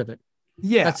a part of it.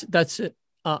 Yeah, that's an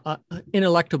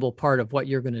ineluctable part of what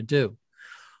you're going to do.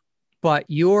 But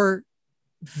your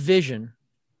vision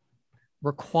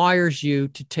requires you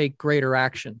to take greater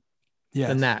action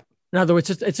than that. In other words,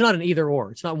 it's not an either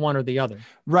or. It's not one or the other.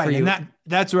 Right. And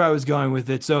that's where I was going with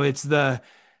it. So it's there's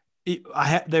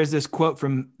this quote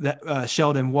from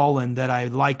Sheldon Wallen that I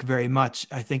like very much.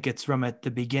 I think it's from at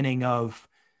the beginning of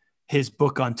his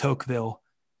book on Tocqueville,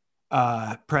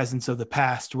 Presence of the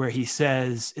Past, where he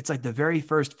says, it's like the very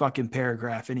first fucking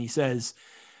paragraph. And he says,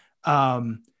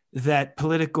 that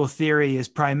political theory is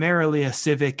primarily a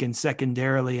civic and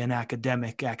secondarily an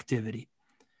academic activity.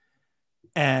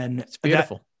 And it's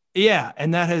beautiful.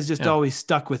 And that has just always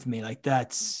stuck with me. Like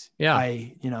that's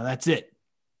it.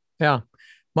 Yeah.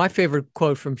 My favorite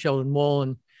quote from Sheldon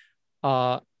Wallen,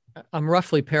 I'm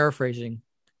roughly paraphrasing,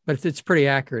 but it's pretty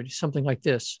accurate. Something like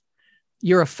this: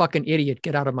 "You're a fucking idiot.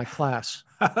 Get out of my class."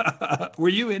 Were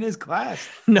you in his class?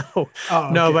 No,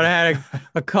 okay. No, but I had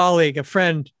a colleague, a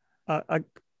friend, a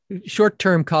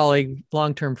short-term colleague,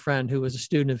 long-term friend who was a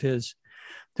student of his,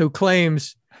 who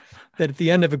claims that at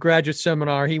the end of a graduate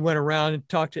seminar, he went around and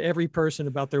talked to every person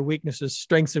about their weaknesses,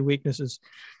 strengths and weaknesses.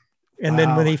 And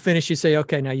then when he finished, he'd say,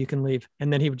 "Okay, now you can leave."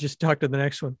 And then he would just talk to the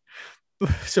next one.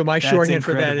 So my shorthand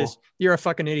for that is, "You're a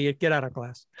fucking idiot. Get out of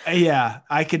class." Yeah,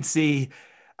 I can see.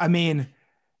 I mean,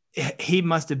 he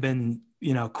must have been,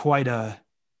 quite a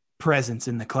presence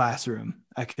in the classroom.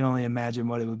 I can only imagine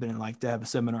what it would have been like to have a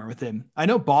seminar with him. I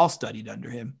know Ball studied under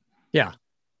him. Yeah.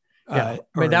 Yeah.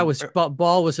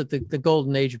 Ball was at the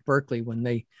golden age of Berkeley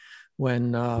when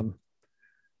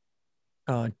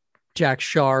Jack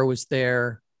Shar was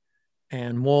there,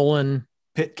 and Wolin.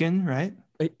 Pitkin, right?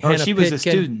 Hannah she was Pitkin. A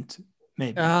student,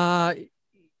 maybe.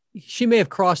 She may have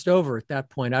crossed over at that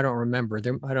point. I don't remember. I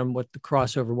don't know what the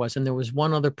crossover was. And there was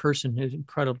one other person who's an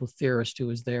incredible theorist who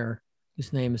was there,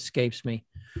 whose name escapes me.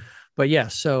 But yeah,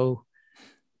 so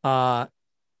that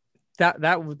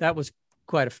was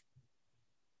quite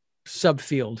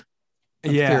subfield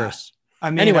of Yeah. theorists. I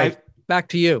mean, Anyway, back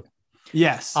to you.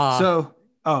 Yes. So,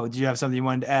 do you have something you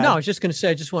wanted to add? No, I was just going to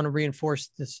say, I just want to reinforce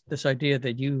this idea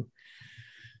that you're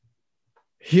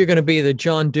going to be the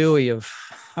John Dewey of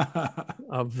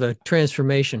the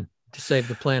transformation to save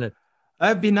the planet.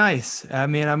 That'd be nice. I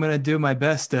mean, I'm going to do my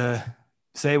best to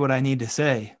say what I need to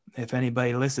say. If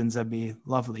anybody listens, that'd be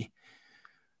lovely.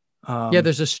 Yeah,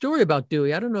 there's a story about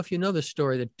Dewey. I don't know if you know the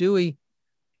story that Dewey,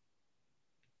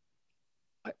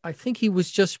 I think he was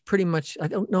just pretty much, I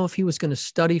don't know if he was going to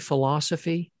study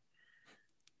philosophy.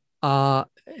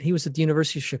 He was at the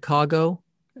University of Chicago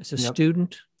as a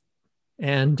student,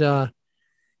 and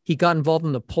he got involved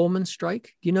in the Pullman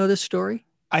strike. Do you know this story?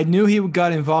 I knew he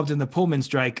got involved in the Pullman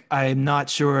strike. I'm not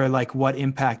sure like what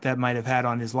impact that might have had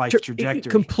on his life trajectory.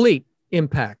 Complete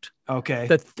impact. Okay.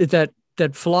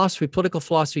 That philosophy, political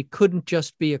philosophy, couldn't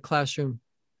just be a classroom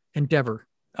endeavor.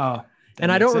 Oh,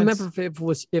 and I don't remember if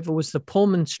it was the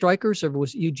Pullman strikers or if it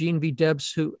was Eugene V.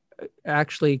 Debs who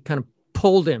actually kind of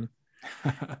pulled him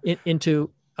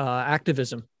into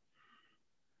activism.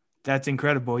 That's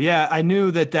incredible. Yeah, I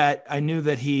knew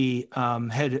that he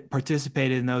had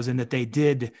participated in those and that they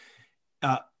did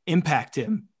impact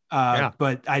him.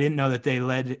 But I didn't know that they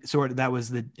that was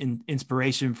the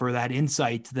inspiration for that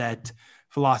insight that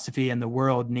philosophy and the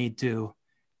world need to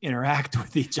interact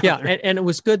with each other. Yeah, and it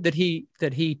was good that he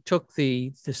took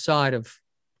the side of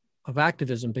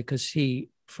activism, because he,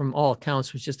 from all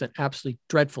accounts, was just an absolutely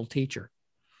dreadful teacher.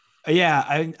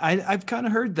 Yeah, I've kind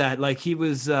of heard that. Like he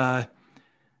was,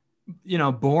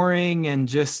 boring and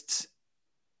just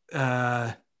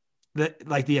the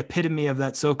epitome of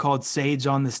that so-called sage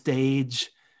on the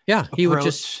stage. Yeah, he would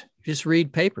just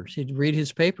read papers. He'd read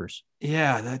his papers.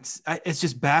 Yeah, it's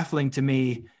just baffling to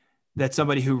me that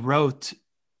somebody who wrote,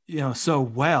 so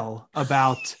well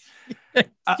about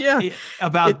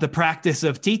the practice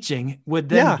of teaching would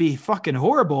then be fucking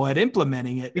horrible at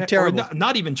implementing it. Be terrible. Or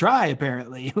not even try,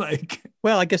 apparently.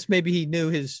 Well, I guess maybe he knew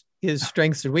his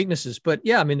strengths and weaknesses, but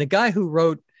yeah, I mean, the guy who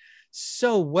wrote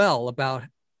so well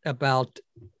about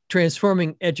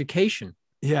transforming education.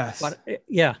 Yes. But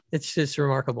yeah, it's just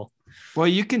remarkable. Well,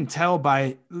 you can tell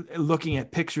by looking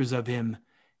at pictures of him,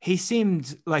 he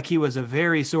seemed like he was a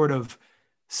very sort of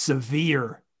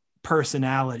severe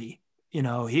personality.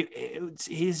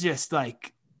 He's just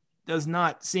like, does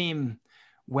not seem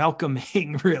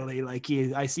welcoming really. Like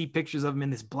I see pictures of him in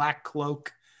this black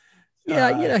cloak.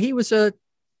 Yeah. He was a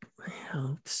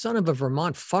son of a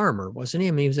Vermont farmer, wasn't he?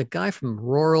 I mean, he was a guy from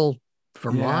rural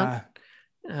Vermont.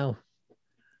 Yeah.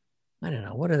 I don't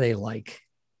know. What are they like?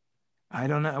 I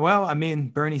don't know. Well, I mean,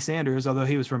 Bernie Sanders, although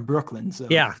he was from Brooklyn. So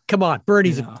yeah, come on.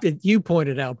 Bernie's, you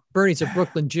pointed out, Bernie's a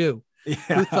Brooklyn Jew.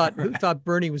 Yeah, who thought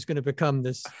Bernie was going to become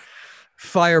this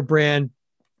firebrand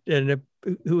and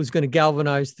who was going to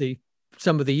galvanize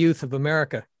some of the youth of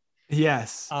America?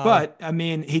 Yes. But I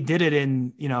mean, he did it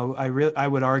in, I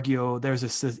would argue there's a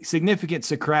significant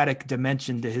Socratic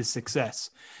dimension to his success.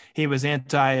 He was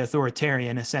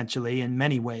anti-authoritarian essentially in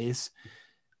many ways.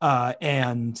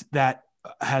 And that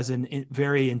has a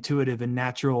very intuitive and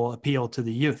natural appeal to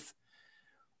the youth.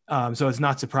 So it's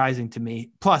not surprising to me.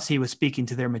 Plus, he was speaking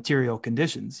to their material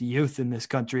conditions. Youth in this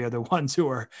country are the ones who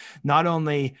are not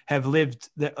only have lived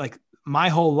like my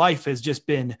whole life has just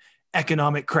been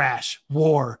economic crash,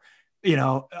 war,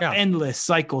 endless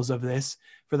cycles of this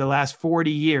for the last 40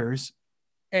 years.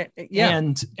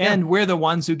 And we're the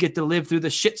ones who get to live through the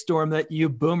shitstorm that you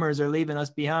boomers are leaving us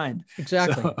behind.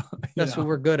 Exactly. So, that's what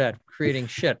we're good at, creating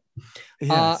shit.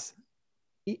 Yes.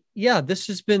 This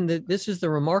is the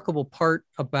remarkable part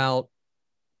about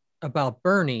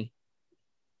Bernie.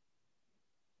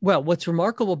 Well, what's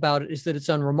remarkable about it is that it's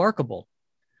unremarkable.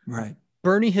 Right.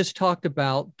 Bernie has talked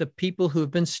about the people who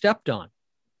have been stepped on.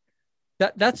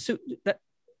 That's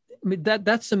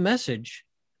the message.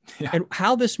 Yeah. And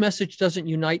how this message doesn't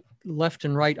unite left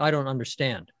and right, I don't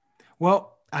understand.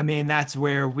 Well, I mean, that's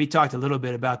where we talked a little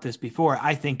bit about this before.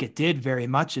 I think it did very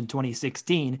much in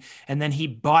 2016. And then he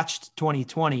botched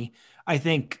 2020, I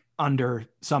think, under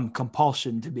some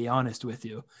compulsion, to be honest with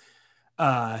you.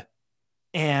 And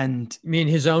you mean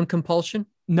his own compulsion?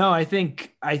 No, I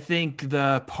think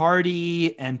the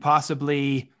party and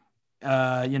possibly,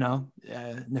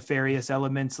 nefarious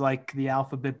elements like the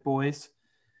Alphabet Boys.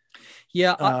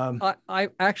 Yeah, I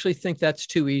actually think that's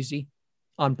too easy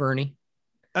on Bernie.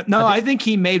 I think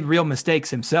he made real mistakes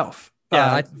himself.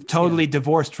 Yeah, totally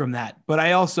divorced from that. But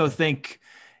I also think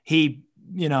he,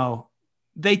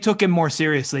 they took him more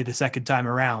seriously the second time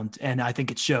around. And I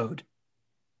think it showed.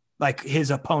 Like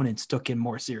his opponents took him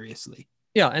more seriously.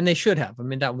 Yeah, and they should have. I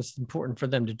mean, that was important for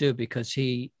them to do because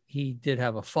he did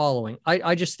have a following.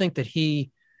 I just think that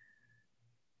he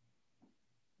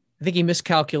I think he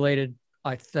miscalculated.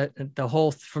 I thought the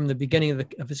whole from the beginning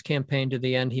of his campaign to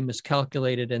the end, he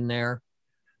miscalculated in there.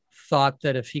 Thought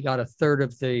that if he got a third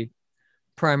of the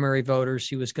primary voters,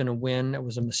 he was going to win. That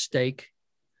was a mistake.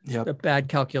 Yep. A bad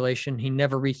calculation. He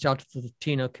never reached out to the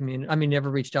Latino community. I mean, never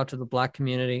reached out to the Black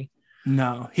community.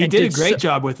 No, he did a great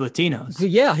job with Latinos.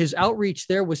 Yeah, his outreach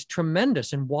there was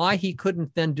tremendous. And why he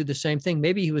couldn't then do the same thing?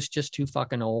 Maybe he was just too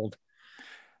fucking old.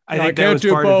 I think that was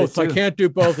part of it too. I can't do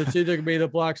both. It's either gonna be the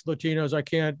Blacks, Latinos. I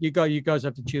can't. You guys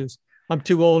have to choose. I'm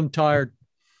too old and tired.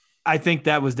 I think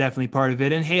that was definitely part of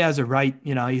it. And he has a right,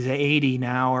 he's 80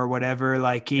 now or whatever.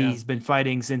 Like he's been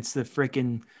fighting since the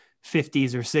freaking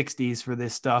 50s or 60s for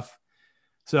this stuff.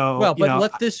 So, well, but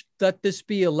let this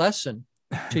be a lesson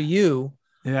to you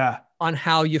on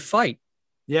how you fight.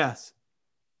 Yes.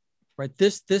 Right.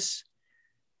 This,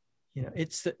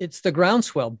 it's the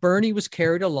groundswell. Bernie was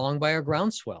carried along by a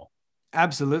groundswell.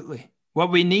 Absolutely. What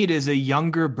we need is a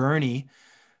younger Bernie.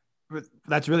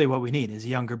 That's really what we need is a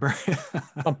younger Bernie.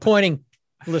 I'm pointing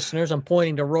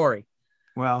to Rory.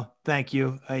 Well, thank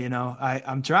you.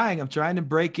 I'm trying to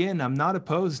break in. I'm not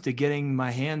opposed to getting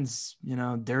my hands,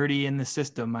 dirty in the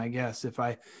system, I guess.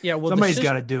 Somebody's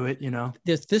got to do it,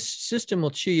 This system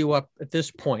will chew you up at this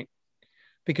point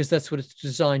because that's what it's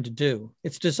designed to do.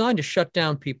 It's designed to shut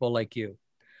down people like you.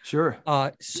 Sure.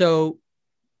 So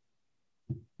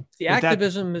the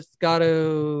activism has got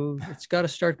to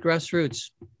start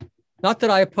grassroots. Not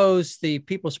that I oppose the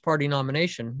People's Party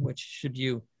nomination, which should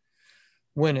you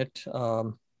win it,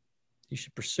 you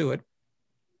should pursue it.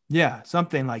 Yeah,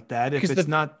 something like that. If it's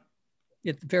not,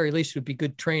 at the very least, it would be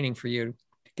good training for you to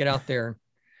get out there and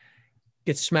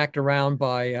get smacked around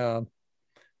by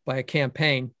a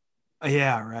campaign.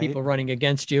 Yeah, right. People running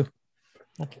against you.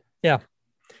 Okay. Yeah.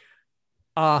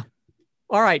 All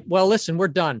right. Well, listen, we're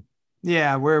done.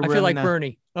 Yeah, I feel like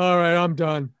Bernie. All right, I'm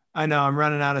done. I know I'm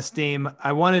running out of steam.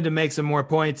 I wanted to make some more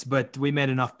points, but we made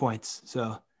enough points.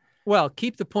 So, well,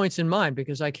 keep the points in mind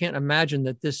because I can't imagine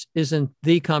that this isn't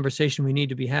the conversation we need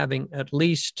to be having at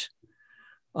least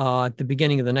at the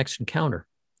beginning of the next encounter.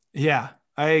 Yeah,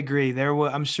 I agree.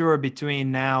 I'm sure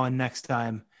between now and next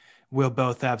time, we'll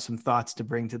both have some thoughts to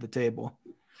bring to the table.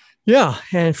 Yeah,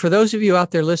 and for those of you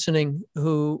out there listening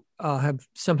who have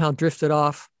somehow drifted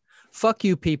off, fuck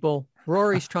you, people.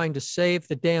 Rory's trying to save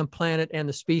the damn planet and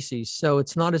the species. So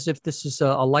it's not as if this is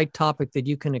a light topic that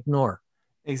you can ignore.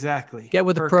 Exactly. Get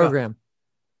with the program.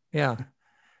 Yeah.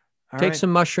 Take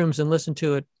some mushrooms and listen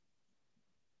to it.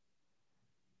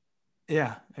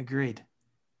 Yeah, agreed.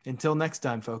 Until next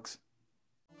time, folks.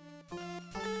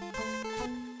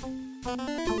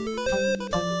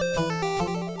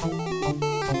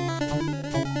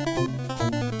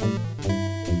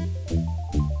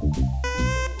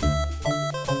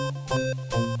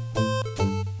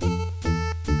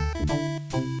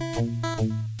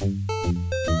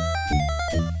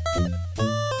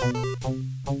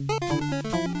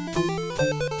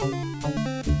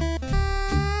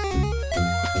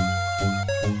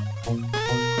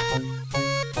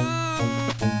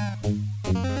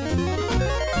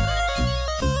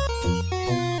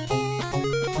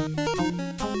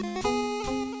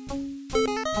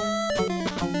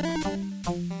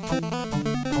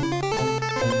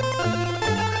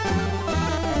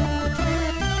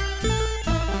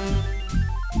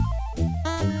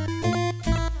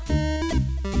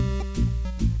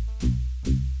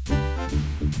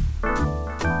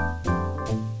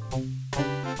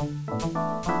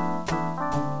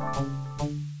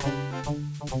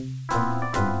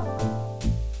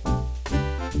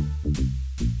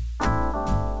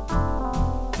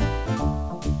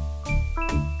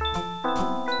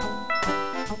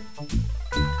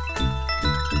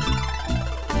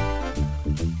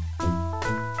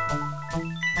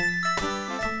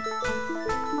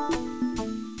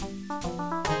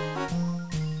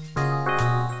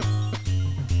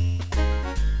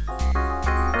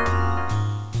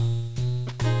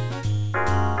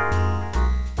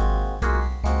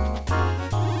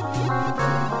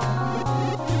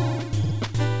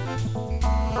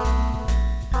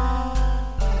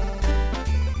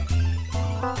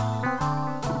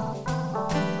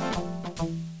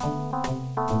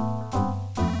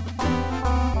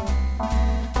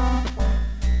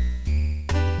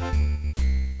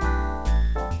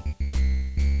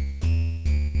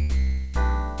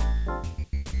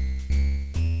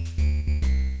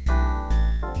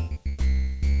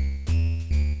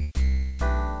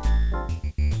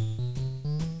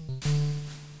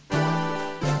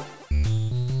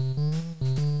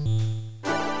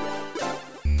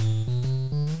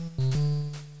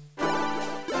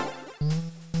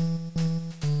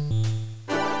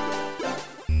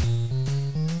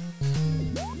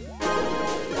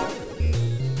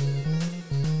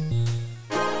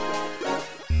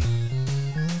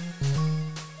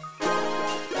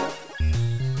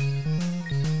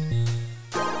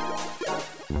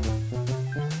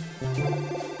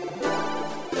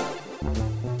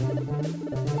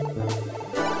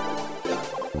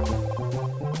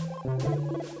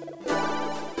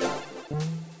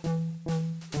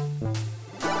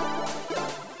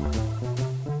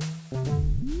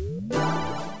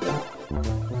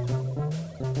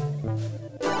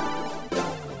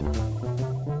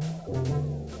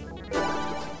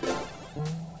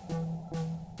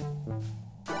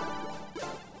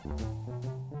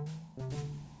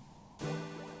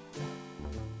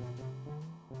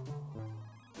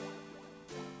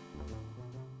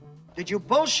 Did you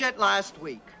bullshit last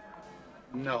week?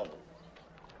 No.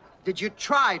 Did you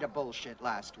try to bullshit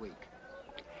last week?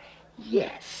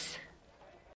 Yes.